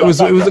everything. Nah, it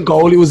wasn't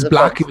gold. It was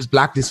black. It was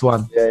black. This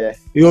one. Yeah.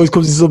 He always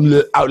comes in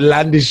some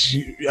outlandish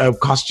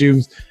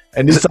costumes.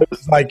 And this time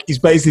it's like he's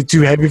basically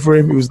too heavy for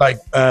him. He was like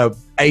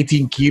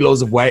 18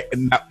 kilos of weight,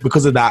 and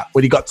because of that,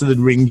 when he got to the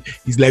ring,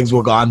 his legs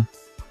were gone.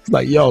 It's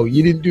like, yo,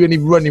 you didn't do any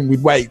running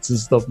with weights and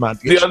stuff, man.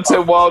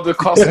 Deontay Wilder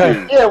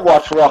costume. Yeah,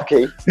 watch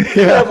Rocky.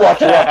 Yeah, watch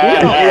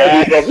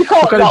Rocky.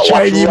 What kind of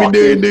training you been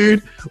doing,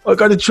 dude? What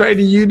kind of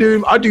training you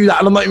doing? I do that,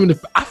 and I'm not even an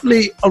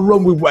athlete. I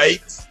run with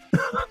weights.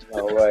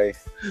 No way.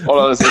 Hold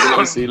on a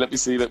second. Let me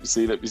see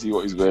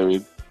what he's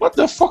wearing. What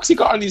the fuck's he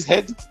got on his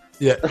head?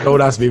 Yeah, don't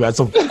ask me, man.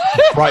 Some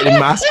frightening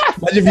mask.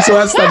 Imagine if you saw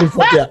that standing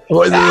front. Yeah,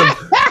 what is it?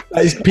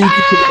 That is peak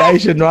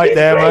intimidation right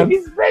there, man.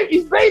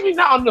 He's blaming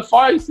that on the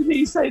fight, and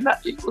he's saying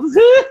that it was.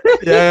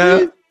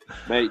 Yeah,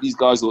 mate. These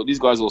guys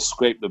will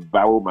scrape the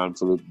barrel, man,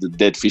 for the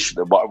dead fish at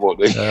the bottom, won't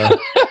they?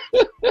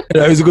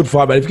 It was a good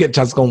fight, man. If you get a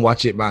chance, go and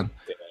watch it, man.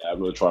 Yeah, I'm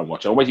gonna try and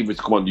watch it. I'm waiting for it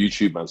to come on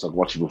YouTube, man, so I can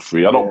watch it for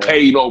free. I don't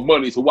pay no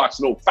money to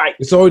watch no fight.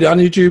 It's already on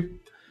YouTube.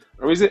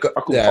 Or is it?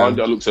 I couldn't find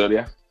it. I looked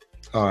earlier.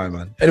 All right,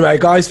 man. Anyway,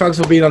 guys, thanks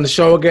for being on the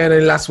show again.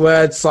 Any last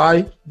words,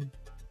 Si?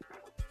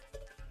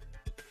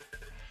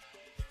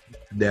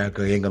 There,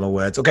 he ain't got no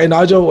words. Okay,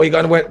 Nigel, what you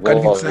got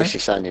to say? This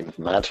is sounding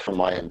mad from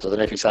my end. I don't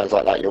know if it sounds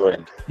like that your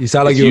end. You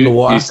sound like you're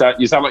underwater.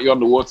 You sound like you're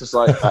underwater, Si.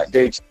 Right,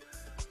 dude.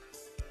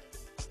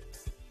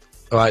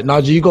 All right,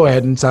 Nigel, you go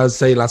ahead and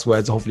say your last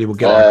words. Hopefully we'll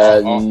get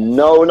on.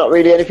 No, not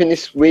really anything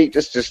this week.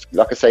 Just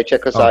like I say,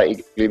 check us out.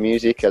 Igloo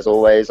Music, as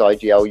always.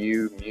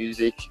 IGLU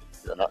Music.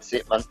 And that's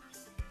it, man.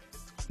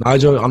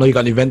 Nigel, I know you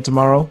got an event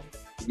tomorrow.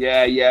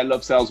 Yeah.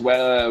 Love Sales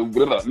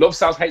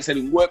Hate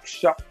Selling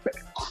Workshop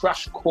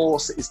Crash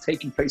Course is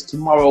taking place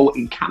tomorrow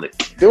in Cannock.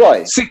 Do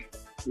I?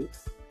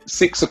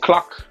 6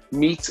 o'clock,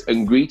 meet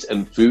and greet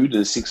and food,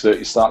 and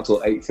 6:30 start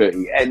till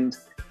 8:30 end.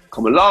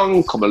 Come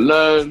along, come and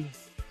learn,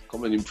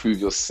 come and improve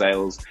your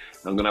sales.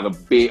 I'm gonna have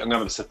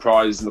a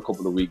surprise in a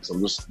couple of weeks. I'm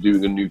just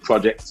doing a new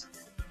project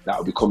that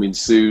will be coming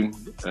soon.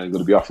 I'm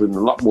gonna be offering a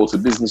lot more to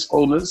business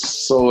owners.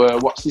 So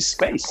watch this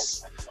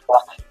space.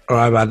 All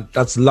right, man.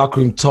 That's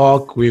Locker Room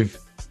Talk with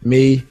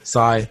me,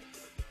 Si,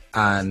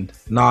 and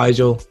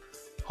Nigel.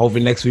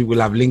 Hopefully next week we'll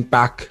have Link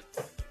back.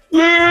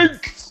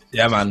 Link!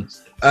 Yeah, man.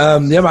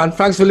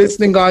 Thanks for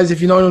listening, guys.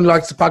 If you know anyone who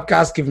likes the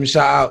podcast, give him a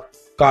shout out.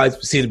 Guys,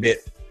 we'll see you in a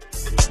bit.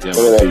 Yeah,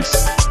 man.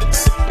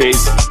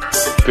 Peace.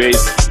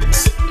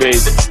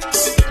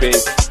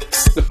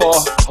 The 4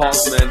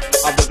 horsemen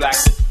of the black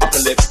upper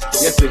lips.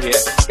 Yes, we're here.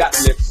 Got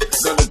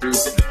lips. Gonna do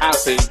our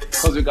thing.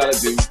 Cause we gotta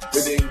do.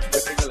 We're ding.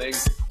 We're ding-a-ling.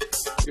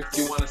 If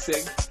you wanna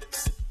sing.